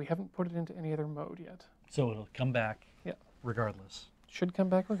 But we haven't put it into any other mode yet. So it'll come back Yeah. regardless. Should come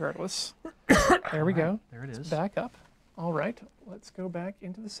back regardless. There we go. There it is. It's back up. All right, let's go back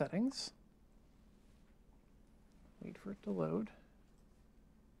into the settings. Wait for it to load.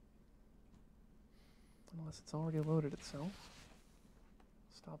 Unless it's already loaded itself.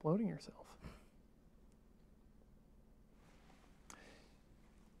 Stop loading yourself.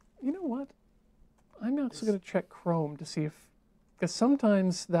 You know what? I'm also going to check Chrome to see if, because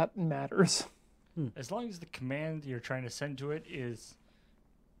sometimes that matters. As long as the command you're trying to send to it is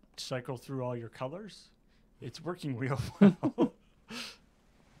cycle through all your colors, it's working real well.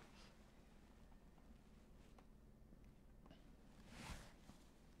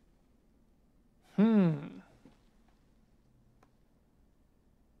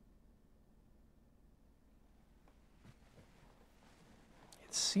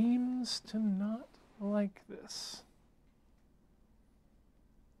 It seems to not like this.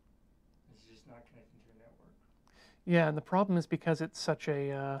 It's just not connecting to your network. Yeah, and the problem is because it's such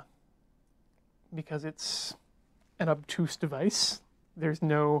a, because it's an obtuse device, there's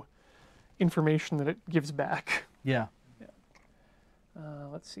no information that it gives back. Yeah.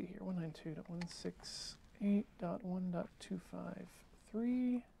 Let's see here,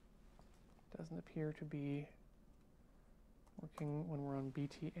 192.168.1.253 doesn't appear to be working when we're on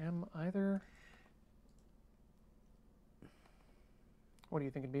BTM either. What are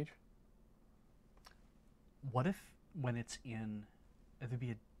you thinking, Beach? What if when it's in, it'd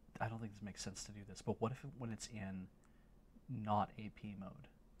be I don't think this makes sense to do this, but what if when it's in not AP mode,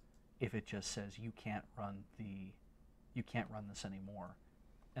 if it just says you can't run this anymore?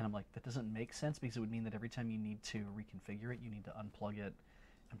 And I'm like, that doesn't make sense because it would mean that every time you need to reconfigure it, you need to unplug it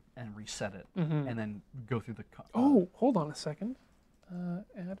and reset it, and then go through the. Oh, hold on a second.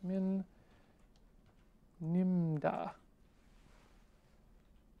 Admin Nimda.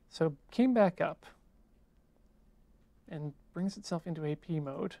 So came back up and brings itself into AP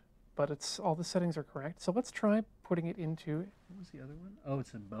mode, but it's all the settings are correct. So let's try putting it into What was the other one? Oh,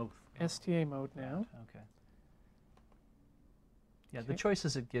 it's in both. STA mode now. Okay. Yeah, the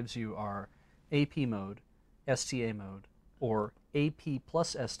choices it gives you are AP mode, STA mode, or AP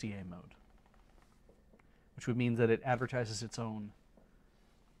plus STA mode, which would mean that it advertises its own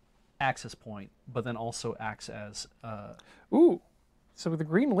access point, but then also acts as. Ooh, so the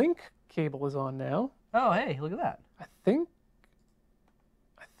green link cable is on now. Oh, hey, look at that. I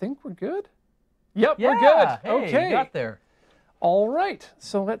think we're good. Yep, Yeah, we're good. hey, Okay. you got there. All right.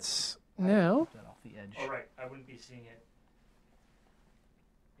 So let's now. That off the edge. All right, I wouldn't be seeing it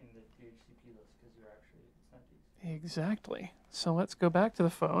in the DHCP list because you're actually it's not DHCP. Exactly. So let's go back to the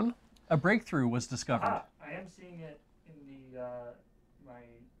phone. A breakthrough was discovered. I am seeing it in the my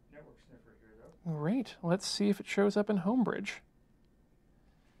network sniffer here though. Great. Let's see if it shows up in HomeBridge.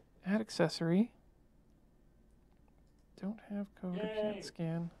 Add accessory. Don't have code. I Yay. can't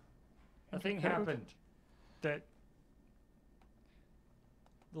scan. A thing Code. happened that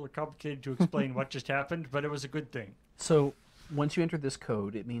a little complicated to explain what just happened, but it was a good thing. So once you enter this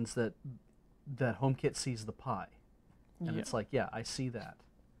code, it means that HomeKit sees the Pi. And Yeah. it's like, yeah, I see that.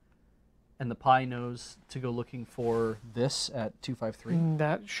 And the Pi knows to go looking for this at 253.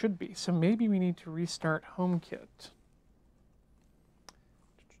 That should be. So maybe we need to restart HomeKit.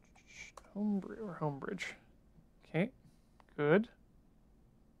 HomeBridge. Okay, good.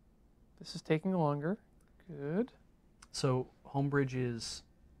 This is taking longer. Good. So HomeBridge is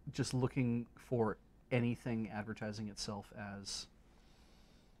just looking for anything advertising itself as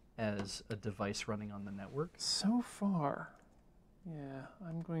a device running on the network. So far, yeah,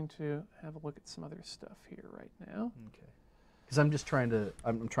 I'm going to have a look at some other stuff here right now. Okay. Because I'm just trying to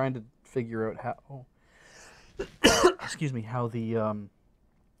I'm trying to figure out how excuse me, how the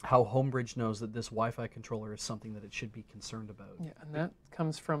how HomeBridge knows that this Wi-Fi controller is something that it should be concerned about. Yeah, and that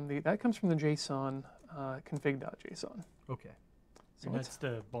comes from the JSON config.json. Okay. So And let's that's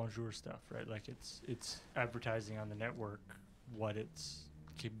the bonjour stuff, right? Like it's advertising on the network what its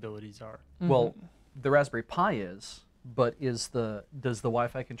capabilities are. Well, the Raspberry Pi is, but does the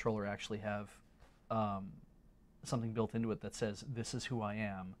Wi-Fi controller actually have something built into it that says this is who I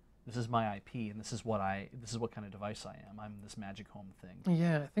am, this is my IP, and this is what kind of device I am. I'm this Magic Home thing.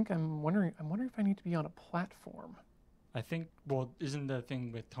 Yeah, I think I'm wondering if I need to be on a platform. I think, well, isn't the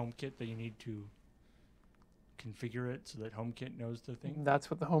thing with HomeKit that you need to configure it so that HomeKit knows the thing? That's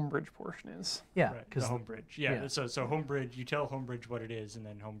what the HomeBridge portion is. Yeah, Right, the because HomeBridge. Yeah, yeah. So HomeBridge, you tell HomeBridge what it is, and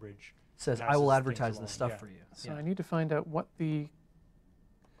then HomeBridge says I passes will things advertise along, this stuff yeah. for you. So Yeah. I need to find out what the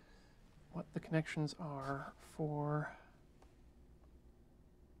connections are for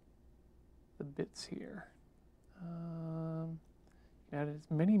the bits here. Add as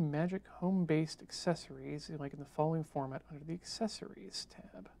many Magic Home-based accessories, like in the following format, under the Accessories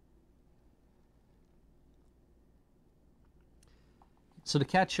tab. So to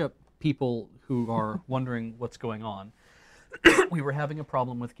catch up people who are wondering what's going on, we were having a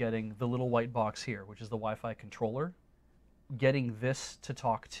problem with getting the little white box here, which is the Wi-Fi controller, getting this to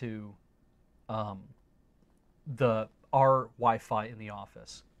talk to our Wi-Fi in the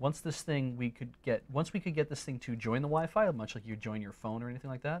office. Once we could get this thing to join the Wi-Fi, much like you join your phone or anything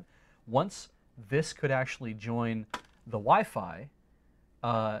like that, once this could actually join the Wi-Fi,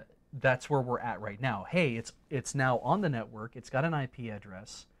 that's where we're at right now. Hey, it's now on the network. It's got an IP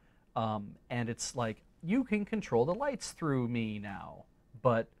address, and it's like you can control the lights through me now.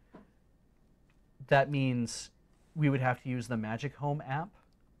 But that means we would have to use the Magic Home app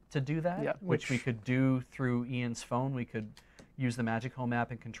to do that, Yeah, which we which- could do through Ian's phone. We could use the Magic Home app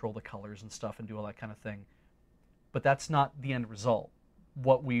and control the colors and stuff and do all that kind of thing. But that's not the end result.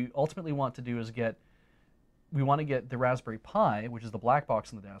 What we ultimately want to do is we want to get the Raspberry Pi, which is the black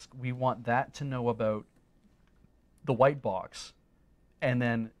box on the desk. We want that to know about the white box, and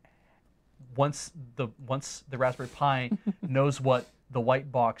then once the Raspberry Pi knows what the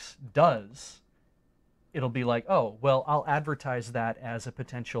white box does, it'll be like, oh, well, I'll advertise that as a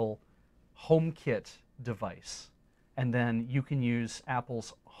potential HomeKit device, and then you can use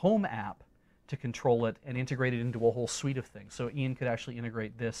Apple's Home app to control it and integrate it into a whole suite of things. So Ian could actually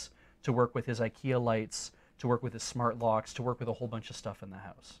integrate this to work with his IKEA lights, to work with his smart locks, to work with a whole bunch of stuff in the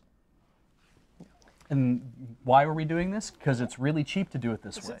house. And why are we doing this? Because it's really cheap to do it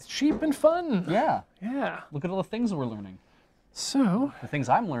this way. It's cheap and fun. Yeah. Yeah. Look at all the things that we're learning. So, The things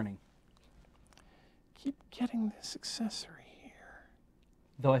I'm learning. keep getting this accessory here.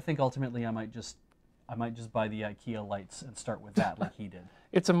 Though I think ultimately I might just buy the IKEA lights and start with that like he did.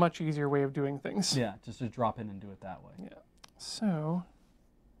 It's a much easier way of doing things. Yeah, just to drop in and do it that way. Yeah. So,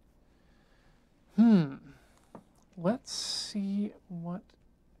 let's see what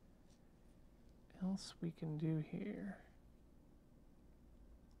else we can do here.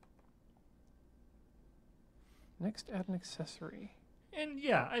 Next, add an accessory. And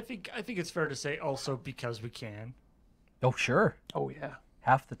yeah, I think it's fair to say also because we can. Oh, sure. Oh, yeah.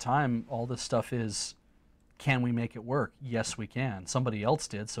 Half the time, all this stuff is, can we make it work? Yes, we can. Somebody else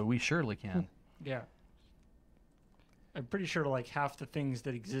did, so we surely can. Yeah. I'm pretty sure like half the things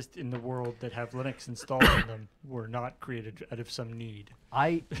that exist in the world that have Linux installed in them were not created out of some need.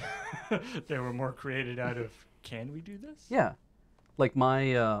 They were more created out of, can we do this? Yeah, like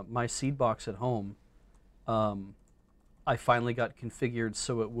my my seed box at home, I finally got configured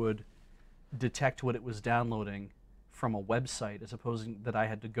so it would detect what it was downloading from a website, as opposed to that I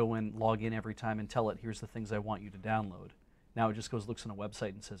had to go in, log in every time and tell it, here's the things I want you to download. Now it just goes, looks on a website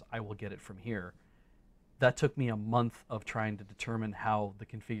and says, I will get it from here. That took me a month of trying to determine how the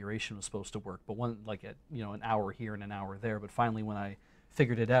configuration was supposed to work, but one, like at, you know, an hour here and an hour there. But finally, when I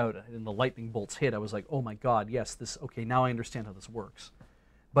figured it out and the lightning bolts hit, I was like, oh my God, yes, this, okay, now I understand how this works.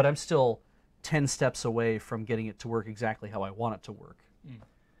 But I'm still 10 steps away from getting it to work exactly how I want it to work.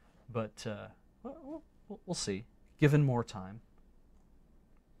 But we'll see, given more time.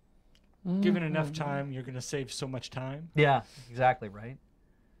 Given enough time, you're going to save so much time. Yeah, exactly, right?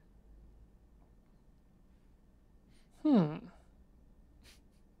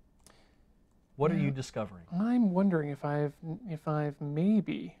 What are you discovering? I'm wondering if I've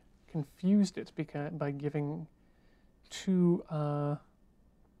maybe confused it by giving two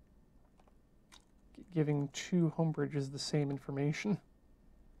HomeBridges the same information.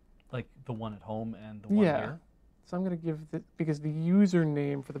 Like the one at home and the one here? So I'm going to give because the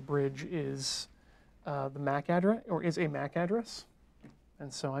username for the bridge is the MAC address, or is a MAC address,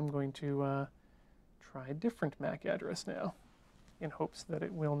 and so I'm going to try a different MAC address now, in hopes that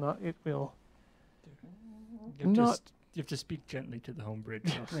it will not. It will You have to speak gently to the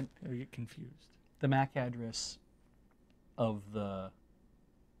HomeBridge, or you get confused. The MAC address of the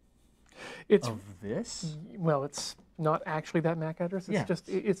It's of this? well, it's not actually that MAC address.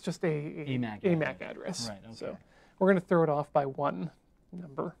 It's just a MAC address. Right. Okay. So we're going to throw it off by one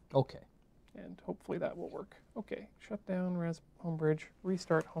number, Okay. and hopefully that will work. Okay, shut down HomeBridge,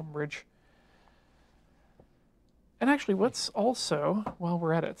 restart HomeBridge. And actually, let's also, while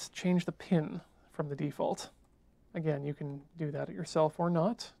we're at it, change the pin from the default. Again, you can do that yourself or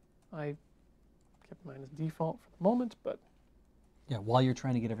not. I kept mine as default for the moment, but Yeah, while you're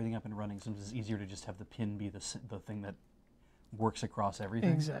trying to get everything up and running, sometimes it's easier to just have the pin be the thing that works across everything.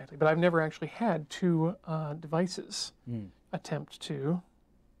 exactly. But I've never actually had two devices attempt to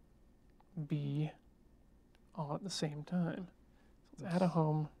be all at the same time. So let's add a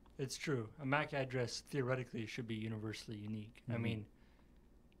home. It's true. A MAC address theoretically should be universally unique. I mean,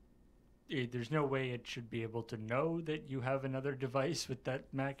 there's no way it should be able to know that you have another device with that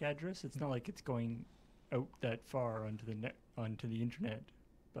MAC address. It's not like it's going out that far onto the internet.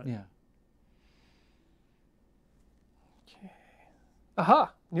 But Yeah. Okay.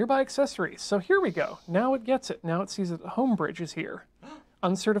 Aha! Nearby accessories. So here we go. Now it gets it. Now it sees that HomeBridge is here.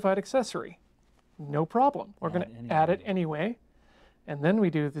 Uncertified accessory. No problem. We're going to add it anyway. And then we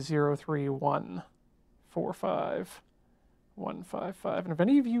do the 03145 And if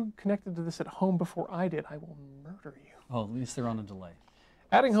any of you connected to this at home before I did, I will murder you. Oh, at least they're on a delay.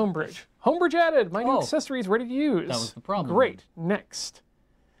 Adding HomeBridge. HomeBridge added. My new accessory is ready to use. That was the problem. Great. Next.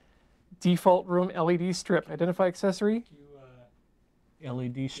 Default room LED strip. Identify accessory.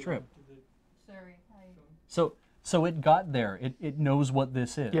 LED strip. Sorry, So it got there. It knows what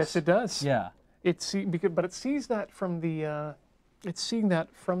this is. Yes, it does. Yeah. But it sees that from the it's seeing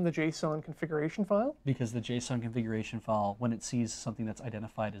that from the JSON configuration file. Because the JSON configuration file, when it sees something that's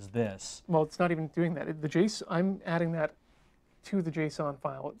identified as this. Well, it's not even doing that. I'm adding that to the JSON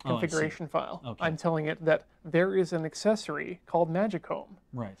file, configuration file. Okay. I'm telling it that there is an accessory called Magic Home,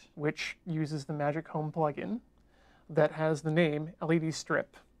 Right. which uses the Magic Home plugin that has the name LED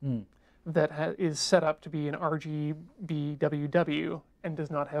strip that is set up to be an RGBWW and does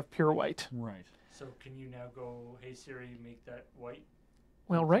not have pure white. Right. So can you now go, hey Siri, make that white?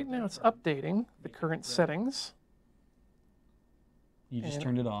 Well, right now it's updating the current settings. You just And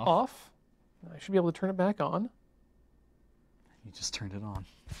turned it off. Off. I should be able to turn it back on. You just turned it on.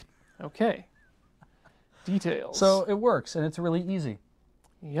 Okay. Details. So it works, and it's really easy.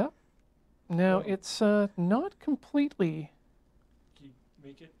 Yep. Now it's not completely. Can you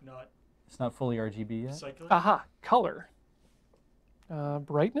make it not It's not fully RGB yet. cyclic? Aha! Color.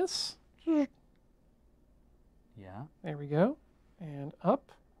 Brightness. Yeah. There we go. And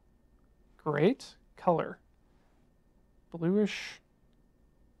up. Great. Color. Bluish.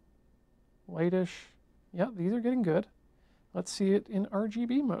 Whitish. Yeah, these are getting good. Let's see it in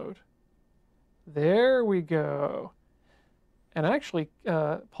RGB mode. There we go. And actually,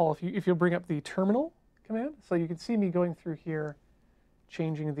 Paul, if you'll bring up the terminal command, so you can see me going through here,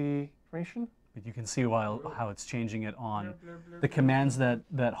 changing the information. But you can see how it's changing it on the commands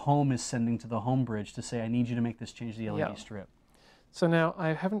that Home is sending to the HomeBridge to say, I need you to make this change to the LED Yeah. strip. So now I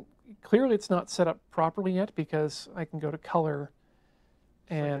haven't, clearly it's not set up properly yet because I can go to color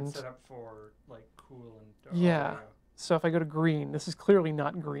and it's set up for like cool and dark. yeah. So if I go to green, this is clearly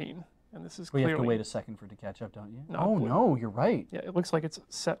not green. And this is We clearly... have to wait a second for it to catch up, don't you? No, Oh, blue. no, you're right. Yeah, it looks like it's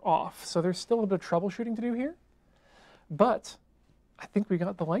set off. So there's still a bit of troubleshooting to do here. But I think we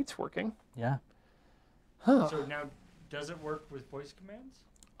got the lights working. Yeah. Huh. So now, does it work with voice commands?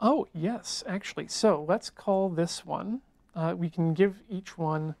 Oh, yes, actually. So let's call this one. We can give each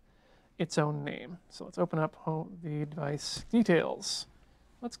one its own name. So let's open up the device details.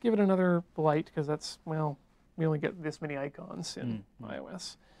 Let's give it another light because that's, well, we only get this many icons in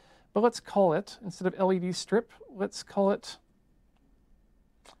iOS. But let's call it, instead of LED strip, let's call it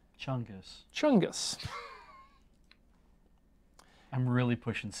Chungus. Chungus. I'm really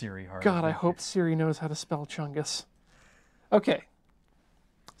pushing Siri hard. God, I hope Siri knows how to spell Chungus. Okay.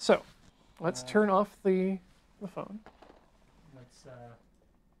 So, let's turn off the phone. Let's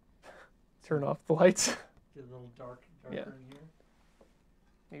Turn off the lights. get a little darker Yeah. in here.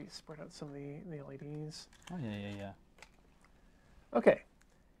 Maybe spread out some of the LEDs. Oh, yeah. Okay.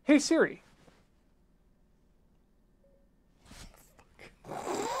 Hey Siri.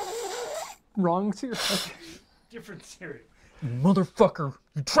 Wrong Siri. Okay. Different Siri. Motherfucker,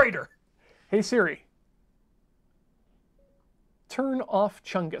 you traitor! Hey Siri. Turn off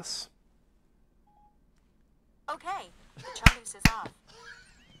Chungus. Okay, Chungus is off.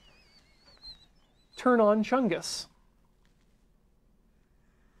 Turn on Chungus.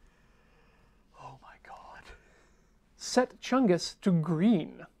 Oh my god. Set Chungus to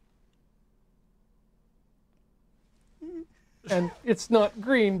green. And it's not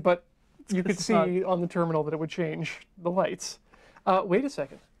green, but you could see on the terminal that it would change the lights. Wait a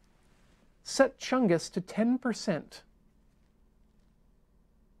second. Set Chungus to 10%.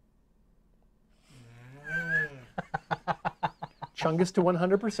 Chungus to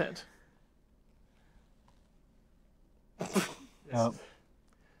 100%. Yep.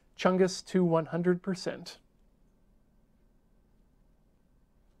 Chungus to 100%.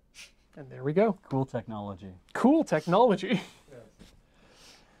 And there we go. Cool technology. Cool technology.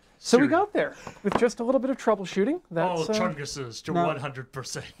 So we got there with just a little bit of troubleshooting. All That's Chunguses to no.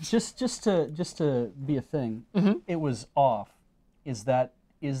 100%. Just to be a thing, it was off. Is that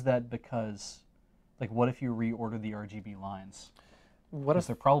because, like, what if you reorder the RGB lines? what Because if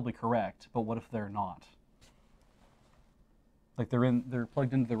they're probably correct, but what if they're not? Like they're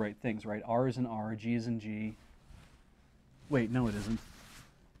plugged into the right things, right? R is in R, G is in G. Wait, no, it isn't.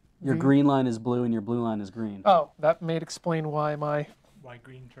 Your green line is blue and your blue line is green. Oh, that may explain why my Why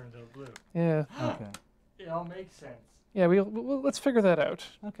green turns out blue. yeah. Okay. It all makes sense. Yeah, we'll let's figure that out.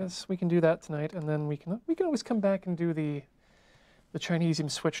 Because we can do that tonight, and then we can always come back and do the Chinesium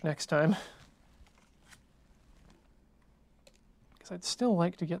switch next time. Because I'd still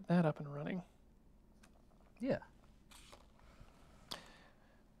like to get that up and running. Yeah.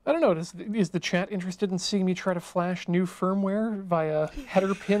 I don't know. Is the chat interested in seeing me try to flash new firmware via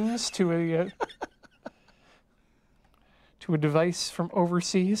header pins to a device from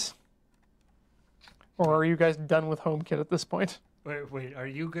overseas? Or are you guys done with HomeKit at this point? Wait. Are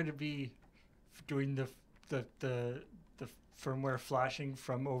you going to be doing the firmware flashing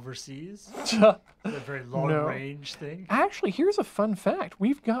from overseas? The very long No. range thing? Actually, here's a fun fact.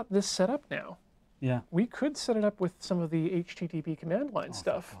 We've got this set up now. Yeah. We could set it up with some of the HTTP command line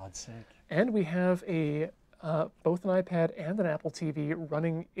stuff. For God's sake. And we have both an iPad and an Apple TV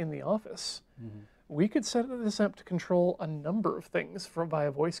running in the office. We could set this up to control a number of things via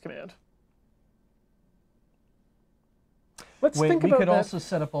voice command. Let's think we about could that. also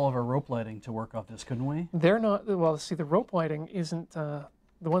set up all of our rope lighting to work off this, couldn't we? They're not, well, see, the rope lighting isn't, the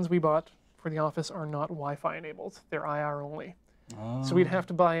ones we bought for the office are not Wi-Fi enabled. They're IR only. Oh. So we'd have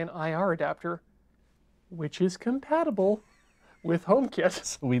to buy an IR adapter, which is compatible with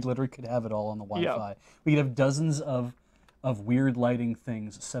HomeKit. We literally could have it all on the Wi-Fi. Yeah. We could have dozens of weird lighting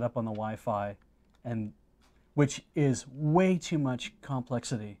things set up on the Wi-Fi, and which is way too much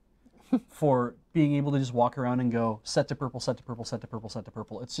complexity for being able to just walk around and go set to purple, set to purple, set to purple, set to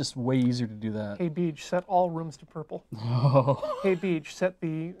purple. It's just way easier to do that. Hey Beej, set all rooms to purple. Oh. Hey Beej, set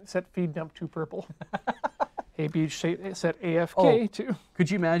feed dump to purple. Hey Beej, set AFK to. Could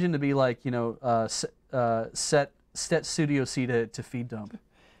you imagine to be like, set Studio C to feed dump?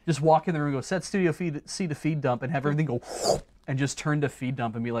 Just walk in there and go set Studio C to feed dump and have everything go and just turn to feed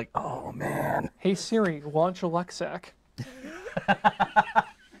dump and be like, oh man. Hey Siri, launch Alexac.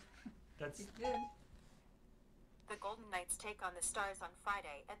 That's The Golden Knights take on the Stars on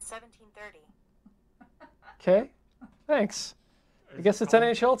Friday at 17:30. Okay, thanks. I guess it's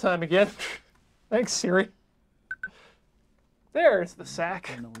NHL time again. Thanks, Siri. There's the sack.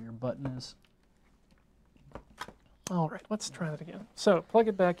 I don't know where your button is. All right, let's try that again. So plug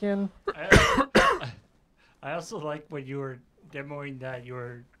it back in. I also like when you were demoing that you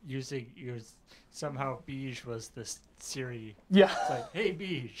were using somehow Beige was the Siri. Yeah. It's like, hey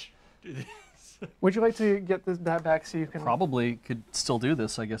Beige, do this. Would you like to get that back so you can? Probably could still do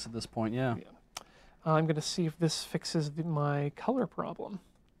this, I guess, at this point, yeah. I'm going to see if this fixes my color problem.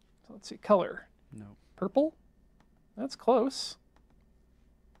 So let's see, color. No. Purple? That's close.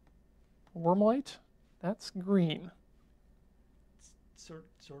 Warm light? That's green. Sort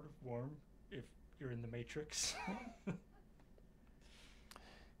of warm if you're in the Matrix.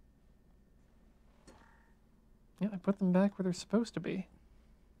 Yeah, I put them back where they're supposed to be.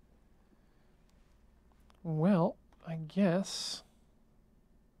 Well, I guess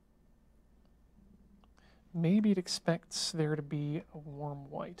maybe it expects there to be a warm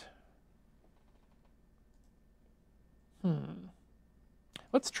white.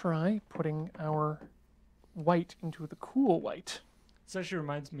 Let's try putting our white into the cool white. This actually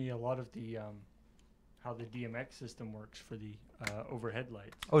reminds me a lot of the how the DMX system works for the overhead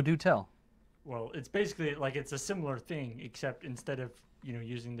lights. Oh, do tell. Well, it's basically like it's a similar thing, except instead of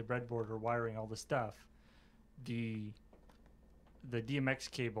using the breadboard or wiring all the stuff, the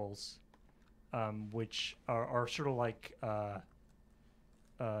DMX cables, which are sort of like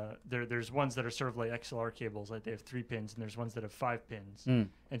there's ones that are sort of like XLR cables, like they have 3 pins, and there's ones that have 5 pins.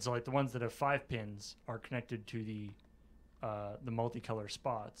 And so like the ones that have 5 pins are connected to the multicolor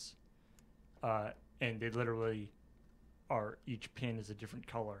spots, and they literally are, each pin is a different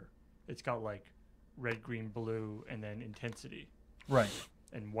color. It's got like red, green, blue, and then intensity. Right.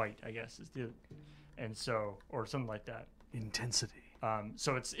 And white, I guess, is the, and so, or something like that. Intensity.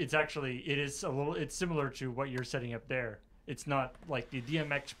 So it's similar to what you're setting up there. It's not like the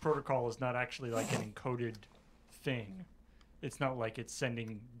DMX protocol is not actually like an encoded thing. It's not like it's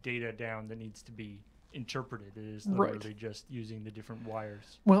sending data down that needs to be interpreted. It is literally just using the different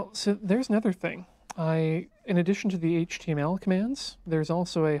wires. Well, so there's another thing. In addition to the HTML commands, there's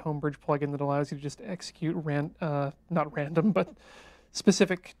also a HomeBridge plugin that allows you to just execute not random, but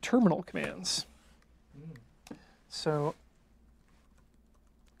specific terminal commands. So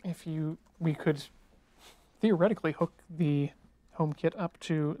we could theoretically hook the HomeKit up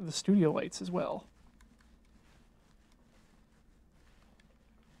to the studio lights as well.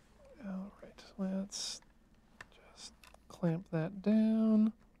 All right, let's just clamp that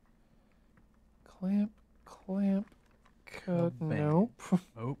down. Clamp, nope.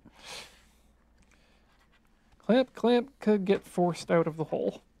 Oh. Clamp could get forced out of the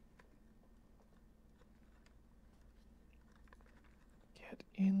hole. Get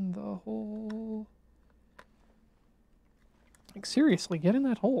in the hole. Like, seriously, get in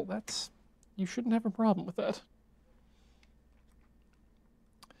that hole. You shouldn't have a problem with that.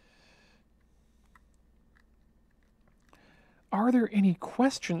 Are there any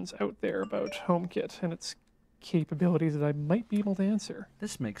questions out there about HomeKit and its capabilities that I might be able to answer?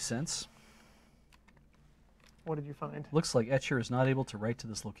 This makes sense. What did you find? Looks like Etcher is not able to write to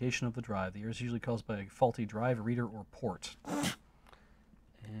this location of the drive. The error is usually caused by a faulty drive, reader, or port.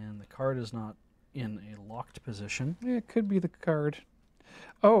 And the card is not in a locked position. Yeah, it could be the card.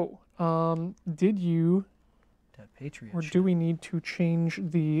 Oh, did you... That Patriot Or shit. do we need to change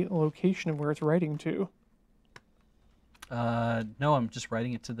the location of where it's writing to? No, I'm just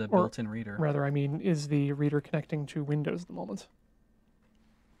writing it to the built-in reader. Rather, I mean, is the reader connecting to Windows at the moment?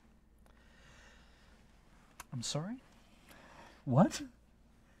 I'm sorry? What?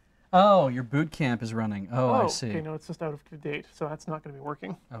 Oh, your boot camp is running. Oh, I see. Okay, no, it's just out of date, so that's not going to be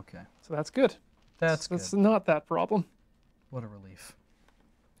working. Okay. So that's good. That's good. That's not that problem. What a relief.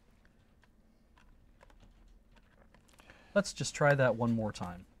 Let's just try that one more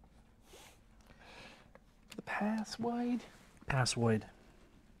time. The password. Password.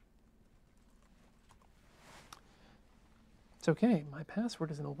 It's okay. My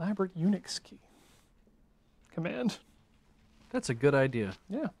password is an elaborate Unix key. Command. That's a good idea.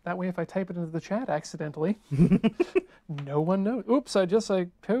 Yeah, that way if I type it into the chat accidentally, no one knows. Oops, I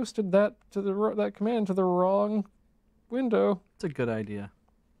posted that to that command to the wrong window. It's a good idea.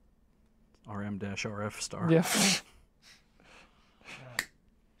 RM-RF star. Yeah.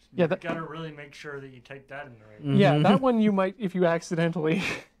 Yeah, You gotta really make sure that you type that in the right. Mm-hmm. Yeah, that one you might, if you accidentally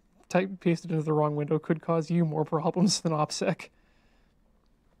paste it into the wrong window, could cause you more problems than OPSEC.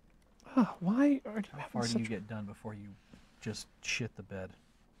 Why are you How far do you get done before you just shit the bed?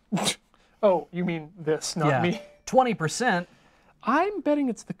 Oh, you mean this, not me. 20%. I'm betting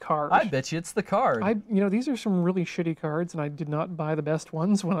it's the card. I bet you it's the card. These are some really shitty cards, and I did not buy the best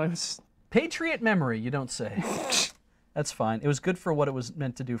ones when I was... Patriot memory, you don't say. That's fine. It was good for what it was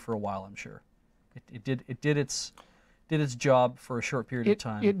meant to do for a while, I'm sure. It did its job for a short period of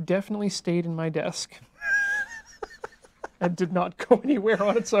time. It definitely stayed in my desk. And did not go anywhere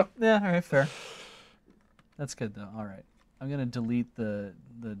on its own. Yeah, all right, fair. That's good though. All right. I'm going to delete the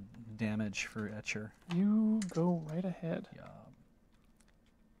damage for Etcher. You go right ahead. Yeah.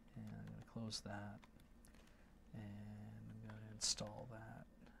 And I'm going to close that. And I'm going to install that.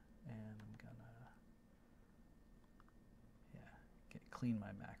 And I'm going to clean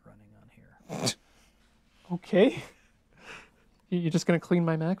my Mac running on here. Okay. You're just going to clean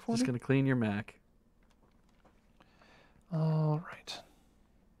my Mac for Just me? going to clean your Mac. All right.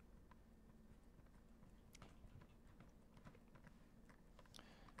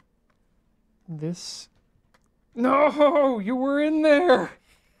 This... No! You were in there!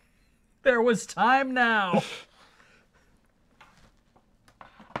 There was time now.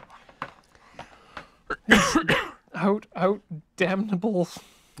 Out damnable.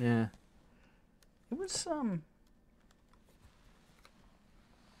 Yeah. It was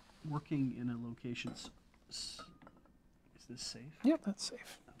working in a location. Is this safe? Yep, that's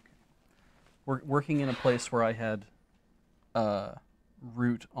safe. Working in a place where I had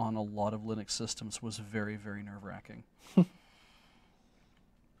root on a lot of Linux systems was very, very nerve-wracking.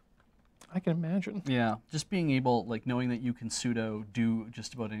 I can imagine. Yeah, just being able, like, knowing that you can sudo do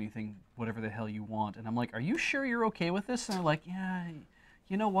just about anything, whatever the hell you want. And I'm like, are you sure you're okay with this? And they're like, yeah,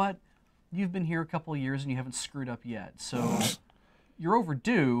 you know what? You've been here a couple of years and you haven't screwed up yet. So you're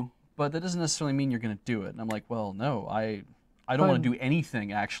overdue, but that doesn't necessarily mean you're going to do it. And I'm like, well, no, I don't want to do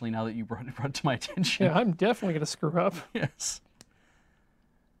anything, actually, now that you brought it to my attention. Yeah, I'm definitely going to screw up. Yes.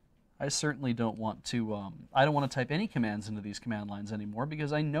 I certainly don't want to, I don't want to type any commands into these command lines anymore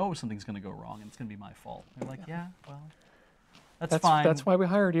because I know something's going to go wrong and it's going to be my fault. They're like, yeah, well, that's fine. That's why we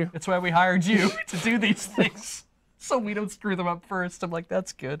hired you. That's why we hired you to do these things so we don't screw them up first. I'm like,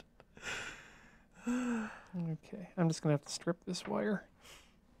 that's good. Okay, I'm just going to have to strip this wire.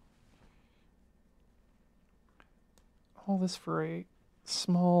 All this for a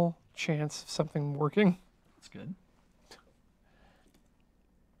small chance of something working. That's good.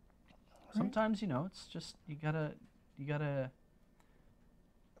 Sometimes, you know, it's just, you gotta,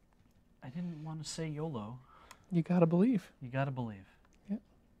 I didn't want to say YOLO. You gotta believe. You gotta believe. Yeah.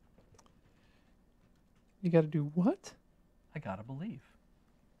 You gotta do what? I gotta believe.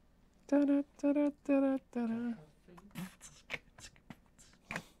 Da-da, da-da, da-da, da-da.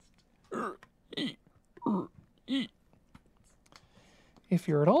 If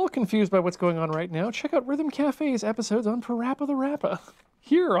you're at all confused by what's going on right now, check out Rhythm Cafe's episodes on Parappa the Rappa,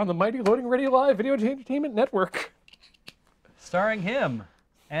 here on the Mighty Loading Ready Live Video Entertainment Network. Starring him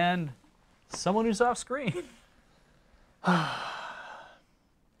and someone who's off screen. I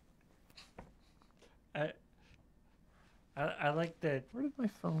like that. Where did my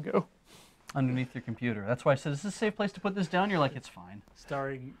phone go? Underneath your computer. That's why I said, is this a safe place to put this down? You're like, it's fine.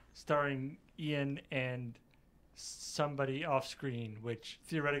 Starring Ian and somebody off screen, which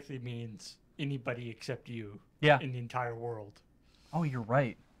theoretically means anybody except you. Yeah. In the entire world. Oh, you're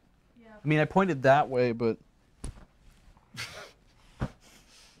right. Yeah. I mean, I pointed that way, but...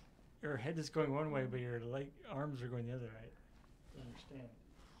 Your head is going one way, but your arms are going the other. I don't understand.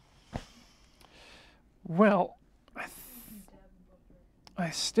 Well, I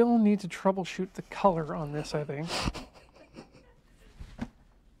still need to troubleshoot the color on this, I think.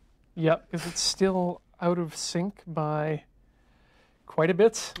 Yep, because it's still out of sync by quite a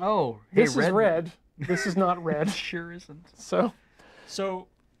bit. Oh, hey, This is red. This is not red. Sure isn't. So,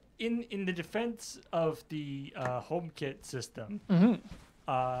 in the defense of the HomeKit system,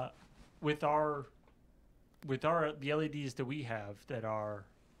 with the LEDs that we have that are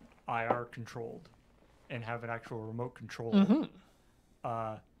IR controlled and have an actual remote control,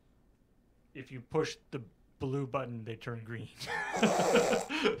 if you push the blue button, they turn green.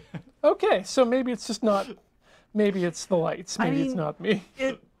 okay, so maybe it's just not, maybe it's the lights, maybe it's not me.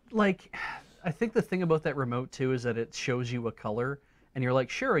 I think the thing about that remote too is that it shows you a color, and you're like,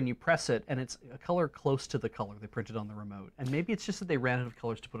 sure, and you press it, and it's a color close to the color they printed on the remote. And maybe it's just that they ran out of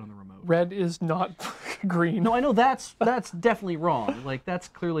colors to put on the remote. Red is not green. No, I know that's definitely wrong. Like, that's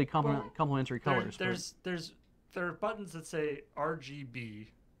clearly complementary colors. There are buttons that say RGB.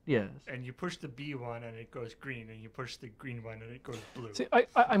 Yes. And you push the B one and it goes green, and you push the green one and it goes blue. See,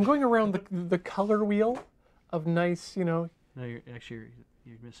 I'm going around the color wheel of nice, you know. No, you're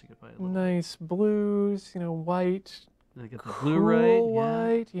missing it by a little. Nice blues, you know, white. Did I get the blue right?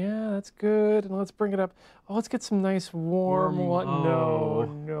 White, yeah, that's good. And let's bring it up. Oh, let's get some nice warm white. Oh.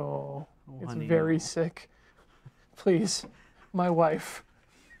 No. Oh, It's honey, very no. sick. Please, my wife.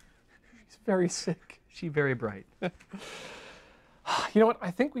 She's very sick. She very bright. You know what?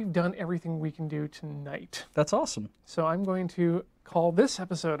 I think we've done everything we can do tonight. That's awesome. So I'm going to call this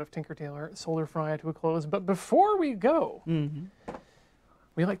episode of Tinker Tailor Solar Fry to a close. But before we go,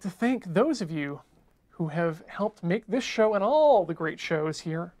 we'd like to thank those of you who have helped make this show and all the great shows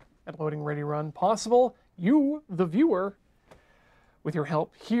here at Loading Ready Run possible. You, the viewer, with your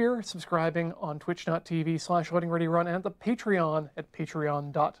help here, subscribing on twitch.tv/loadingreadyrun and at the Patreon at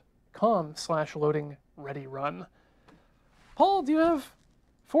patreon.com/loadingreadyrun. Paul, do you have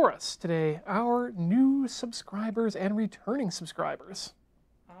for us today our new subscribers and returning subscribers?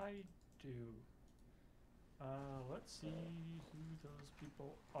 I do. Let's see who those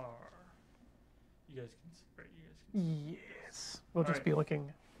people are. You guys can see, right? You guys can see. Yes. We'll just right. be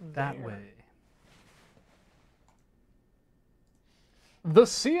looking That there. way. The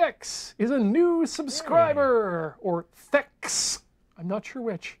CX is a new subscriber, or Thex. I'm not sure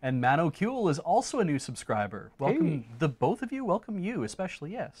which. And Mano Kuhl is also a new subscriber. Welcome, Hey. the both of you. Welcome you,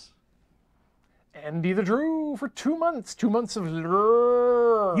 especially, yes. Andy the Drew for 2 months. 2 months of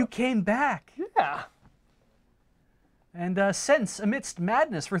lure. You came back. Yeah. And Sense Amidst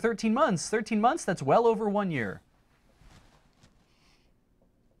Madness for 13 months. 13 months, that's well over 1 year.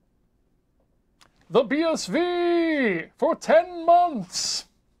 The BSV for 10 months.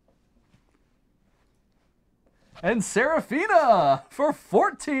 And Serafina for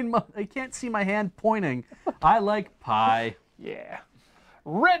 14 months. I can't see my hand pointing. I like pie. Yeah.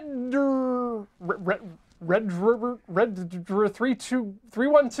 Red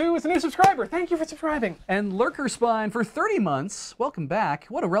 312 is a new subscriber. Thank you for subscribing. And Lurker Spine for 30 months. Welcome back.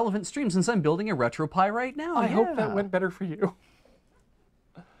 What a relevant stream since I'm building a retro pie right now. I hope that went better for you.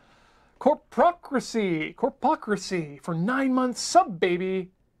 Corpocracy for 9 months. Sub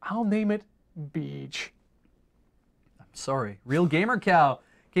baby. I'll name it Beach. Sorry. Real Gamer Cow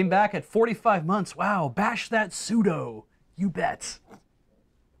came back at 45 months. Wow, bash that pseudo. You bet.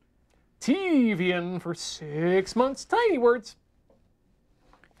 Tivian for 6 months. Tiny words.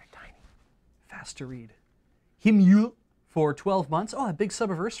 They're tiny. Fast to read. Himyul for 12 months. Oh, a big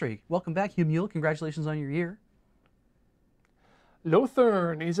sub-anniversary. Welcome back, Himyul. Congratulations on your year.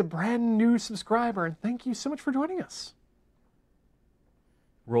 Lothern is a brand new subscriber, and thank you so much for joining us.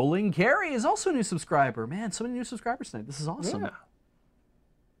 Rolling Carry is also a new subscriber. Man, so many new subscribers tonight. This is awesome. Yeah.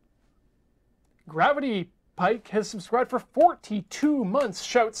 Gravity Pike has subscribed for 42 months.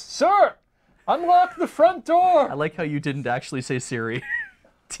 Shouts, "Sir, unlock the front door." I like how you didn't actually say Siri.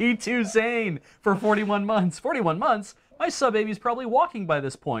 T2 Zane for 41 months. 41 months? My sub-baby's probably walking by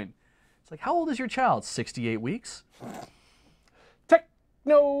this point. It's like, how old is your child? 68 weeks?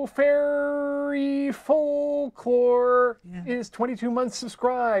 Techno Fairy Folklore is 22 months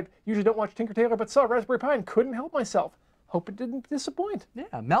subscribed. Usually don't watch Tinker Tailor, but saw Raspberry Pi and couldn't help myself. Hope it didn't disappoint. Yeah,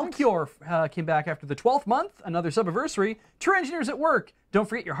 Malchior came back after the 12th month, another sub-anniversary. True engineers at work. Don't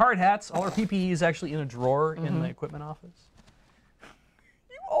forget your hard hats. All our PPE is actually in a drawer in the equipment office.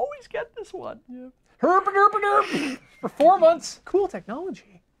 You always get this one. Yeah. Herp derp derp for 4 months. Cool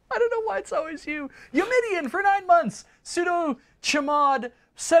technology. I don't know why it's always you. Yumidian for 9 months. Sudo Chamad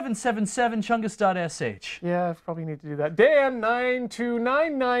 777 chungus.sh. Yeah, I probably need to do that. Dan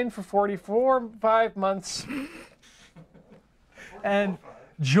 9299 for 5 months. And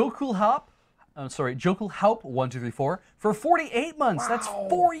Jokul Haup 1234 for 48 months. That's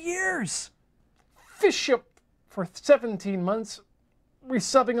 4 years. Fishop for 17 months.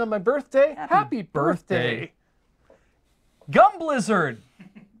 Resubbing on my birthday. Happy birthday. Gum Blizzard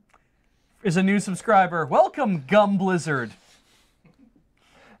is a new subscriber. Welcome, Gum Blizzard.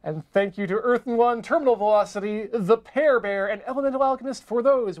 And thank you to Earth and One, Terminal Velocity, The Pear Bear, and Elemental Alchemist for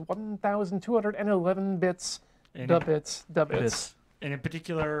those 1,211 bits. Dubbits. And in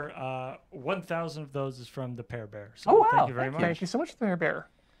particular, 1,000 of those is from the Pear Bear. So Oh, wow. thank you very much. Thank you so much, Pear Bear.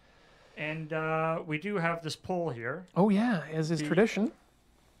 And we do have this poll here. Oh yeah, as is tradition.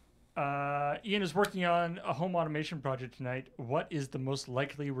 Ian is working on a home automation project tonight. What is the most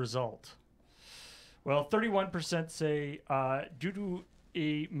likely result? Well, 31% say due to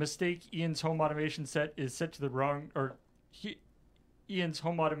a mistake, Ian's home automation set is set to the wrong, Ian's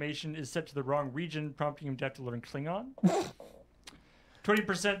home automation is set to the wrong region, prompting him to have to learn Klingon.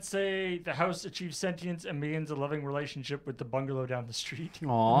 20% say the house achieves sentience and begins a loving relationship with the bungalow down the street.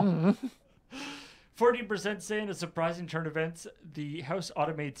 Aw. 14% say in a surprising turn of events, the house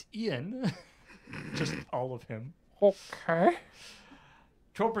automates Ian. Just all of him. Okay.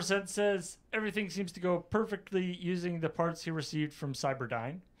 12% says everything seems to go perfectly using the parts he received from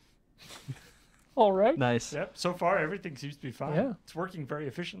Cyberdyne. All right. Nice. Yep, so far everything seems to be fine. Yeah. It's working very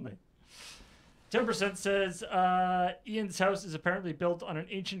efficiently. 10% says Ian's house is apparently built on an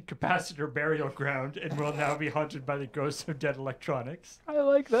ancient capacitor burial ground and will now be haunted by the ghosts of dead electronics. I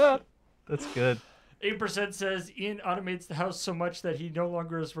like that. That's good. 8% says Ian automates the house so much that he no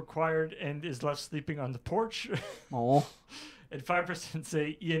longer is required and is left sleeping on the porch. Oh. And 5%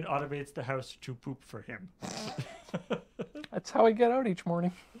 say Ian automates the house to poop for him. That's how I get out each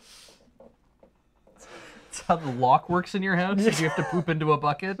morning. That's how the lock works in your house. If you have to poop into a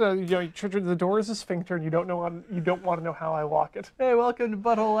bucket. The door is a sphincter, and you don't want to know how I lock it. Hey, welcome to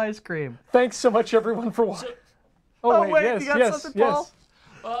Butthole Ice Cream. Thanks so much, everyone, for watching. Oh, wait, you got something, Paul?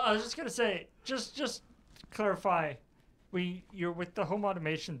 I was just gonna say, just to clarify, you're with the home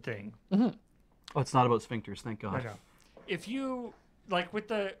automation thing. Oh, it's not about sphincters, thank God. I know. If you like with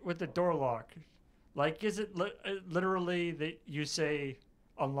the door lock, like is it literally that you say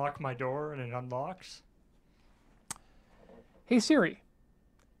unlock my door and it unlocks? Hey Siri,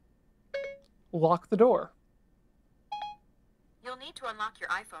 lock the door. You'll need to unlock your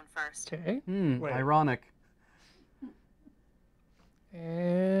iPhone first. Okay. Wait. Ironic.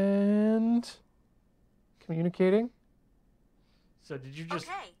 And communicating. So did you just?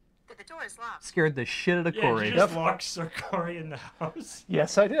 Okay, the door is locked. Scared the shit out of Yeah, Corey. did you just lock Sir Corey in the house?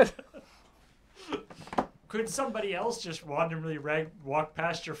 Yes, I did. Could somebody else just randomly walk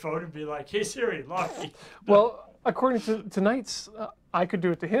past your phone and be like, "Hey Siri, lock me"? Well, according to tonight's, I could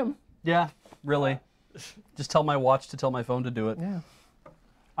do it to him. Yeah, really. Just tell my watch to tell my phone to do it. Yeah.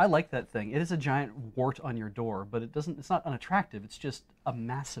 I like that thing. It is a giant wart on your door, but it's not unattractive. It's just a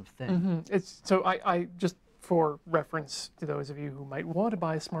massive thing. It's so I just for reference to those of you who might want to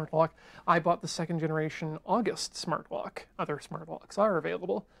buy a smart lock, I bought the second generation August smart lock. Other smart locks are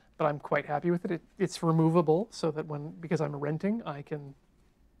available, but I'm quite happy with it. It's removable so that because I'm renting,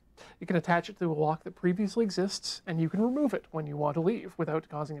 you can attach it to a lock that previously exists, and you can remove it when you want to leave without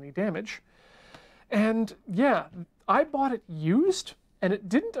causing any damage. And yeah, I bought it used, and it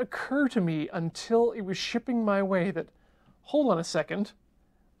didn't occur to me until it was shipping my way that, hold on a second,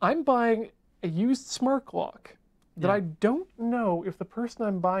 I'm buying a used smart lock that I don't know if the person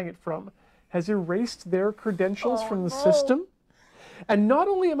I'm buying it from has erased their credentials from the system. And not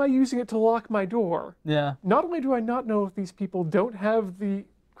only am I using it to lock my door, not only do I not know if these people don't have the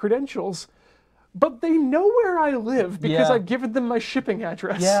credentials, but they know where I live because I've given them my shipping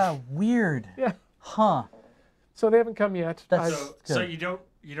address. Yeah, weird. Yeah. Huh. So they haven't come yet. So you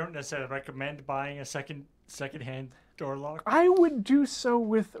don't necessarily recommend buying a second-hand door lock? I would do so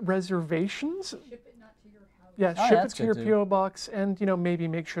with reservations. Ship it not to your house. Yeah, Oh, ship it that's to your good, PO box, and maybe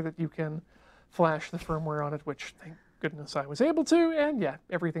make sure that you can flash the firmware on it, which thank goodness I was able to. And yeah,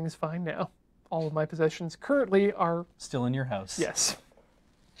 everything is fine now. All of my possessions currently are Still in your house. yes.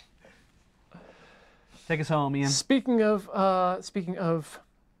 Take us home, Ian. Speaking of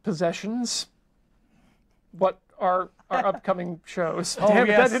possessions, what are our upcoming shows? Oh, Damn it,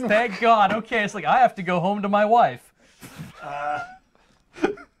 yes, that didn't thank God. Okay, it's like I have to go home to my wife.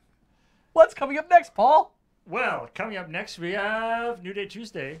 What's coming up next, Paul? Well, coming up next, we have New Day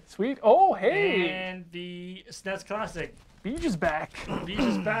Tuesday Sweet. Oh, hey, and the SNES Classic. Beach is back. Beach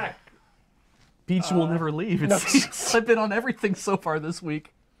is back. Beach will never leave. It's slipping on everything so far this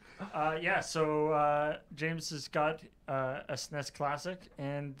week. So James has got a SNES Classic,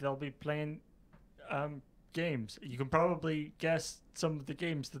 and they'll be playing games. You can probably guess some of the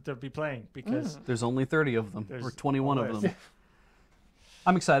games that they'll be playing because There's only 30 of them, or 21 of always. them.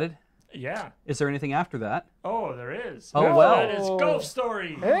 I'm excited. yeah. Is there anything after that? Oh, there is. Oh, well. That is Golf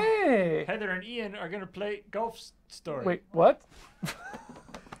Story. Hey. Heather and Ian are gonna play Golf Story. Wait, what?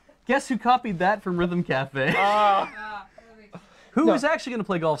 Guess who copied that from Rhythm Cafe? Really, Who is actually going to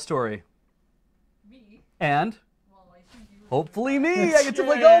play Golf Story? me. And Well, I think you were. hopefully me. I get to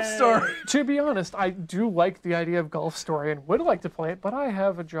play Golf Yay. Story. To be honest, I do like the idea of Golf Story and would like to play it, but I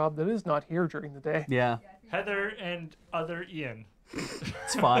have a job that is not here during the day. Yeah, Heather and other Ian.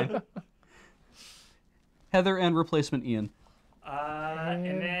 it's fine. Heather and replacement Ian. And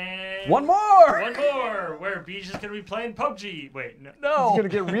then One more. One more, where Beach is gonna be playing PUBG. Wait, no. He's No. gonna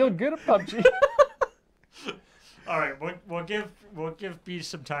get real good at PUBG. All right, we'll give Beach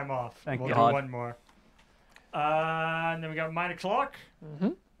some time off. Thank we'll God. do one more. And then we got 9 o'clock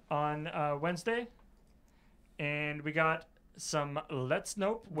on Wednesday, and we got some Let's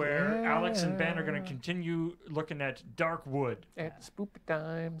Nope, where Alex and Ben are gonna continue looking at Dark Wood. At Spoopy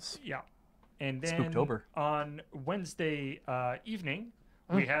Times. Yeah. And then Spooktober. on Wednesday evening,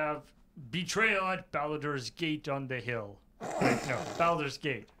 we have Betrayal at Baldur's Gate on the Hill. Wait, no, Baldur's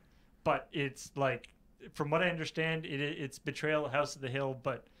Gate. But it's like, from what I understand, it's Betrayal at House of the Hill,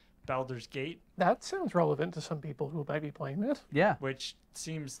 but Baldur's Gate, That sounds relevant to some people who might be playing that. Yeah. which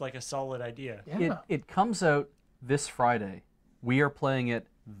seems like a solid idea. Yeah. It comes out this Friday. We are playing it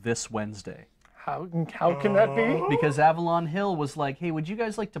this Wednesday. How can that be? Because Avalon Hill was like, hey, would you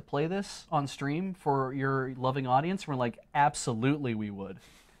guys like to play this on stream for your loving audience? And we're like, absolutely we would.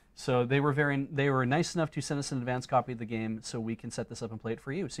 So they were nice enough to send us an advance copy of the game so we can set this up and play it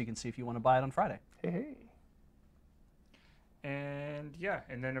for you so you can see if you want to buy it on Friday. Hey. And yeah,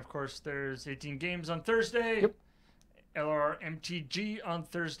 and then of course there's 18 games on Thursday. Yep. LRMTG on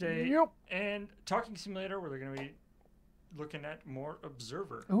Thursday. Yep. And Talking Simulator, where they're going to be looking at more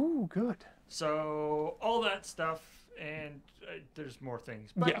Observer. Ooh, good. So all that stuff, and there's more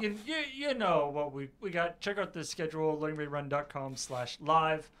things. But Yeah. you know what we got. Check out the schedule,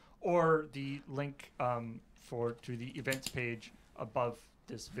 learningwayrun.com/live, or the link to the events page above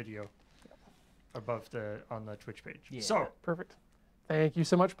this video, above on the Twitch page. Yeah. So Perfect. Thank you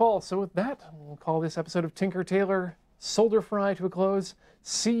so much, Paul. So with that, we'll call this episode of Tinker Tailor Solder Fry to a close.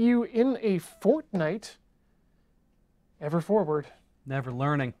 See you in a fortnight. Ever forward. Never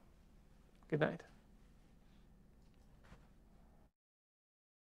learning. Good night.